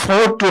come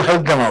forward to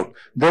help them out.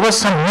 There was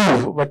some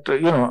move, but I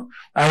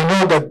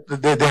know that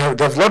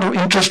there's a lot of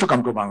interest to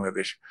come to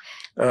Bangladesh.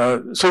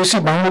 So you see,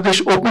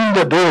 Bangladesh opened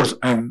the doors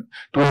and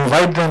to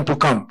invite them to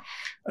come.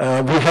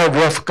 We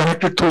have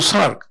connected through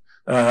SARC.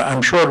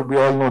 I'm sure we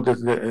all know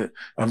that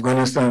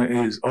Afghanistan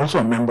is also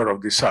a member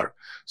of the SARC.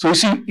 So you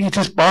see, it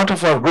is part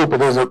of our group.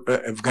 There's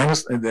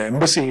the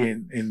embassy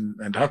in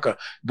Dhaka,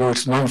 though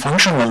it's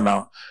non-functional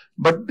now.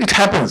 But it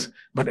happens.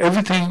 But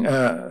everything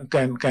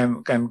can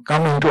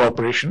come into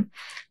operation.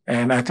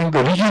 And I think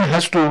the region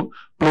has to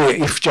play,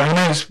 if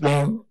China is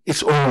playing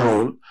its own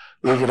role,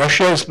 if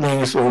Russia is playing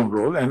its own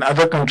role, and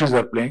other countries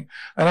are playing.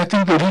 And I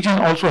think the region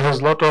also has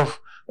a lot of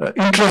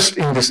interest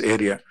in this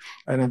area.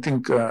 And I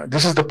think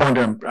this is the point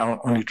I'm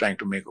only trying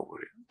to make over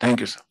here. Thank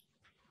you, sir.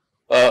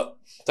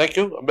 Thank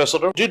you,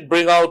 Ambassador. You did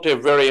bring out a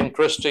very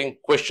interesting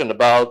question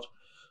about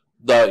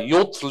the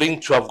youth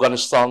linked to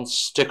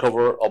Afghanistan's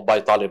takeover by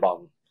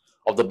Taliban,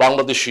 of the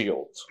Bangladeshi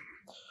youth.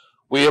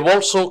 We have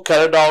also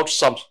carried out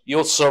some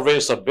youth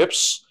surveys at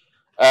BIPSS,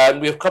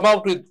 and we have come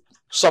out with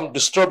some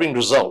disturbing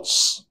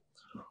results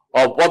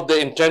of what the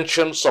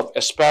intentions of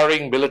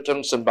aspiring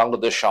militants in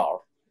Bangladesh are.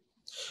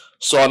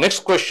 So our next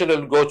question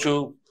will go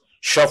to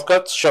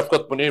Shafkat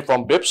Munir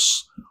from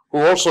BIPSS, who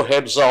also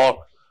heads our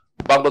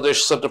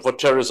Bangladesh Center for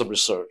Terrorism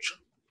Research.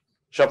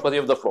 Shafkat, you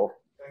have the floor.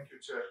 Thank you,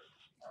 Chair.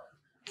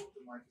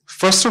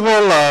 First of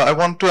all,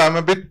 I'm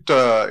a bit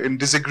in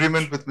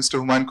disagreement with Mr.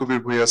 Humayun Kabir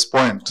Bhuiya's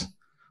point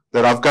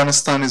that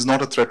Afghanistan is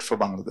not a threat for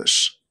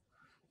Bangladesh.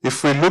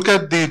 If we look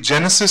at the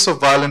genesis of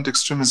violent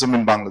extremism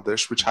in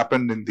Bangladesh, which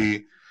happened in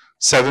the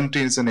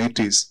 70s and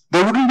 80s,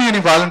 there wouldn't be any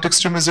violent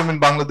extremism in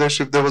Bangladesh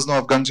if there was no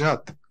Afghan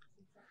jihad.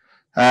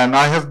 And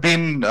I have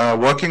been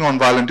working on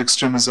violent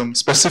extremism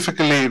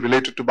specifically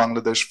related to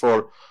Bangladesh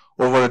for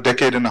over a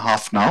decade and a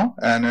half now.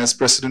 And as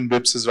President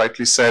BIPSS has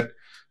rightly said,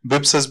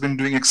 BIPSS has been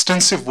doing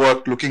extensive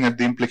work looking at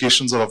the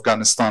implications of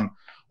Afghanistan,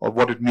 of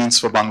what it means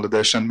for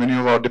Bangladesh. And many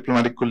of our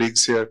diplomatic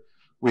colleagues here,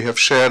 we have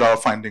shared our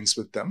findings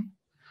with them.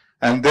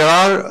 And there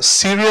are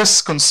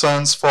serious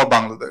concerns for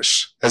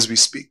Bangladesh as we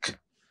speak.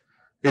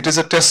 It is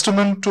a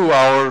testament to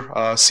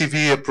our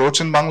CVE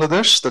approach in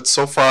Bangladesh that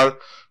so far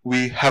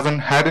we haven't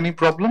had any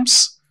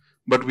problems,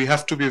 but we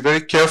have to be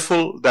very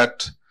careful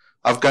that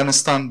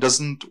Afghanistan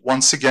doesn't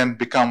once again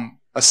become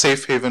a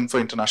safe haven for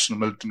international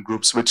militant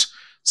groups, which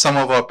some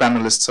of our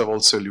panelists have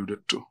also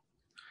alluded to.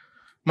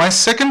 My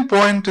second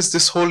point is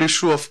this whole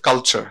issue of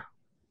culture.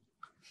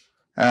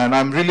 And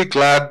I'm really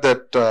glad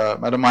that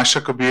Madam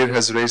Aisha Kabir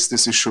has raised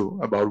this issue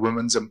about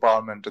women's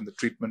empowerment and the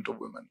treatment of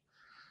women.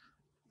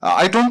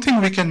 I don't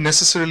think we can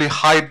necessarily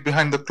hide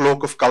behind the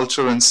cloak of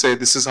culture and say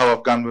this is how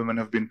Afghan women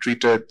have been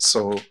treated,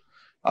 so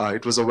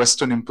it was a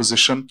Western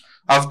imposition.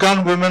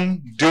 Afghan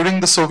women during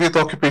the Soviet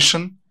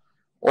occupation,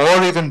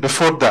 or even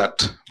before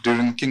that,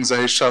 during King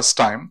Zahir Shah's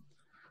time,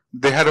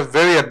 they had a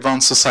very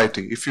advanced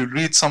society. If you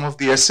read some of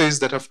the essays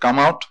that have come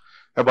out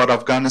about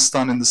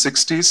Afghanistan in the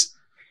 60s,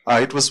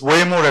 it was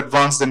way more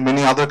advanced than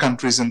many other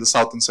countries in the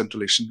South and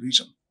Central Asian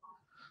region.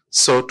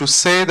 So to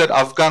say that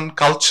Afghan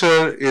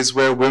culture is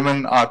where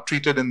women are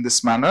treated in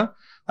this manner,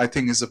 I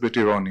think is a bit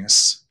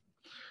erroneous.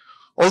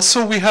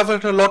 Also, we have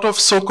a lot of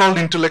so-called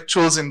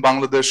intellectuals in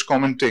Bangladesh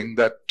commenting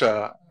that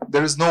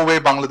there is no way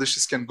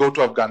Bangladeshis can go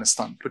to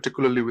Afghanistan,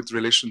 particularly with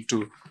relation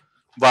to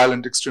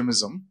violent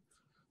extremism.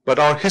 But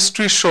our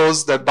history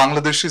shows that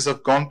Bangladeshis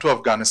have gone to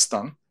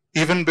Afghanistan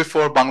even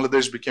before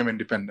Bangladesh became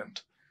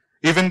independent.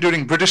 Even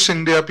during British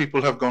India,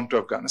 people have gone to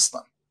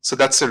Afghanistan. So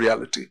that's a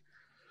reality.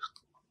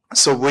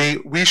 So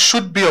we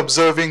should be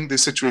observing the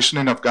situation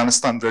in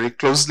Afghanistan very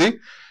closely,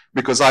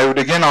 because I would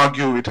again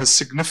argue it has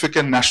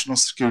significant national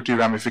security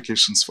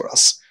ramifications for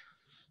us.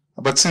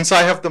 But since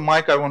I have the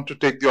mic, I want to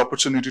take the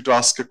opportunity to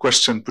ask a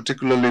question,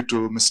 particularly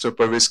to Mr.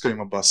 Pervez Karim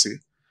Abbasi.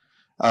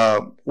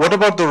 What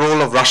about the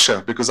role of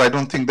Russia? Because I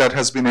don't think that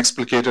has been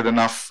explicated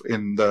enough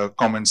in the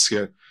comments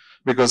here.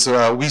 Because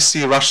we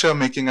see Russia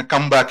making a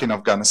comeback in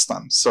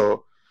Afghanistan.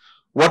 So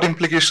what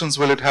implications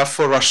will it have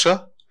for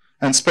Russia?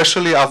 And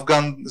especially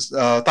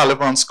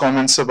Taliban's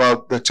comments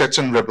about the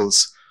Chechen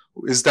rebels.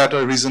 Is that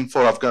a reason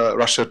for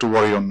Russia to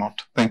worry or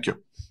not? Thank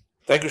you.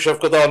 Thank you,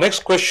 Shafkat. Our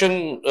next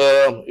question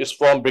is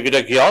from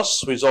Brigadier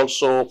Ghias, who is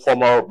also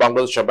former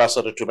Bangladesh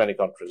ambassador to many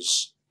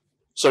countries.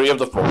 So you have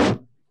the floor.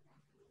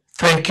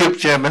 Thank you,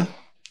 Chairman.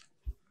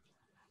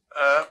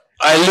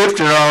 I lived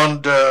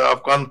around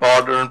Afghan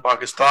border in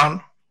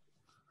Pakistan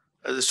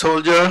as a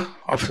soldier,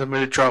 officer,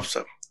 military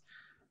officer.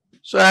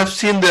 So I've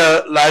seen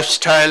their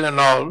lifestyle and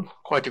all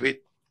quite a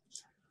bit.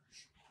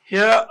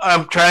 Here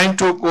I'm trying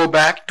to go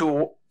back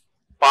to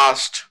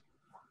past.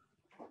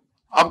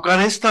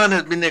 Afghanistan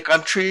has been a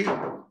country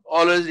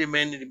always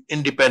remain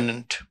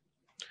independent.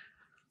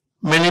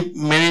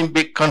 Many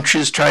big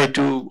countries tried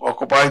to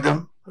occupy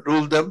them,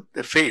 rule them.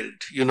 They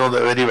failed. You know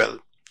that very well.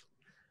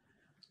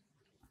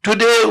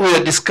 Today we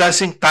are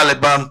discussing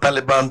Taliban.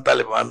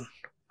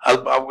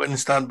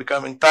 Afghanistan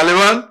becoming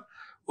Taliban.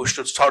 We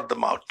should sort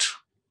them out.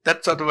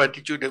 That sort of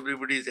attitude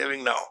everybody is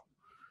having now.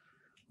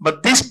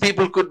 But these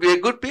people could be a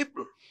good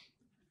people.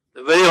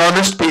 They're very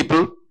honest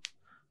people,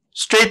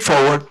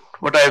 straightforward,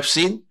 what I have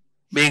seen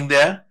being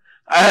there.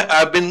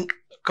 I've been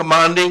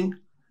commanding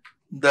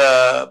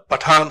the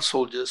Pathan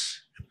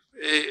soldiers,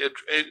 a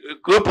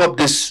group of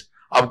these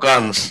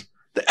Afghans.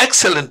 They're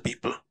excellent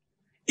people,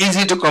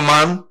 easy to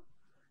command,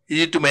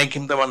 easy to make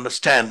them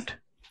understand.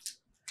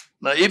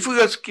 Now, if we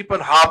just keep on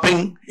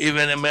harping,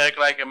 even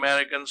like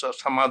Americans or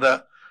some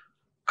other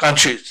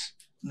countries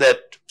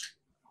that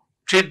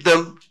treat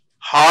them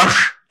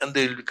harsh and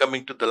they will be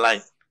coming to the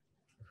line.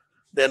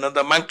 They're not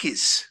the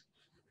monkeys.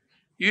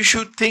 You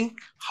should think,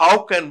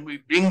 how can we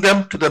bring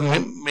them to the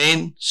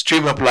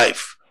mainstream of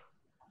life?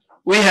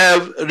 We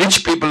have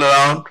rich people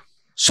around,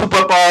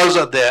 superpowers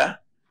are there.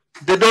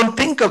 They don't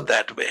think of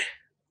that way.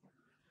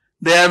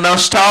 They are now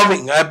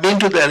starving. I've been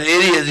to their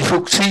areas. If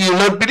you see, you'll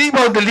not believe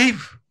how they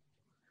live.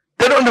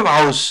 They don't have a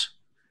house.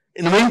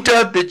 In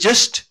winter, they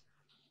just,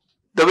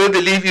 the way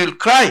they live, you'll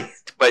cry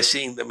by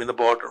seeing them in the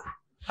border.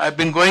 I've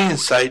been going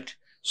inside,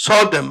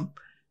 saw them.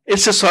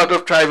 It's a sort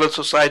of tribal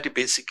society,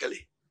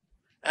 basically.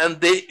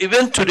 And they,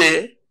 even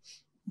today,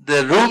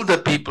 they rule the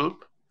people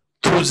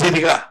through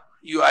Zirga.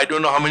 I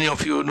don't know how many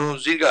of you know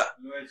Zirga.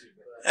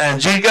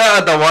 And Zirga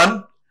are the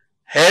one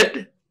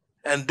head,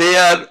 and they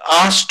are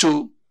asked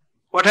to,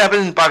 what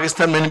happens in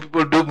Pakistan, many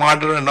people do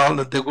murder and all,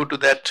 and they go to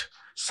that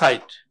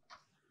site.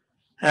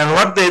 And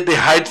what they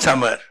hide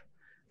somewhere.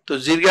 So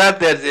Zirga,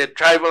 there's a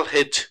tribal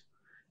head.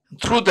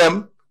 Through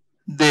them,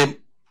 they,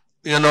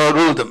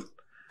 rule them.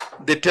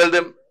 They tell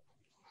them,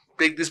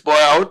 take this boy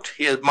out,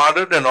 he has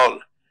murdered and all.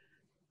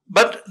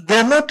 But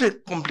they're not a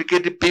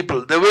complicated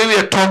people. The way we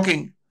are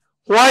talking,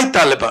 why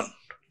Taliban?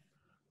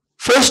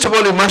 First of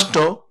all, you must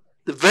know,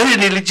 they're very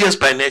religious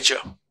by nature.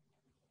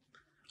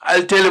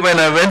 I'll tell you, when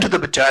I went to the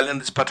battalion,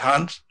 these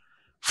Pathans,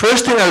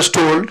 first thing I was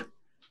told,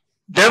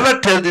 never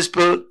tell this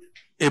people,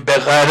 a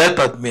beghairat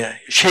admi hai,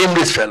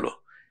 shameless fellow.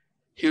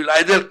 He will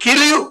either kill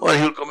you or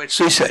he will commit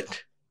suicide.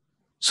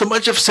 So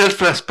much of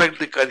self-respect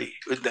they carry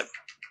with them.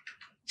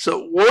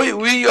 So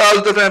we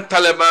all the time,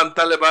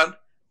 Taliban,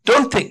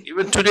 don't think.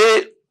 Even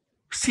today,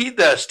 see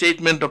the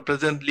statement of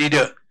present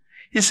leader.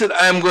 He said,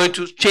 I am going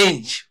to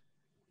change.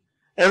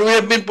 And we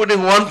have been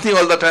putting one thing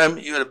all the time,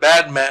 you are a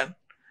bad man,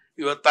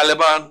 you are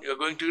Taliban, you are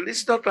going to,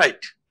 it's not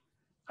right.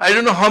 I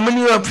don't know how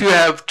many of you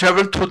have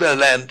traveled through the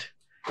land.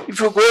 If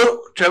you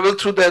travel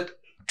through that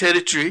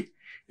territory,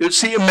 you'll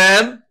see a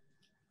man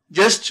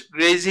just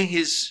grazing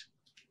his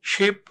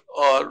sheep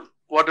or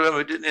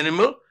whatever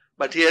animal,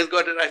 but he has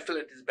got a rifle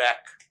at his back.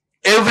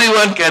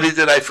 Everyone carries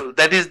a rifle.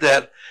 That is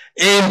their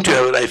aim, to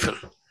have a rifle.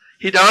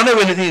 He doesn't have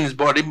anything in his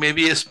body,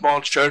 maybe a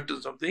small shirt or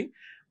something,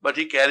 but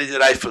he carries a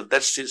rifle.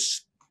 That's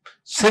his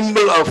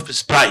symbol of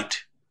his pride.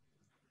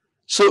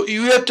 So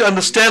you have to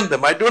understand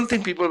them. I don't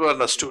think people were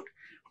understood.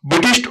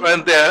 British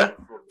went there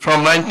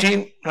from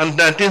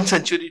 19th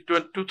century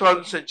to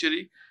 2000th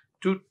century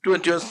to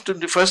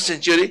 21st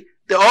century.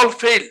 They all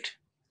failed.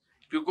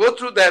 If you go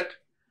through that,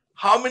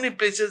 how many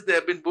places they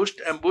have been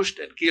ambushed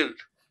and killed?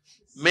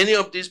 Many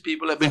of these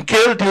people have been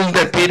killed during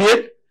that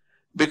period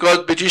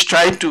because British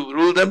tried to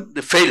rule them.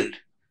 They failed.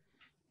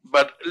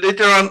 But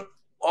later on,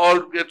 all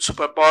great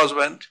superpowers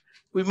went.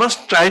 We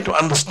must try to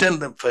understand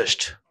them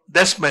first.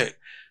 That's my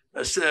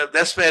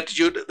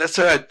attitude. That's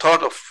what I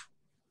thought of.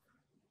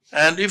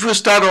 And if you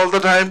start all the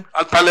time,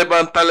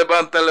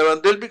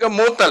 Taliban, they'll become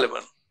more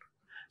Taliban.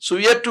 So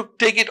we have to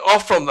take it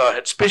off from our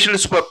head, especially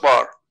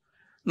superpower.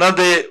 Now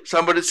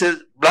somebody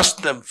says,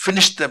 blast them,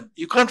 finish them.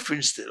 You can't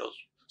finish them.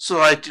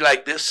 Society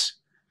like this.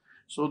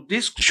 So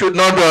this should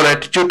not be our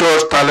attitude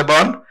towards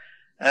Taliban.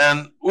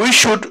 And we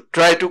should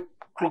try to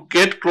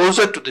get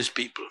closer to these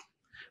people.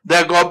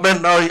 Their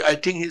government now, I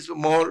think he's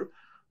more,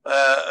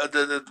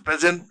 the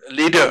present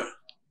leader,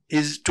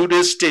 his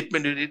today's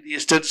statement,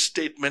 yesterday's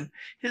statement,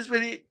 he's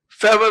very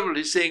favorable.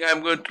 He's saying,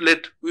 I'm going to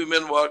let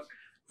women work,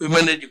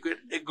 women educate.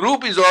 A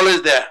group is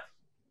always there.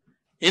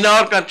 In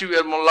our country, we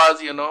are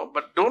mullahs,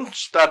 but don't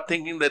start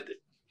thinking that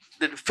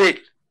they fail.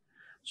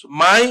 So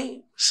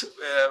my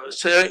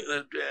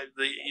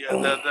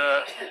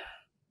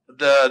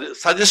the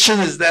suggestion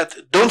is that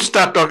don't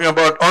start talking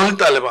about only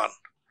Taliban,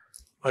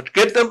 but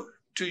get them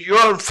to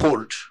your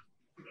fold.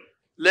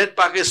 Let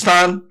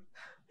Pakistan,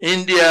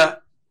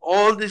 India,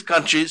 all these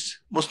countries,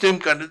 Muslim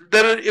countries, they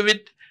are even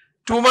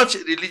too much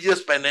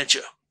religious by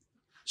nature.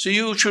 So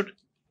you should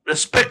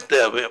respect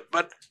their way.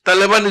 But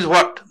Taliban is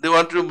what? They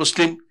want to do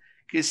Muslim,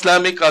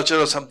 Islamic culture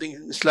or something,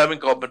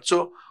 Islamic government.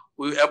 So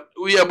we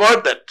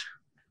avoid that.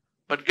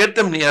 But get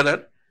them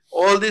nearer.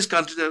 All these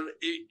countries,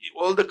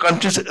 all the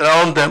countries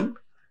around them,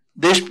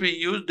 they should be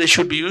used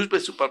by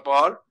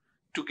superpower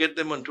to get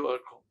them into our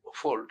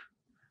fold.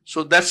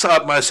 So that's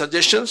my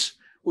suggestions.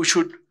 We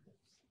should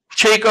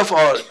shake off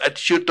our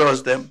attitude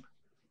towards them,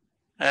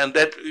 and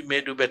that we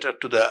may do better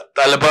to the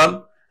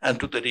Taliban and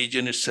to the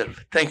region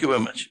itself. Thank you very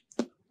much.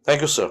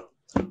 Thank you, sir.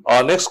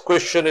 Our next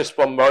question is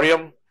from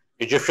Mariam,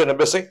 Egyptian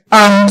Embassy.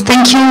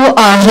 Thank you,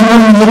 General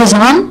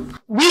Muniruzzaman.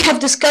 We have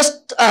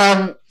discussed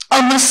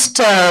almost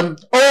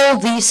all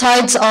the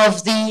sides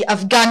of the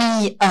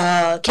Afghani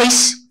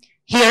case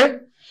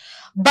here,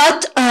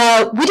 but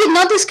we did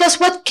not discuss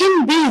what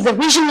can be the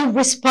regional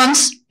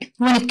response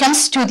when it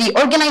comes to the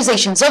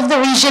organizations of the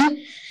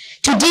region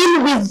to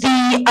deal with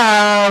the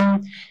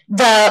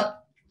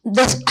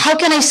how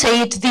can I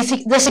say it,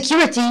 the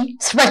security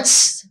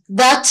threats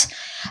that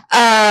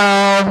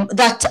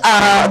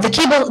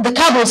the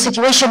Kabul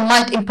situation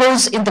might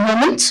impose in the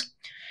moment,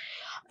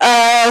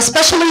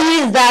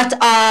 especially that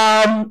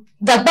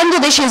that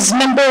Bangladesh is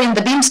member in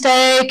the BIPSS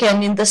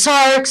and in the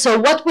SARC. So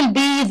what will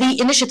be the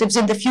initiatives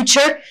in the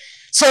future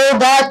so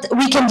that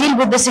we can deal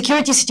with the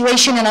security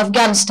situation in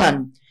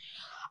Afghanistan?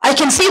 I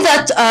can see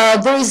that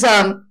there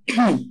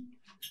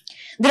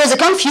is a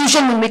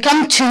confusion when we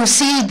come to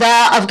see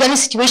the Afghani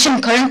situation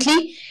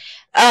currently,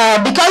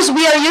 because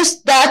we are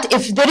used that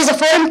if there is a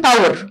foreign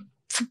power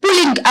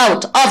pulling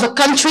out of a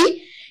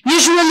country,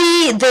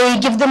 usually they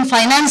give them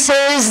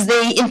finances,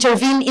 they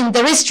intervene in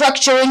the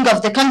restructuring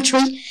of the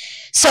country.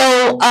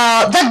 So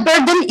that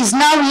burden is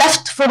now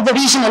left for the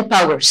regional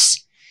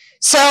powers.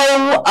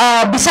 So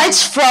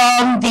besides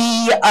from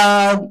the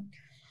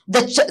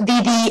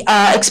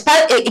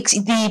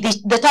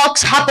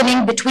talks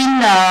happening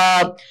between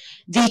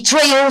the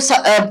trios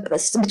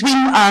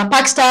between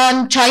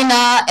Pakistan,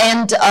 China,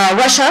 and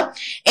Russia,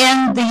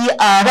 and the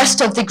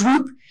rest of the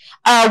group,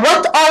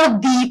 what are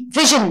the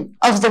vision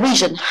of the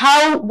region?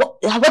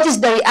 What is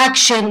the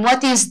reaction?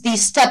 What is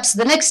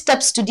the next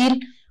steps to deal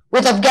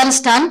with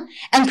Afghanistan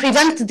and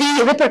prevent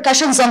the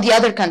repercussions on the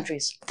other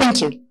countries? Thank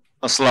you.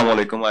 Assalamu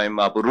alaikum. I am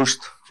Abu Rushd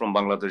from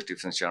Bangladesh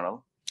Defense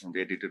Channel. I'm the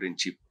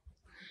editor-in-chief.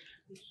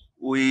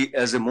 We,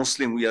 as a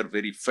Muslim, we are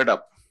very fed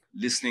up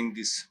listening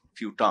these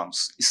few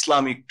terms: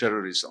 Islamic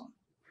terrorism,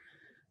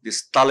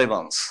 these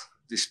Talibans,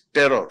 these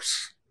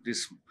terrors,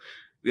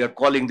 we are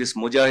calling these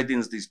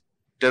Mujahideen, these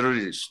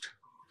terrorists.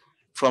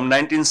 From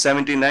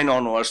 1979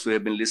 onwards, we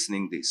have been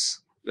listening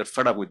this. We are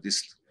fed up with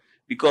this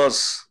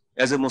because,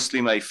 as a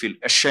Muslim, I feel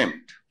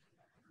ashamed.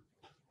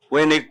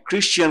 When a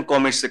Christian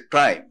commits a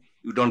crime,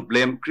 you don't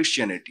blame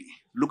Christianity.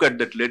 Look at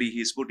that lady, he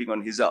is putting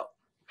on hijab.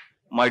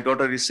 My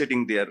daughter is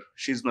sitting there,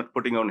 she's not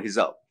putting on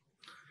hijab.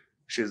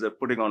 She's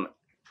putting on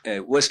a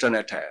Western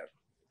attire.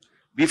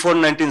 Before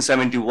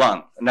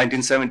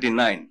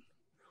 1979,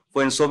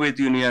 when Soviet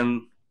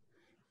Union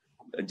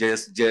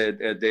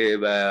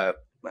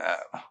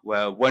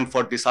went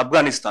for this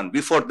Afghanistan,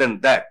 before then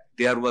that,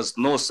 there was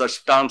no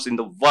such terms in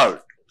the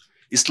world.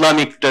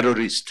 Islamic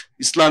terrorist,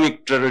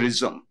 Islamic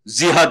terrorism,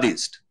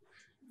 jihadist.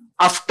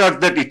 After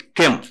that it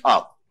came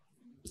up.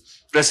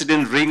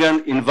 President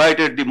Reagan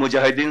invited the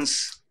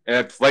Mujahideens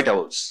at White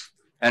House,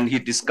 and he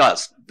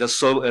discussed the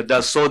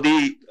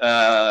Saudi,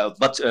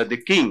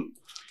 the king.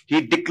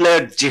 He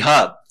declared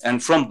jihad,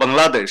 and from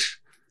Bangladesh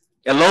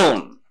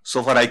alone,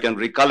 so far I can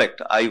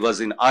recollect, I was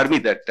in army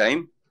that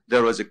time.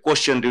 There was a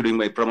question during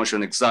my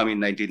promotion exam in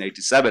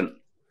 1987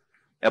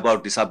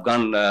 about this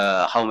Afghan,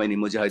 how many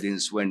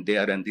Mujahideens went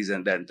there and this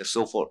and that and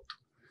so forth.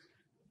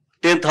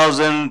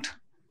 10,000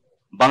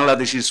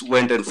 Bangladeshis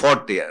went and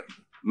fought there.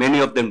 Many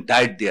of them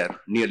died there,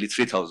 nearly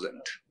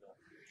 3,000.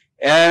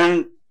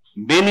 And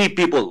many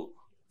people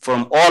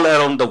from all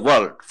around the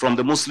world, from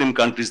the Muslim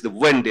countries, they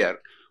went there.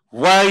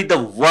 Why the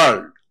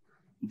world?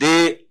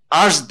 They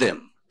asked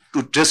them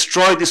to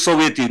destroy the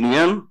Soviet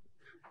Union,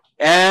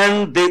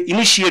 and they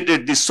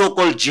initiated the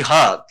so-called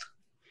jihad.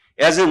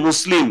 As a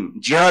Muslim,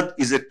 jihad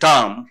is a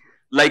term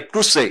like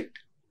crusade.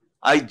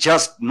 I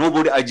just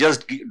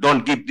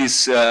don't give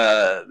this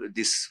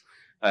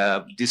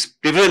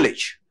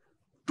privilege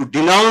to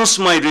denounce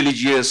my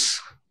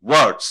religious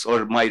words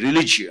or my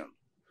religion.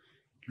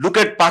 Look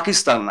at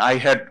Pakistan. I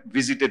had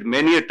visited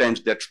many a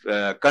times that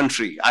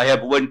country. I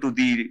have went to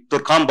the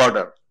Turkhan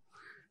border,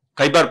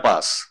 Khyber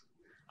Pass.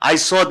 I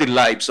saw the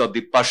lives of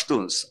the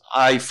Pashtuns.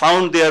 I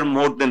found there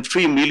more than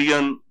 3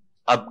 million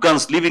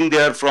Afghans living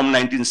there from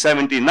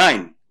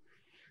 1979.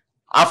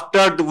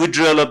 After the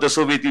withdrawal of the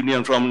Soviet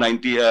Union from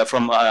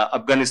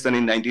Afghanistan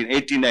in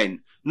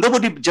 1989,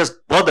 nobody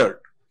just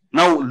bothered.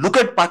 Now look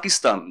at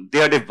Pakistan. They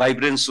had a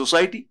vibrant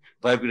society,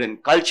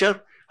 vibrant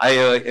culture.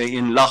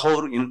 In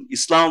Lahore, in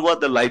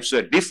Islamabad, the lives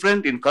were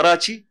different. In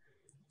Karachi,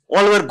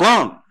 all were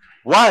gone.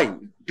 Why?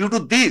 Due to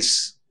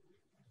this.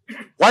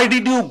 Why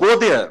did you go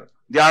there?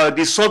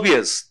 The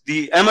Soviets,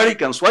 the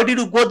Americans, why did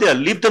you go there?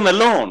 Leave them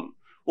alone.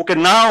 Okay,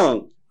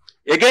 now,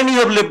 again you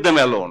have left them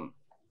alone.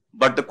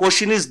 But the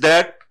question is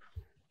that,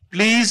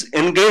 please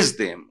engage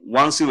them.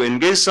 Once you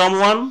engage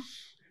someone,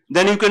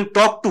 then you can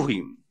talk to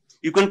him.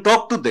 You can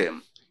talk to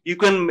them. You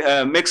can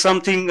make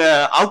something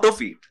out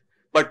of it.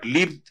 But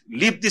leave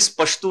these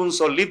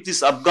Pashtuns or leave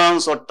these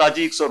Afghans or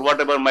Tajiks or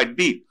whatever might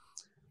be.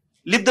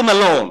 Leave them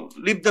alone.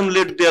 Leave them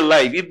live their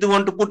life. If they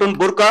want to put on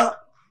burqa,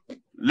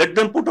 let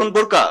them put on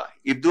burqa.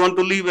 if they want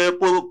to leave,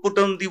 put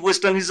on the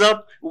Western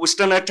hijab,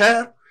 Western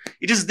attire,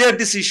 it is their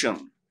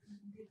decision.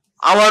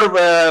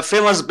 Our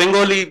famous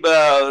Bengali,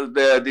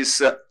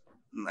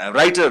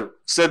 writer,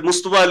 Said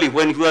Mustafa Ali,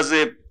 when he was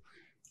a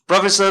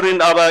professor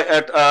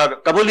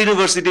at Kabul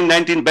University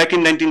back in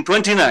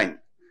 1929,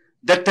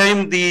 that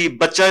time the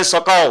Bachai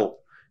Sakau,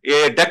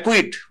 a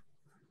dacoit,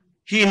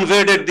 he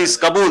invaded this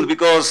Kabul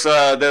because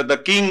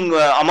the king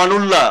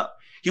Amanullah,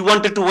 he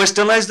wanted to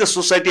westernize the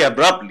society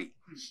abruptly.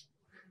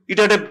 It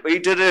had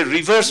a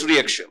reverse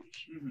reaction.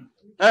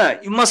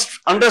 You must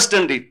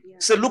understand it.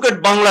 So look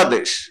at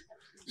Bangladesh.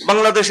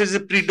 Bangladesh is a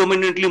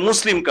predominantly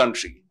Muslim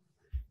country.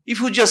 If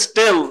you just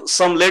tell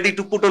some lady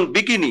to put on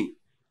bikini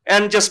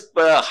and just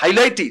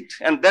highlight it,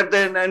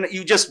 and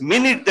you just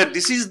mean it that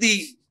this is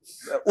the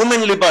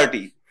women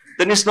liberty,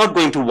 then it's not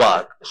going to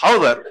work.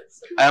 However,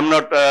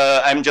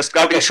 I'm just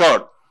cutting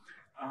short.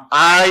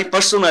 I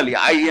personally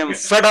am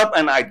fed up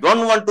and I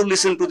don't want to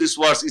listen to these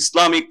words,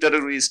 Islamic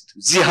terrorist,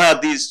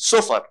 jihadis,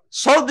 so far.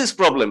 Solve this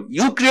problem.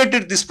 You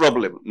created this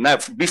problem. Now,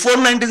 before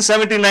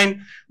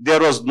 1979, there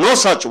was no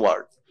such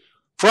word.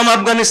 From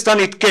Afghanistan,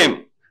 it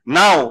came.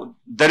 Now,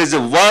 there is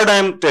a word I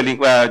am telling,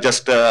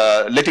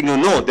 letting you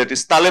know, that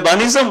is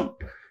Talibanism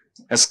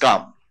has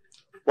come.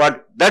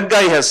 What that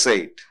guy has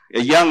said,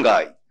 a young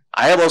guy,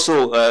 I have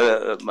also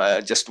when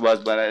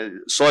I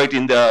saw it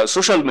in the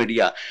social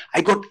media,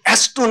 I got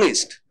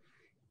astonished.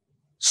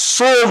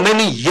 So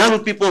many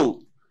young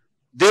people,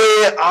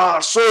 they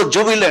are so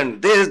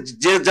jubilant. They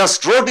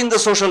just wrote in the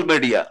social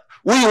media,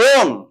 we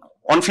won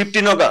on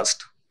 15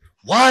 August.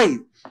 Why?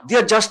 They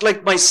are just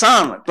like my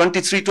son,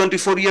 23,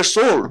 24 years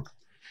old.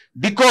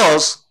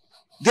 Because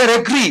they are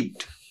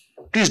aggrieved.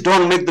 Please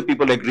don't make the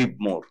people aggrieved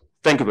more.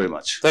 Thank you very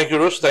much. Thank you,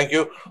 Rush. Thank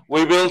you.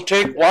 We will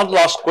take one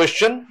last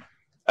question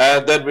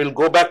and then we'll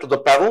go back to the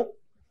panel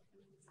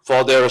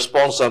for their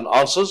response and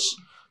answers.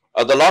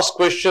 The last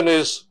question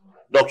is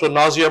Dr.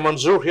 Nazia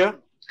Manzoor here.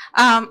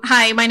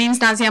 Hi, my name is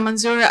Nazia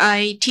Manzoor.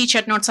 I teach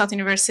at North-South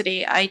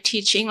University. I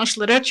teach English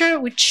literature,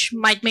 which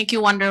might make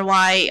you wonder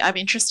why I'm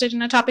interested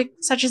in a topic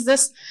such as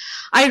this.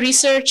 I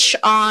research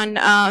on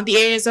the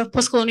areas of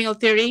post-colonial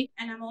theory,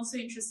 and I'm also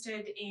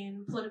interested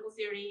in political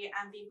theory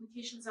and the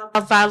implications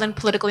of violent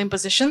political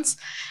impositions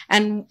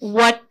and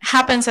what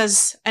happens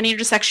as an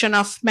intersection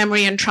of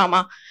memory and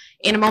trauma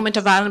in a moment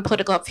of violent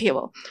political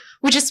upheaval,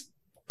 which is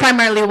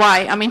primarily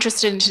why I'm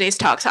interested in today's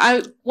talk. So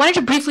I wanted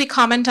to briefly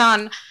comment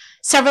on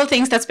several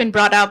things that's been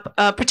brought up,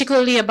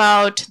 particularly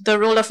about the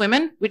role of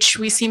women, which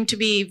we seem to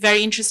be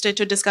very interested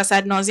to discuss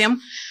ad nauseum.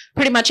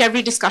 Pretty much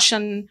every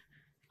discussion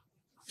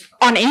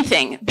on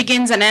anything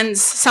begins and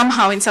ends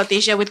somehow in South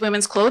Asia with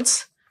women's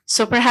clothes.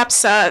 So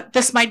perhaps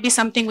this might be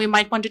something we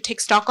might want to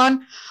take stock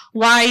on,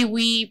 why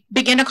we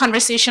begin a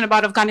conversation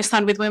about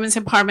Afghanistan with women's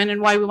empowerment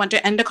and why we want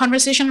to end a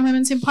conversation on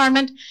women's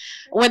empowerment,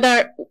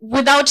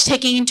 without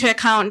taking into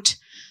account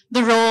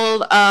the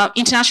role of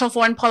international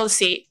foreign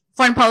policy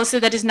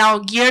that is now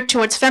geared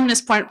towards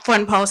feminist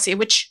foreign policy,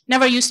 which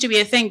never used to be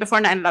a thing before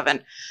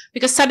 9/11.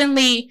 Because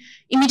suddenly,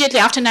 immediately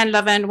after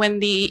 9/11, when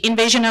the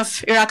invasion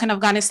of Iraq and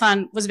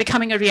Afghanistan was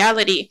becoming a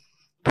reality,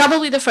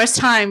 probably the first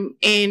time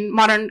in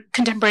modern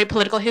contemporary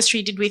political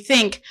history did we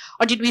think,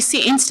 or did we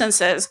see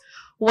instances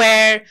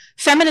where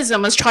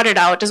feminism was trotted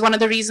out as one of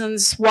the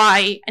reasons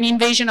why an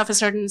invasion of a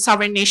certain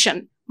sovereign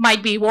nation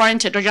might be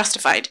warranted or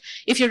justified.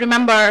 If you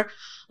remember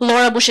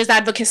Laura Bush's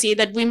advocacy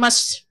that we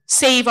must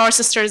save our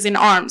sisters in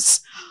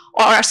arms,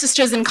 or our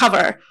sisters in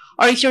cover.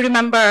 Or if you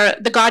remember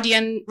The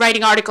Guardian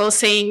writing articles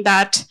saying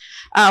that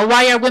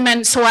why are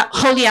women so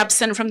wholly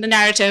absent from the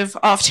narrative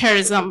of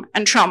terrorism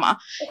and trauma?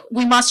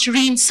 We must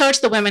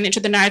reinsert the women into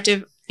the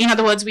narrative. In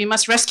other words, we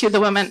must rescue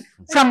the women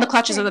from the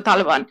clutches of the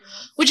Taliban,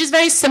 which is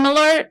very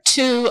similar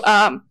to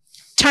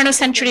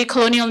turn-of-century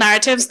colonial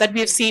narratives that we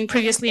have seen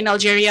previously in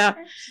Algeria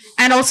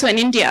and also in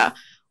India,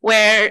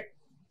 where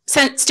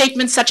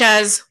statements such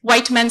as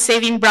white men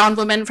saving brown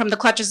women from the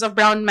clutches of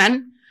brown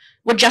men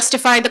would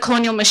justify the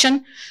colonial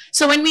mission.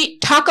 So when we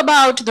talk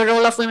about the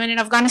role of women in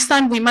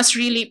Afghanistan, we must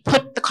really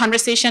put the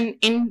conversation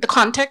in the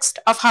context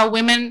of how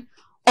women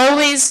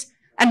always,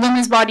 and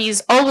women's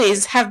bodies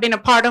always, have been a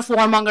part of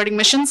warmongering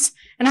missions,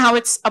 and how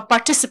it's a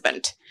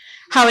participant,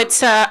 how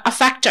it's a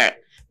factor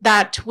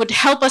that would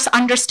help us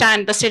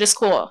understand the status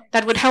quo,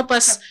 that would help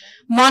us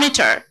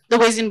monitor the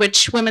ways in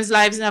which women's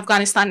lives in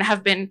Afghanistan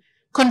have been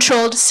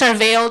controlled,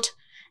 surveilled,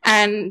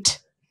 and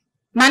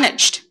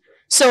managed.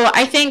 So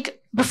I think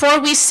before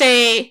we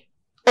say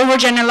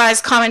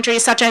overgeneralized commentary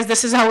such as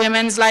this is how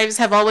women's lives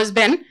have always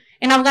been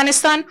in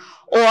Afghanistan,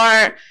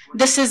 or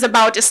this is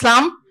about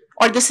Islam,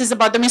 or this is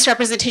about the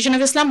misrepresentation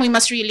of Islam, we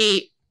must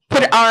really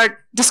put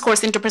our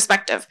discourse into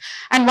perspective.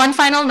 And one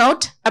final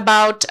note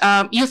about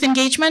youth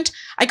engagement.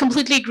 I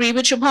completely agree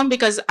with Sobhan,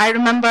 because I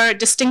remember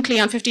distinctly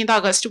on 15th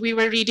August, we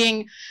were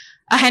reading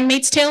A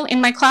Handmaid's Tale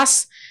in my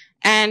class.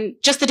 And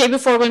just the day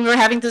before, when we were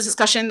having this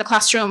discussion in the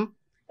classroom,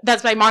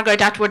 that's by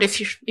Margaret Atwood,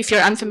 if you're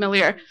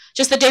unfamiliar.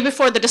 Just the day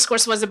before, the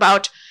discourse was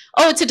about,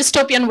 oh, it's a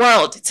dystopian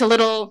world. It's a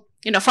little,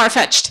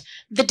 far-fetched.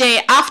 the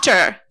day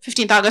after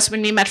 15th August,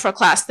 when we met for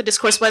class, the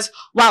discourse was,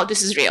 wow,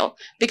 this is real,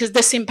 because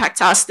this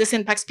impacts us, this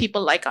impacts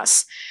people like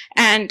us.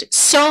 And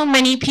so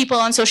many people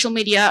on social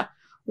media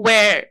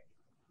were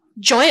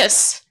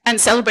joyous and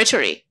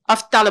celebratory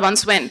of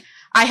Taliban's win.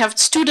 I have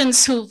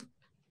students who've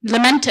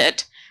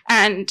lamented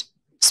and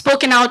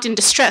spoken out in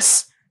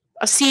distress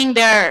of seeing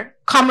their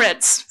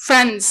comrades,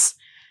 friends,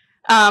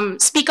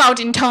 speak out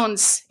in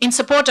tones in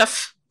support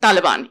of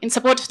Taliban, in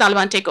support of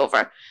Taliban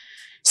takeover.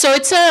 So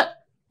it's a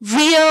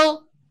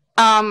real,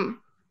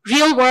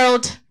 real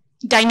world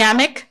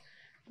dynamic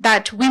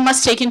that we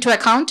must take into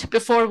account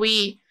before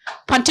we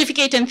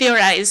pontificate and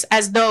theorize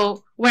as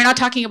though we're not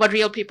talking about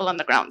real people on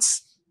the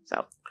grounds.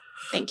 So,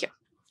 thank you.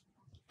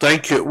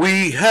 Thank you.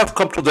 We have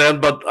come to the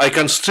end, but I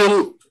can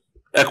still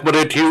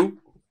accommodate you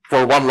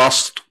for one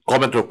last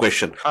comment or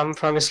question. I'm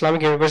from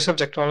Islamic University of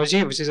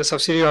Technology, which is a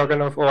subsidiary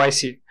organ of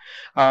OIC.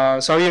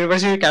 So our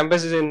university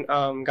campus is in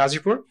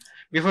Gazipur.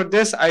 Before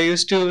this, I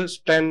used to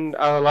spend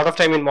a lot of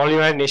time in Mall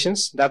United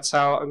Nations. That's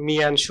how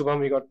me and Sobhan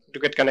we got to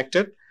get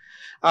connected.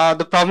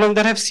 The problem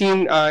that I've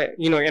seen,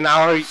 in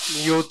our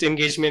youth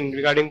engagement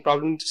regarding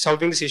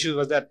solving this issue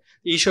was that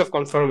the issue of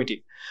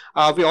conformity.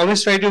 We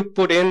always try to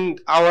put in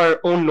our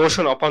own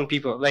notion upon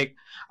people. Like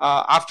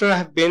after I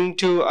have been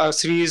to a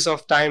series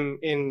of time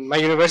in my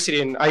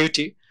university in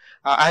IUT,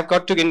 I've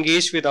got to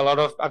engage with a lot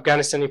of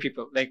Afghanistani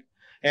people. Like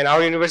in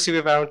our university, we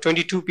have around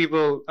 22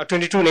 people,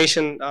 22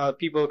 nation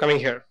people coming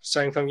here,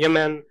 starting from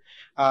Yemen,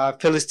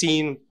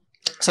 Palestine,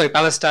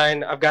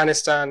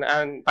 Afghanistan,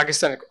 and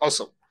Pakistan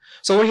also.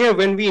 So over here,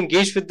 when we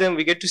engage with them,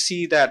 we get to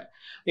see that,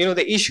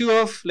 the issue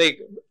of like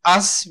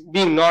us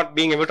not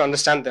being able to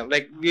understand them.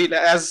 Like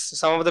as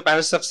some of the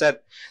panelists have said,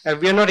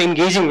 we are not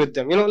engaging with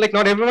them. Like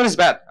not everyone is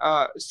bad.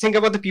 Think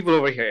about the people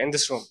over here in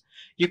this room.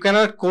 You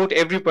cannot quote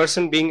every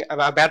person being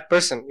a bad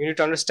person. You need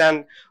to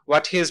understand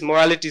what his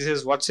morality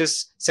is, what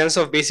his sense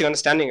of basic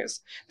understanding is.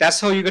 That's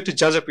how you get to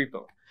judge a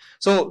people.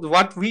 So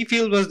what we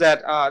feel was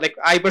that, like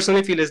I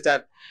personally feel is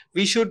that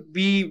we should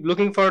be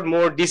looking for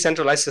more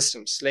decentralized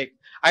systems. Like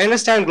I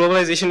understand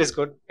globalization is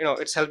good.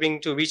 It's helping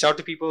to reach out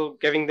to people,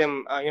 giving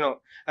them,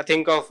 a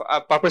think of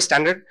a proper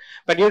standard.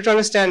 But you need to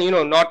understand,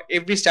 not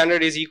every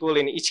standard is equal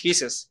in each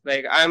cases.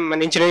 Like I'm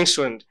an engineering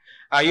student.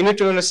 You need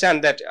to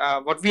understand that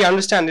what we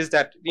understand is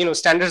that,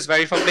 standards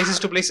vary from places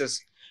to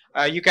places.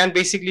 You can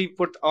basically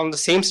put on the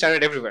same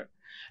standard everywhere.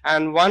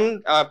 And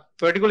one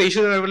particular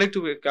issue that I would like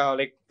to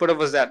put up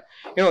was that,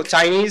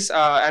 Chinese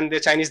and the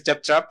Chinese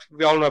debt trap,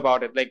 we all know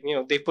about it. Like,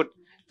 they put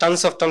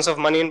tons of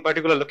money in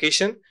particular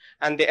location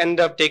and they end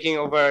up taking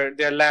over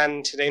their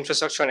land, their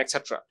infrastructure, and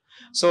etc.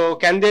 So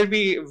can there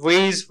be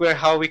ways where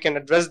how we can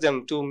address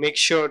them to make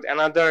sure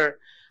another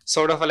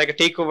sort of like a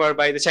takeover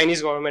by the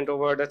Chinese government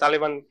over the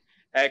Taliban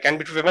can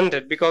be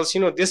prevented? Because,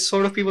 this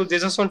sort of people, they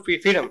just want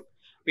freedom.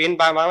 We in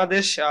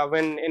Bangladesh,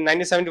 when in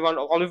 1971,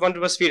 all we wanted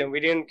was freedom. We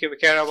didn't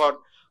care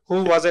about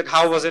who was it,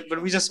 how was it, but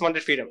we just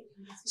wanted freedom.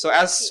 So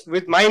as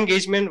with my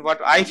engagement,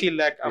 what I feel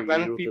like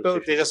Afghan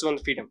people, they just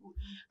want freedom.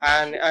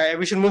 And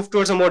we should move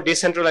towards a more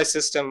decentralized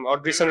system or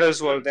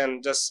decentralized world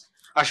than just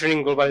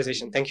ushering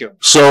globalization. Thank you.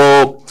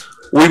 So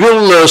we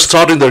will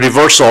start in the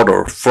reverse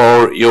order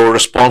for your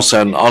response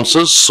and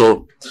answers.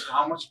 So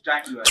How much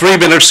time do you have? 3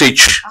 minutes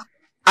each.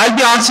 I'll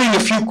be answering a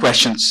few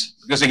questions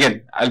because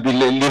again, I'll be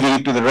leaving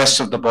it to the rest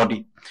of the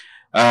body,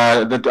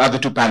 the other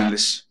two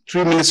panelists.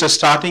 3 minutes are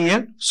starting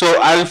here. So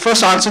I'll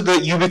first answer the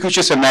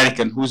ubiquitous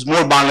American who's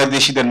more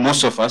Bangladeshi than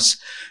most of us,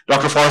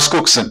 Dr. Forrest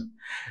Cookson.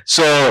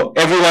 So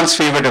everyone's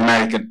favorite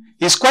American.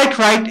 He's quite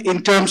right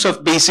in terms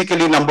of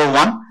basically number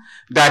one,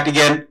 that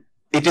again,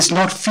 it is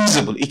not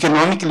feasible,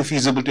 economically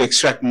feasible to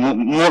extract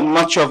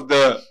much of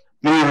the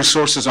mineral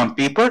resources on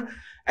paper.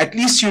 At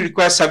least you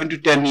require 7 to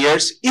 10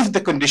 years if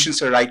the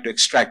conditions are right to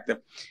extract them.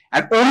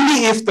 And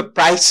only if the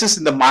prices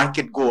in the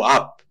market go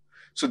up.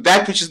 So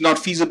that which is not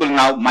feasible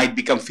now might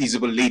become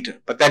feasible later,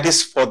 but that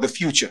is for the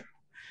future.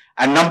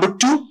 And number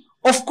two,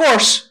 of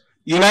course,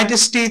 United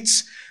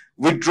States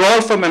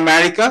withdrawal from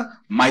America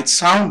might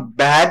sound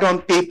bad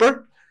on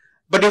paper,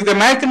 but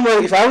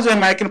if I was an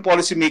American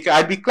policymaker,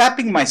 I'd be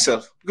clapping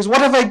myself because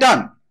what have I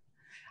done?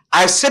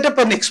 I've set up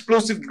an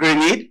explosive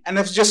grenade and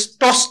I've just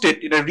tossed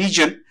it in a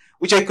region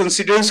which I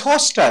consider as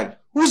hostile.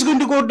 Who's going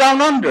to go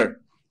down under?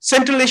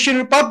 Central Asian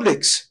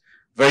republics,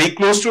 very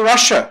close to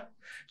Russia.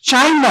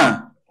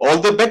 China, all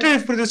the better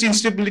if there's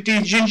instability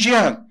in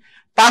Xinjiang.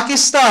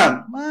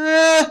 Pakistan,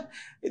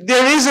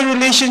 there is a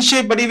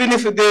relationship, but even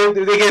if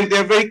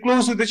they're very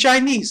close with the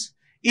Chinese.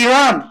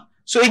 Iran.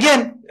 So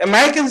again,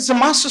 Americans is a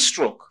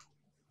masterstroke.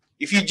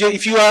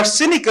 If you are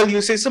cynical,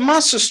 you say it's a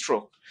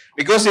masterstroke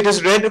because it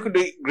has led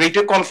to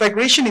greater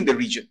conflagration in the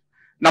region.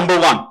 Number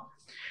one.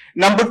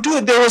 Number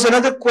two, there was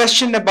another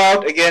question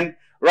about, again,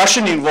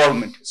 Russian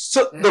involvement.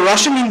 So the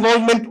Russian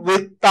involvement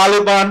with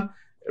Taliban,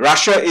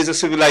 Russia is a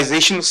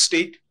civilizational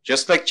state,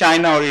 just like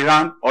China or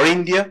Iran or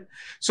India.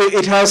 So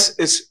it has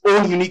its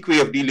own unique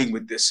way of dealing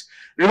with this.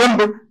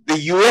 Remember, the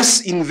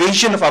US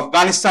invasion of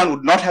Afghanistan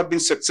would not have been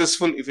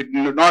successful if it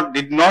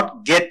did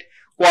not get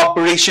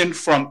cooperation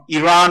from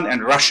Iran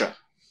and Russia.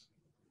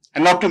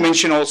 and not to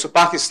mention also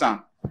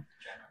Pakistan.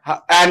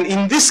 And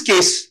in this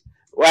case,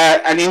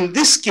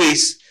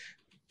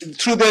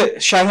 through the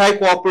Shanghai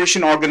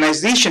Cooperation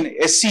Organization,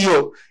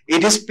 SCO,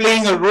 it is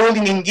playing a role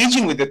in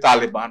engaging with the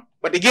Taliban.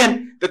 But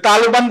again, the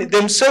Taliban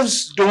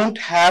themselves don't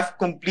have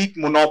complete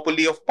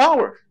monopoly of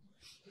power.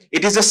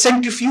 It is a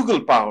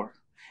centrifugal power.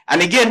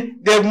 And again,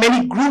 there are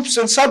many groups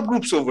and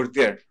subgroups over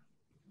there.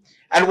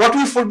 And what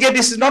we forget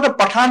is it's not a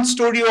Pathan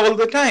story all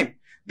the time.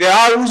 There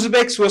are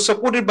Uzbeks who are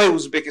supported by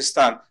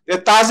Uzbekistan. There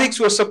are Tajiks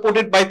who are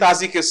supported by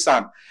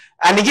Tajikistan.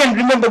 And again,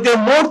 remember, there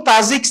are more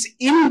Tajiks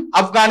in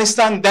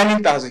Afghanistan than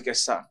in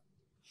Tajikistan.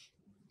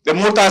 There are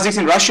more Tajiks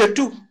in Russia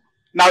too.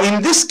 Now,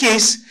 in this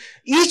case,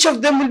 each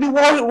of them will be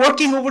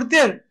working over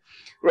there.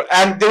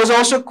 And there was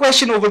also a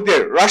question over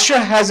there. Russia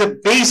has a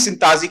base in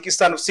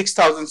Tajikistan of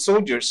 6,000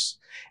 soldiers.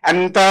 And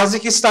in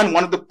Tajikistan,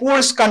 one of the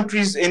poorest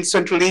countries in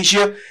Central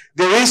Asia,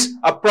 there is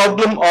a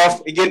problem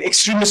of, again,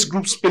 extremist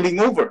groups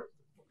spilling over.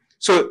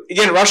 So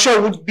again, Russia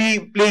would be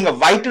playing a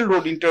vital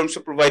role in terms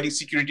of providing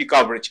security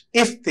coverage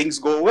if things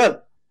go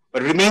well,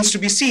 but remains to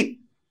be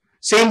seen.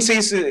 Same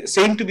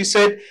to be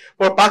said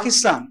for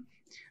Pakistan.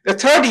 The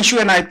third issue,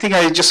 and I think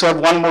I just have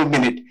 1 more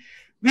minute.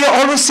 We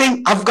are always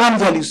saying Afghan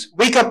values.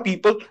 Wake up,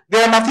 people.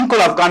 There are nothing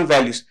called Afghan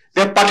values.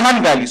 They are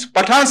Pathan values.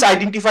 Pathans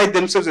identified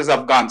themselves as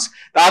Afghans.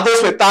 The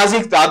others were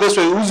Tajiks, the others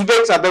were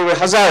Uzbeks, the others were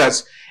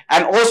Hazaras.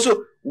 And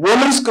also,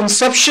 women's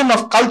conception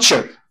of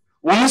culture,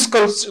 women's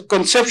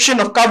conception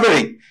of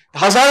covering. The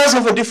Hazaras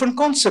have a different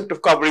concept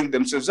of covering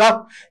themselves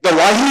up. The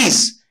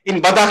Wahis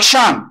in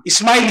Badakhshan,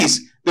 Ismailis,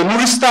 the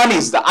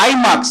Nuristanis, the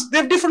Aimaks, they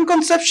have different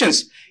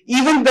conceptions.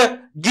 Even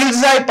the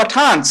Gilzai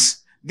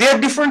Pathans, they are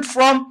different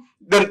from,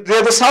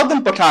 they're the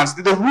southern Pathans,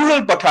 they're the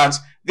rural Pathans.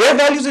 Their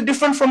values are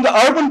different from the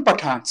urban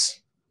Pathans.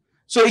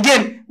 So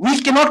again, we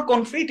cannot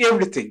conflate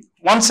everything.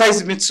 One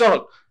size fits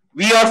all.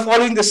 We are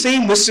following the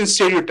same Western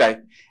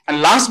stereotype.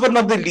 And last but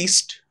not the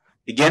least,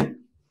 again,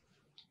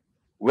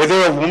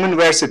 whether a woman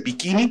wears a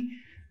bikini,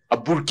 a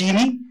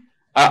burkini,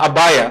 a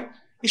abaya,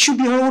 it should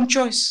be her own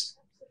choice.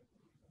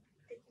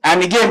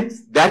 And again,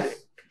 the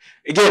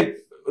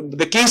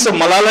case of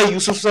Malala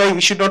Yousafzai, we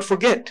should not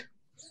forget.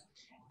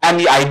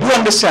 And I do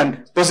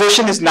understand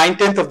possession is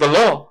 9/10 of the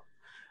law,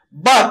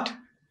 but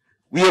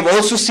we have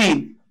also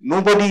seen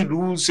nobody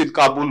rules in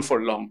Kabul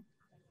for long.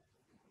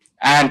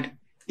 And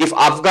if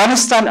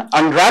Afghanistan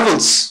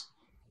unravels,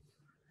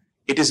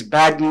 it is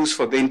bad news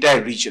for the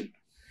entire region.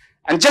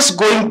 And just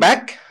going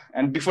back,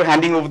 and before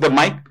handing over the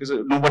mic, because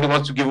nobody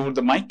wants to give over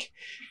the mic,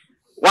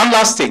 one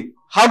last thing.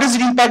 How does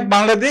it impact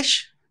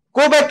Bangladesh?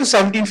 Go back to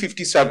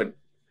 1757.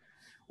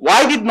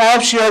 Why did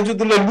Nawab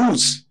Sirajuddaula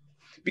lose?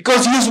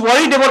 Because he was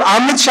worried about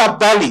Ahmed Shah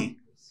Abdali.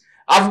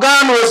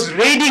 Afghan was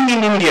raiding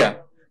in India.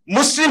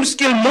 Muslims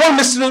kill more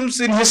Muslims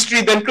in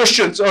history than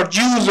Christians or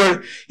Jews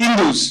or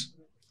Hindus.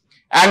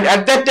 And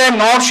at that time,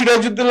 Nawab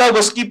Sirajuddaula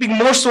was keeping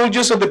more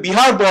soldiers on the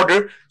Bihar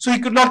border, so he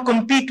could not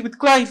compete with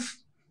Clive.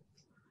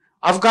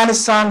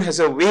 Afghanistan has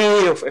a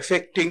way of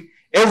affecting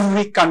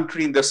every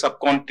country in the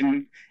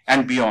subcontinent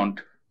and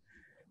beyond.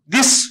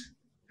 This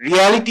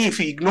reality, if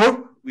we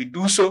ignore, we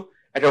do so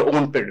at our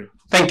own peril.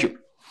 Thank you.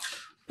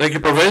 Thank you,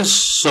 Pervez.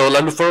 So,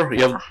 Lalufar,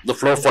 you have the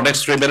floor for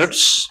next 3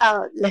 minutes.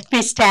 Let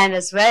me stand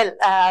as well,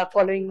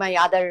 following my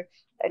other,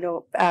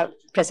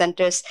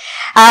 presenters.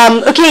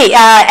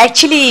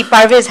 Actually,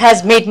 Parvez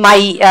has made my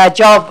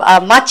job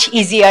much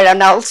easier,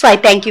 and also I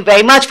thank you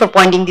very much for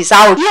pointing this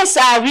out. Yes,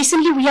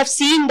 recently we have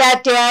seen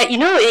that,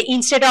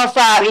 instead of,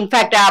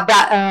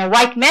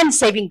 white men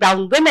saving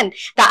brown women,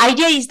 the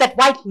idea is that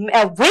white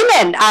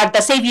women are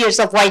the saviors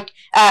of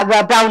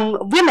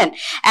brown women,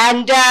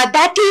 and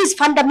that is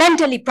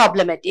fundamentally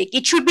problematic.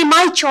 It should be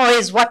my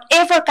choice,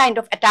 whatever kind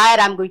of attire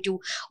I'm going to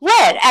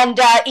wear. And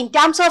in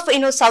terms of,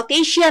 South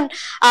Asian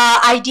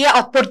idea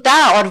of purdah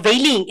or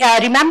veiling,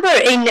 remember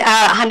in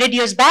 100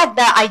 years back,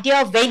 the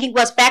idea of veiling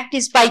was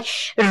practiced by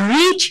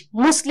rich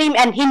Muslim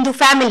and Hindu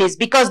families,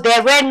 because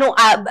there were no,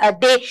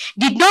 they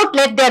did not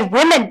let their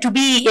women to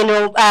be,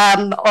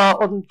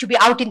 to be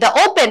out in the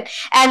open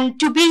and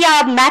to be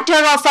a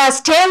matter of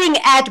staring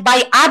at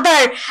by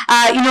other,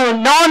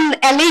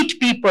 non-elite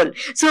people.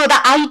 So the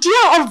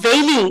idea of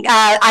veiling,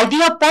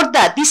 idea of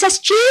purdah, this has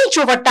changed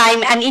over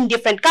time and in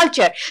different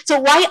culture. So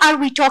why are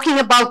we talking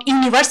about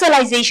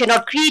universalization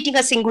or creating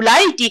a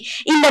singularity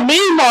in the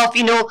name of,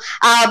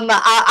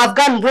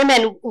 Afghan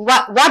women,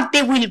 what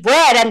they will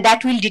wear, and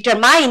that will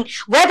determine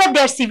whether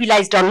they're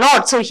civilized or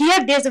not. So here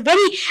there's a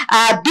very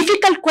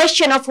difficult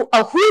question of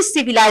who is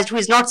civilized, who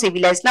is not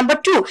civilized. Number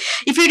two,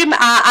 if you remember,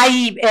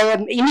 I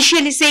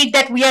initially said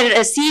that we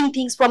are seeing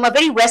things from a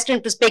very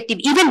Western perspective.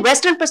 Even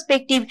Western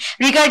perspective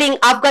regarding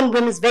Afghan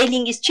women's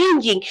veiling is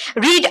changing.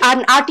 Read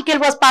an article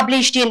was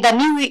published in the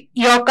New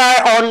Yorker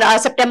on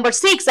September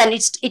 6th, and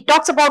it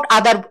talks about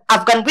other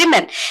Afghan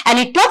women, and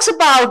it talks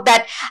about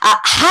that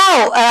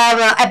how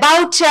about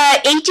about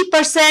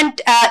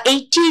 80%,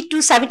 80 to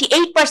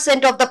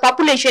 78% of the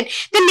population,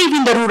 they live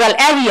in the rural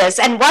areas.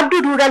 And what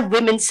do rural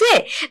women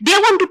say? They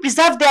want to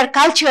preserve their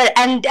culture,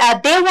 and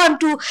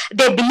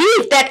they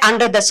believe that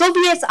under the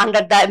Soviets,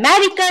 under the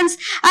Americans,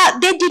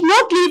 they did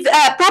not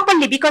live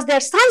properly because their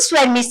sons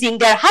were missing,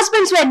 their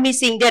husbands were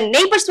missing, their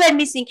neighbors were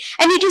missing,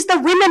 and it is the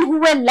women who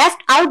were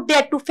left out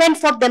there to fend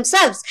for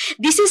themselves.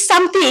 This is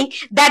something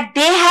that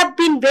they have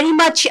been very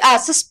much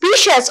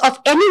suspicious of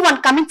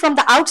anyone coming from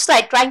the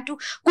outside trying to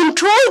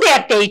control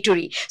their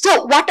territory.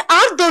 So what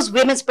are those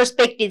women's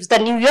perspectives? The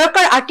New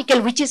Yorker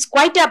article, which is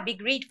quite a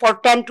big read for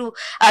 10 to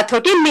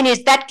 13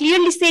 minutes, that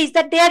clearly says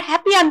that they are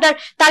happy under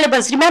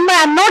Taliban. Remember,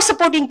 I'm not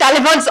supporting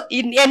Taliban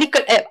in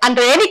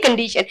under any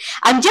condition.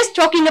 I'm just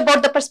talking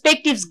about the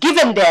perspectives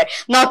given there.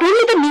 Not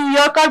only the New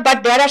Yorker,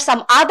 but there are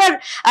some other,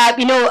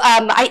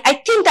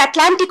 I think the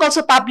Atlantic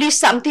also published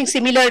something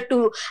similar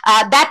to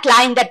that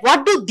line, that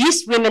what do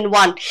these women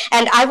want?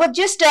 And I was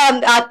just,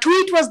 a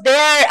tweet was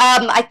there,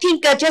 I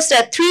think just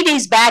 3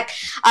 days back,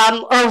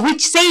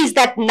 which says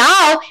that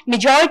now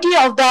majority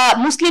of the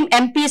Muslim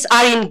MPs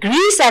are in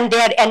Greece and they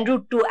are en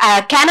route to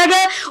Canada,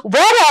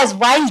 whereas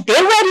while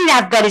they were in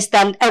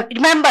Afghanistan,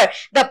 remember,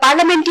 the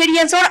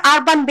parliamentarians are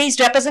urban-based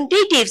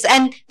representatives,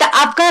 and the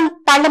Afghan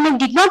parliament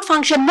did not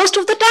function most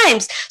of the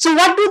times. So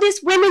what do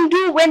these women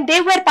do when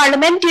they were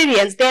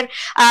parliamentarians? Their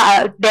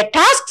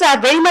tasks are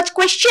very much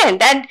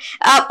questioned, and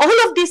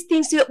all of these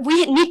things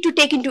we need to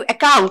take into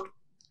account.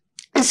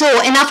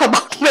 So enough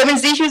about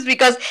women's issues,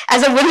 because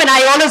as a woman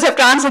I always have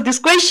to answer this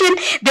question.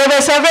 There were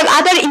several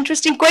other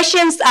interesting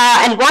questions,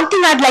 and one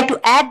thing I'd like to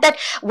add, that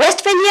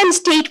Westphalian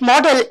state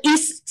model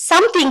is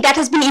something that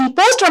has been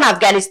imposed on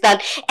Afghanistan.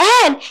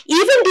 And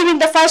even during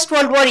the First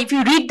World War, if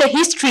you read the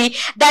history,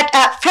 that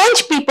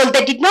French people,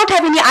 they did not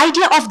have any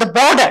idea of the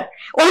border.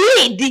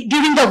 Only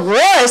during the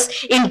wars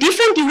in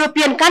different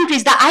European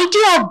countries, the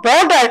idea of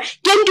border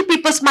came to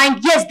people's mind.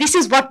 Yes, this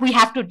is what we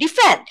have to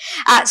defend.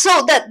 So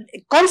the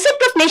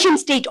concept of nation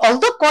state,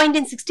 although coined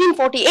in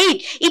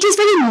 1648, it is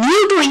very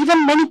new to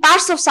even many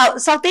parts of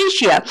South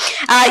Asia.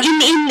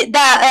 In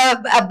the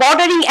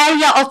bordering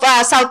area of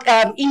South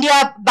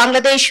India,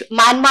 Bangladesh,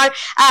 Myanmar,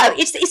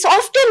 it's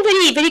often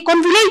very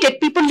convoluted.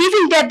 People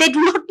living there, they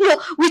do not know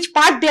which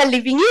part they are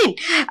living in.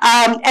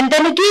 And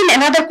then again,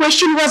 another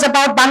question was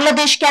about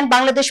Bangladesh. Can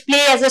Bangladesh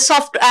play as a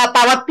soft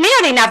power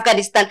player in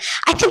Afghanistan?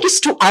 I think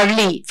it's too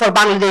early for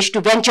Bangladesh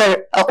to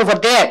venture over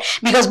there,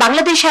 because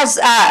Bangladesh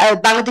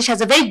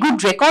has a very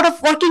good record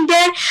of working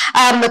there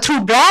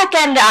through BRAC,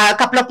 and a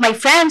couple of my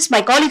friends,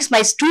 my colleagues,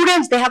 my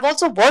students, they have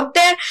also worked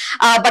there.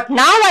 But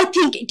now I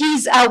think it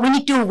is we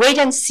need to wait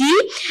and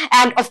see.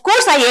 And of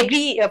course, I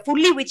agree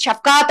fully with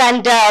Shafkat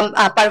and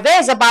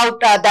Parvez about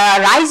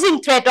the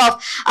rising threat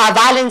of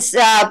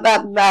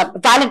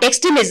violent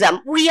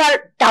extremism. We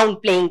are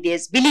downplaying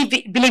this, believe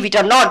it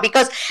or not,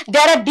 because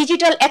there are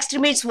digital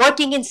extremists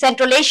working in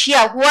Central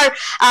Asia who are,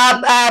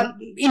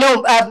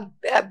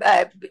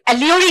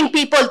 alluring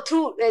people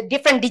through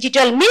different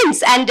digital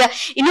means. And,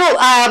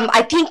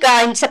 I think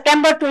in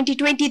September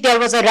 2020, there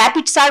was a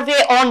rapid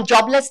survey on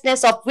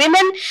joblessness of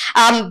women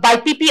by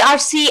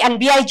PPRC and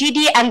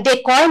BIGD, and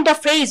they coined a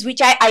phrase which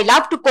I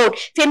love to quote: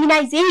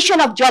 feminization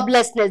of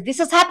joblessness. This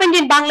has happened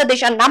in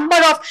Bangladesh. A number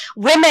of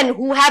women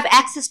who have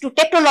access to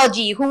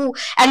technology,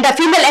 and the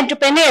female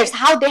entrepreneurs,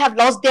 how they have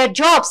lost their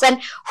jobs,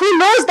 and who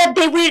knows that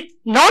they will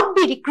not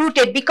be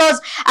recruited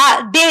because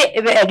they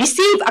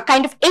receive a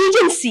kind of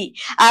agency.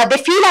 They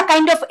feel a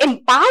kind of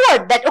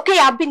empowered that, okay,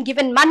 I've been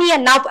given money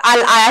and now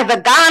I have a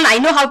gun. I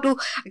know how to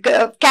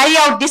carry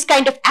out this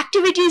kind of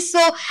activities. So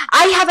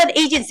I have an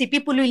agency.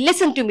 People will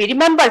listen to me.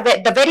 Remember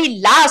the very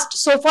last,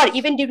 so far,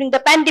 even during the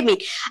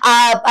pandemic,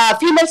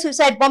 female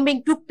suicide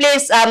bombing took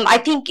place, I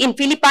think in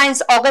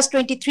Philippines, August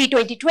 23,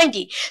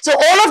 2020. So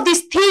all of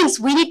these things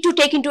we need to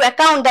take into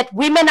account, that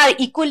women are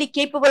equally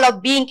capable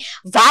of being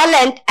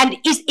violent, and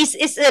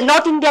is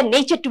not in their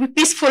nature to be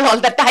peaceful all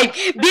the time.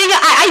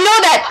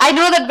 I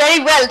know that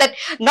very well, that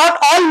not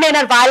all men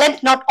are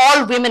violent, not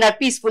all women are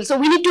peaceful. So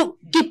we need to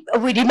keep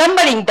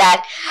remembering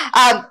that.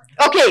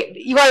 Okay,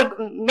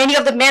 many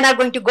of the men are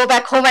going to go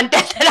back home and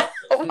tell their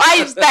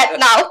wives that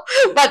now,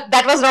 but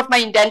that was not my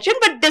intention.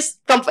 But this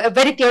from a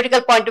very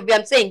theoretical point of view,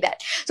 I'm saying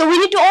that. So we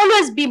need to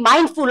always be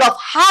mindful of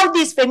how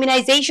this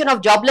feminization of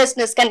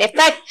joblessness can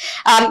affect,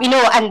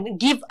 and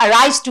give a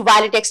rise to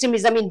violent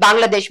extremism in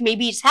Bangladesh.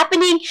 Maybe it's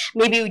happening,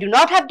 maybe we do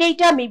not have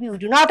data, maybe we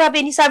do not have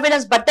any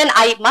surveillance, but then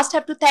I must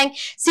have to thank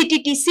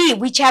CTTC,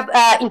 which have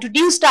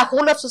introduced a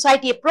whole of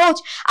society approach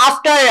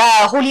after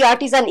Holy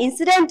Artisan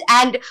incident,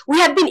 and we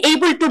have been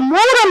able to more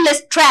or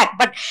less track,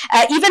 but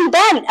even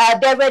then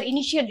there were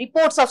initial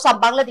reports of some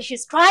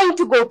Bangladeshis trying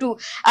to go to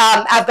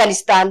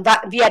Afghanistan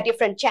via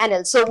different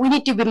channels. So we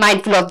need to be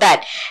mindful of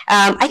that.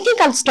 I think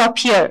I'll stop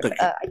here.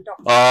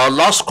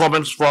 Last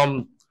comments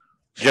from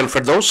Jal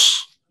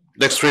Firdaus.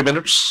 Next 3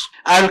 minutes.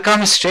 I'll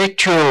come straight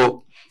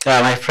to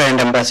my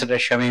friend Ambassador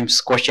Shamim's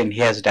question.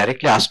 He has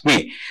directly asked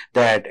me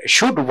that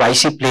should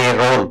YC play a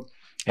role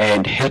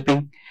in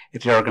helping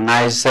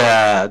reorganize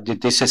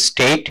this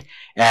state,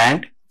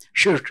 and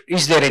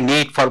is there a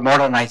need for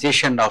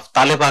modernization of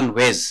Taliban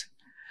ways?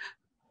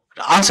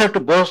 The answer to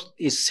both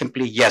is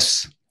simply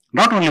yes.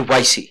 Not only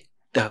YC,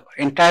 the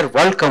entire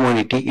world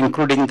community,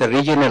 including the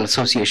regional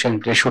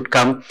association, they should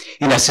come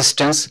in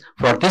assistance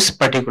for this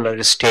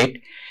particular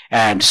state.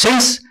 And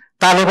since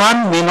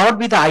Taliban may not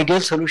be the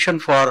ideal solution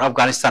for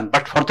Afghanistan,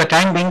 but for the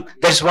time being,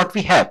 that's what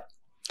we have.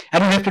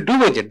 And we have to do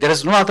with it. There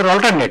is no other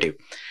alternative.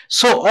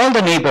 So all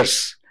the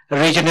neighbors,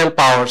 regional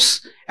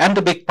powers, and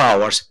the big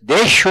powers,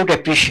 they should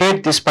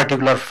appreciate this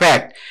particular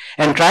fact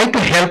and try to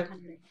help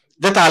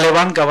the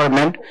Taliban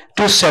government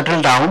to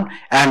settle down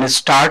and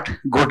start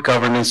good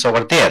governance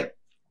over there.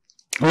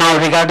 Now,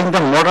 regarding the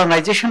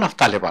modernization of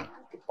Taliban.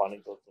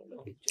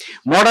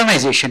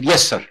 Modernization,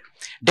 yes, sir.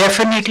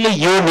 Definitely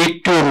you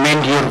need to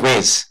mend your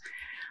ways.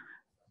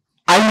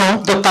 I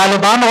know the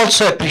Taliban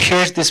also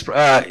appreciates this,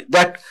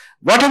 that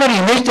whatever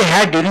image they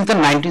had during the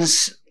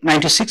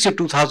 1996 to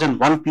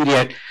 2001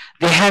 period,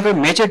 they have a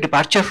major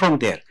departure from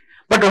there.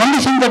 But the only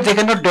thing that they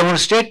cannot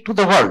demonstrate to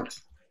the world,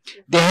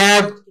 they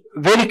have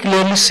very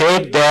clearly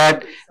said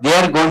that they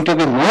are going to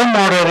be more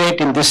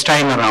moderate in this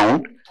time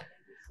around,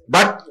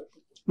 but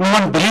no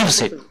one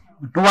believes it.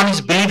 No one is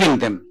believing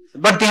them,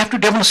 but they have to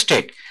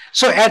demonstrate.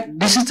 So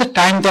this is the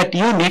time that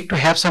you need to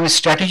have some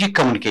strategic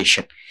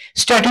communication.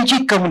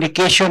 Strategic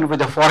communication with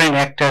the foreign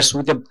actors,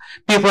 with the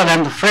people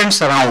and the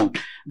friends around,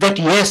 that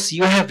yes,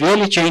 you have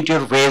really changed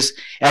your ways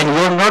and you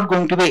are not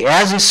going to be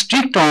as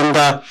strict on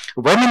the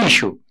women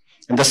issue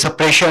and the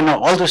suppression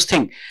of all those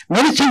things.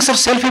 Many things are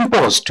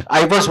self-imposed.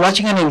 I was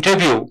watching an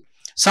interview.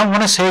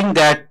 Someone is saying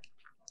that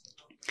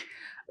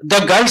the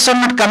girls are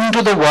not coming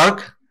to the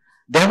work.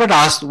 They were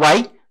asked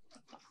why.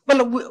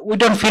 Well, we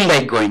don't feel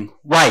like going.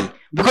 Why?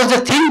 Because they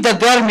think that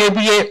there may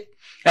be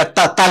a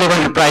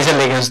Taliban reprisal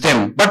against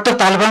them. But the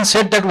Taliban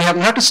said that we have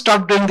not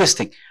stopped doing this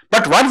thing.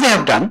 But what they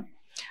have done,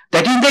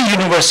 that in the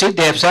university,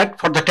 they have said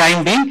for the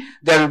time being,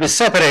 there will be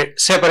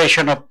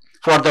separation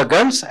for the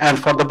girls and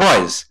for the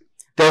boys.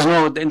 There is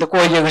no, in the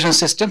co-education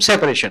system,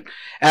 separation.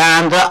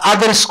 And the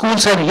other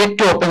schools are yet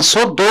to open.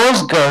 So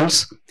those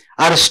girls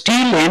are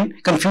still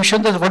in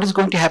confusion that what is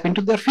going to happen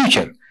to their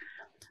future.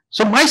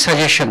 So my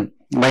suggestion,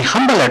 my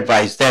humble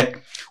advice that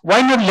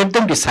why not let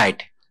them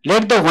decide?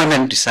 Let the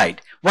women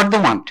decide what they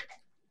want.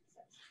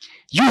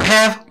 You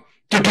have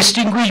to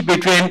distinguish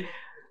between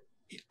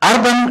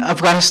urban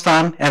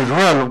Afghanistan and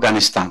rural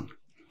Afghanistan.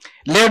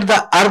 Let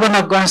the urban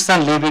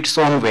Afghanistan live its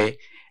own way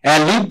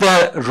and leave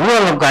the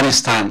rural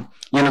Afghanistan,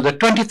 you know, the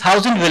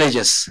 20,000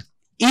 villages.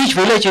 Each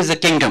village is a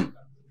kingdom.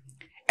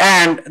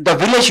 And the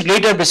village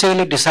leader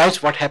basically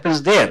decides what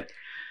happens there.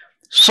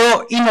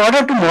 So in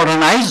order to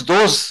modernize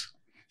those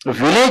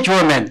village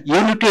women,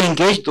 you need to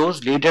engage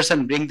those leaders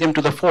and bring them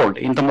to the fold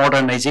in the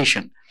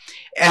modernization.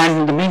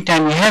 And in the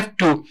meantime, you have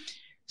to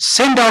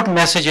send out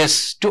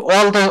messages to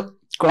all the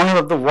corners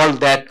of the world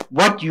that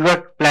what you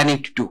are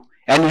planning to do.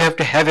 And you have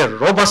to have a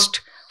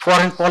robust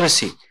foreign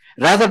policy.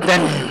 Rather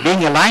than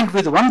being aligned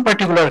with one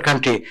particular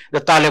country,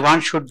 the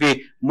Taliban should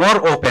be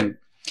more open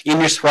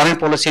in its foreign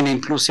policy and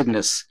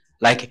inclusiveness,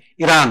 like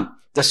Iran,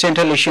 the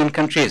Central Asian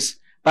countries,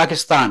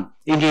 Pakistan,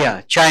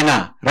 India,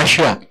 China,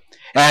 Russia,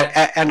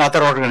 and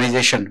other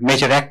organizations,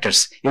 major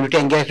actors. You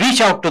can reach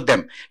out to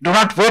them. Do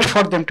not wait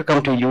for them to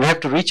come to you. You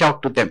have to reach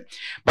out to them.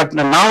 But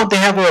now they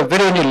have a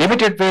very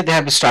limited way they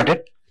have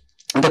started.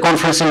 The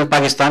conference in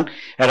Pakistan,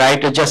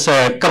 right? Just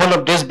a couple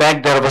of days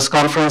back, there was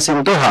conference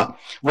in Doha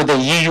with the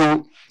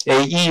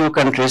EU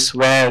countries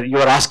where you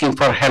are asking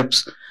for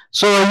helps.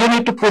 So you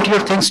need to put your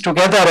things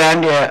together,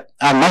 and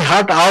my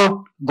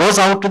heart goes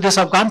out to this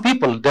Afghan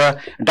people. The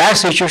dire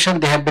situation,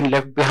 they have been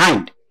left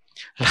behind.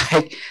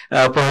 Like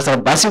Professor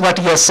Basi, what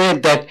he has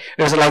said, that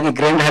it was like a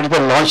grenade had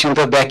been launched in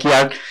the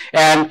backyard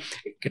and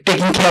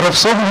taking care of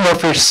so many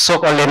of its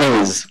so-called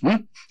enemies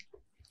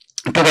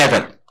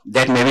together.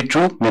 That may be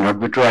true, may not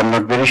be true, I'm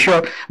not very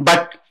sure.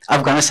 But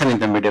Afghanistan in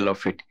the middle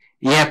of it.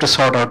 You have to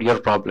sort out your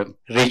problem,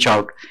 reach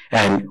out,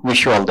 and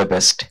wish you all the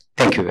best.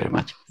 Thank you very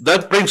much.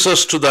 That brings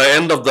us to the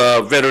end of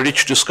the very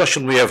rich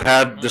discussion we have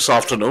had this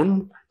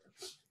afternoon.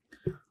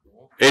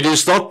 It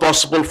is not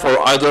possible for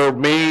either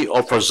me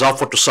or for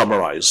Zafar to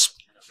summarize,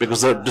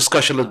 because the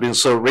discussion has been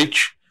so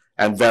rich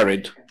and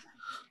varied.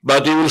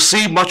 But you will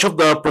see much of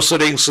the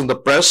proceedings in the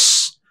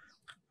press.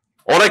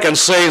 All I can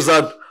say is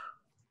that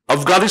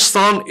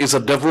Afghanistan is a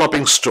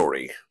developing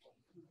story.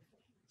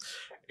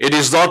 It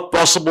is not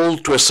possible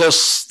to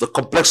assess the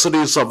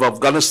complexities of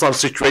Afghanistan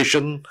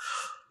situation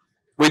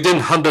within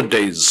 100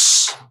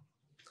 days.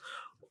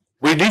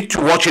 We need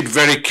to watch it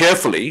very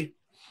carefully,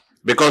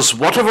 because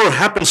whatever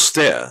happens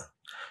there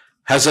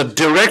has a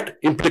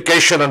direct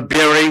implication and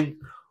bearing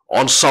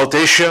on South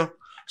Asia,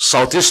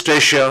 Southeast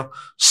Asia,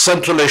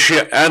 Central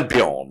Asia, and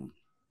beyond.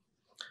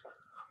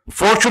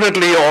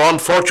 Fortunately or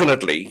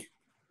unfortunately,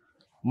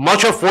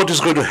 much of what is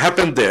going to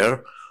happen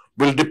there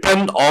will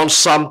depend on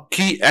some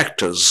key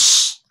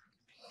actors.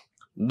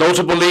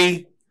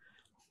 Notably,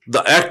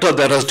 the actor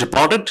that has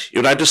departed,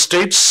 United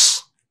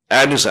States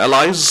and his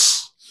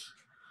allies.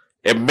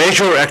 A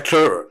major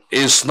actor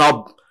is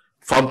now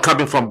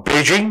coming from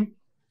Beijing,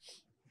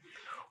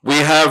 We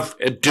have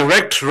a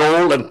direct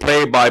role and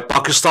play by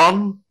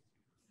Pakistan.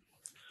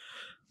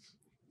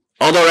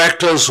 Other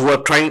actors who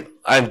are trying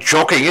and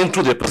jockeying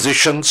into their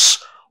positions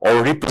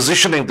or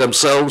repositioning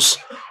themselves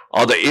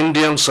are the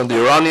Indians and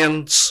the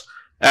Iranians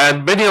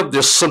and many of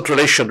the Central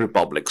Asian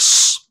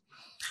republics.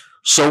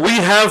 So we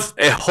have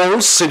a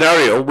whole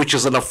scenario which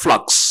is in a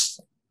flux.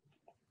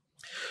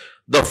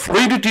 The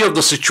fluidity of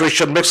the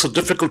situation makes it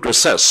difficult to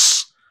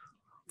assess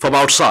from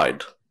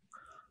outside,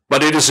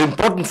 but it is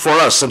important for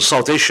us in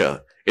South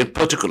Asia in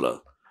particular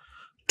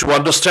to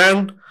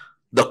understand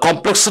the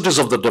complexities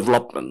of the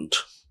development.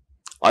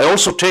 I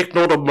also take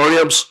note of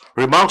Mariam's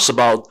remarks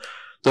about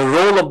the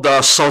role of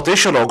the South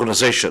Asian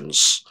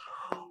organizations,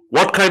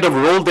 what kind of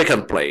role they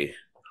can play,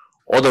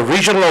 or the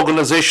regional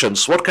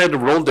organizations, what kind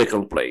of role they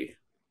can play.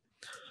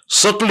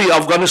 Certainly,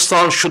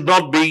 Afghanistan should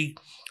not be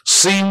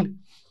seen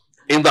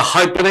in the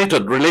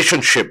hyphenated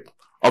relationship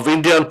of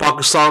India and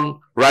Pakistan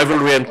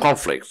rivalry and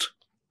conflict.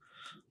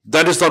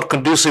 That is not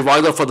conducive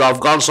either for the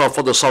Afghans or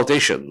for the South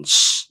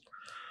Asians.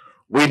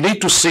 We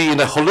need to see in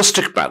a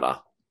holistic manner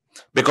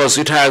because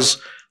it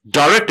has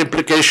direct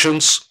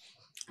implications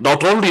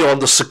not only on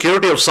the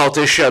security of South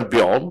Asia and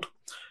beyond,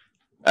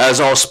 as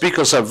our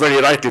speakers have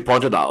very rightly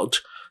pointed out,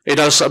 it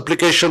has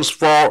implications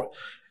for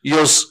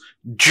its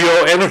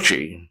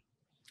geoenergy.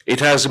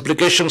 It has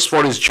implications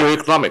for its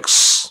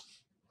geoeconomics.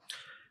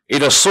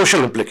 It has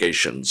social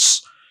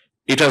implications.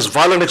 It has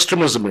violent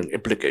extremism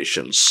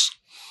implications.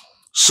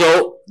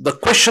 So the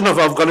question of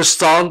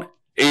Afghanistan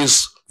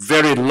is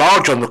very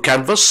large on the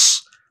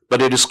canvas,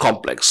 but it is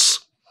complex.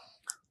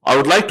 I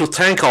would like to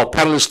thank our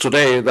panelists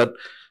today that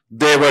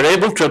they were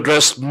able to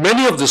address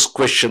many of these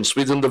questions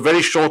within the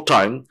very short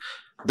time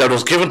that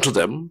was given to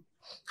them,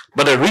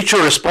 but a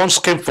richer response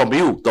came from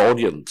you, the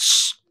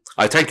audience.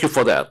 I thank you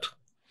for that.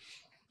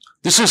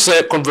 This is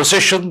a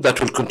conversation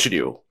that will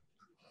continue.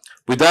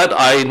 With that,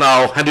 I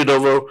now hand it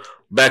over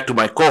back to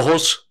my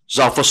co-host,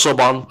 Zafar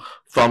Sobhan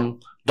from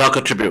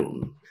Dhaka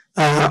Tribune.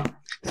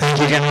 Thank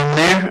you, General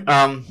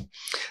Munir.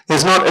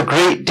 There's not a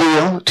great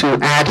deal to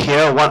add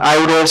here. I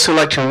would also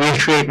like to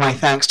reiterate my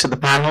thanks to the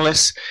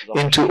panelists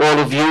and to all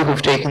of you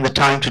who've taken the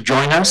time to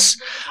join us.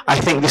 I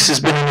think this has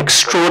been an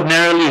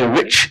extraordinarily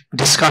rich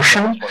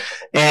discussion,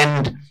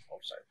 and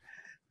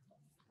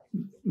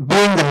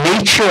being the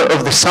nature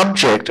of the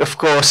subject, of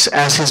course,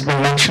 as has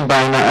been mentioned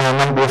by a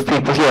number of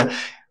people here,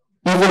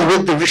 even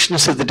with the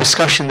richness of the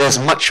discussion, there's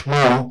much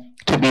more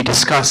to be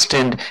discussed,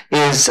 and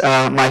as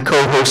my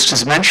co-host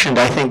has mentioned,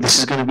 I think this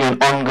is going to be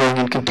an ongoing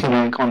and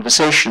continuing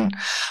conversation.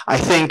 I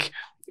think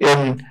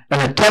in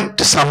an attempt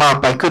to sum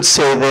up, I could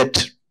say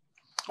that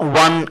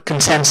one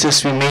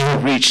consensus we may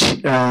have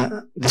reached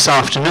this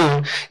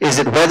afternoon is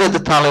that whether the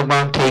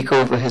Taliban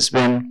takeover has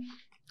been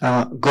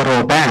good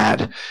or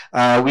bad,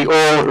 we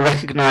all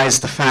recognize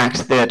the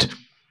fact that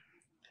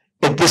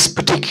at this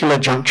particular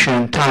juncture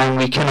in time,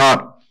 we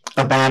cannot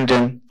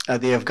abandon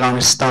the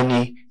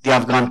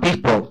Afghan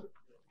people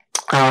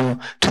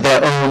to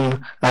their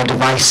own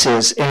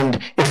devices. And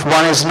if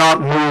one is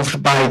not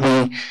moved by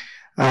the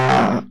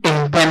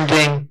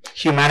impending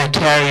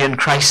humanitarian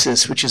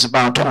crisis which is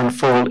about to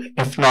unfold,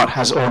 if not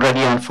has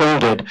already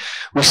unfolded,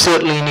 we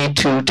certainly need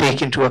to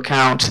take into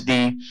account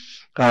the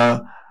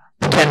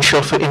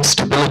potential for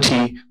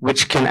instability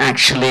which can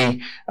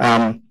actually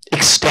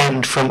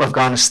extend from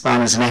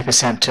Afghanistan as an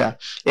epicenter.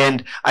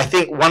 And I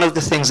think one of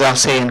the things I'll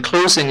say in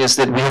closing is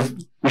that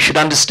we should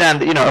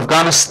understand that,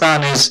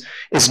 Afghanistan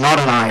is not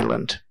an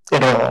island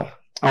at all,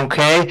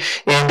 okay?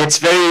 And it's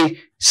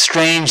very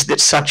strange that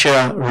such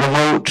a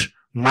remote,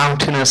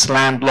 mountainous,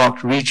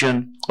 landlocked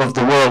region of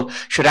the world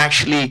should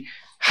actually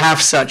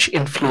have such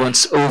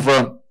influence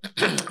over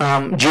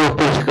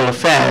geopolitical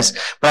affairs.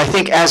 But I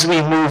think as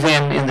we move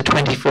in the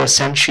 21st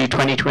century,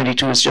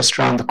 2022 is just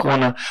around the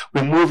corner,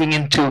 we're moving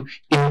into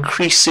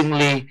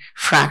increasingly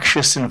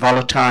fractious and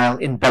volatile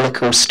and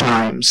bellicose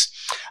times.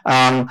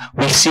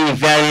 We see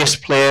various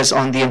players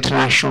on the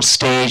international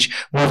stage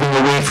moving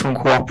away from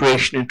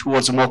cooperation and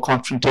towards a more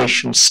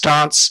confrontational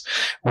stance.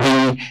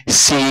 We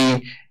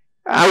see,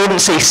 I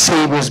wouldn't say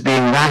sabers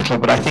being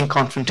rattled, but I think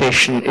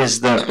confrontation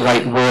is the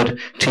right word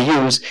to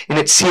use. And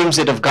it seems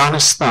that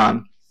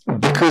Afghanistan,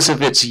 because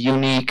of its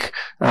unique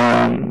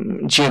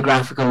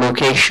geographical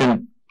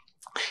location,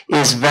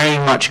 is very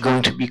much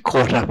going to be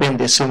caught up in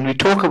this. So when we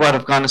talk about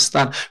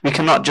Afghanistan, we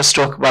cannot just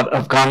talk about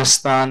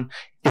Afghanistan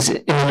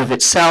in and of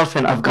itself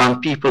and Afghan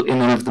people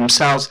in and of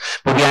themselves,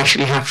 but we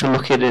actually have to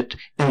look at it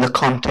in the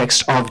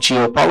context of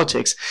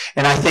geopolitics.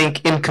 And I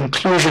think in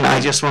conclusion, I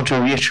just want to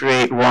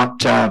reiterate what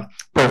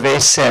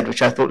Pervez said,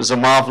 which I thought was a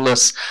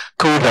marvelous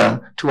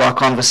coda to our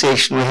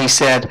conversation, where he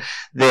said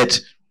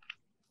that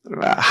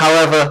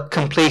however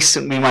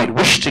complacent we might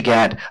wish to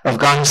get,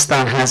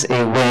 Afghanistan has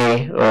a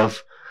way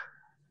of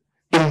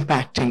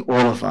impacting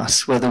all of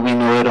us, whether we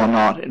know it or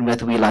not, and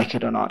whether we like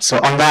it or not. So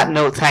on that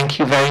note, thank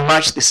you very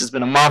much. This has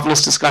been a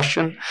marvelous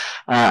discussion.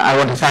 I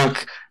want to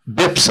thank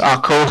BIPSS, our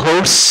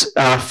co-hosts,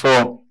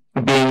 for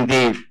being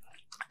the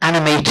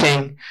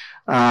animating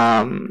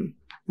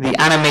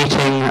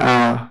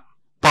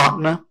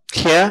partner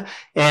here.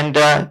 And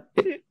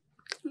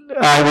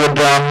I would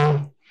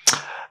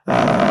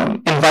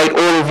invite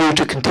all of you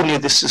to continue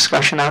this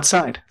discussion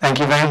outside. Thank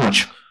you very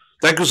much.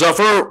 Thank you,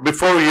 Zafar.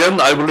 Before we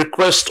end, I will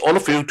request all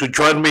of you to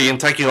join me in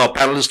thanking our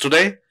panelists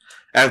today,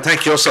 and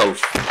thank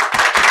yourself.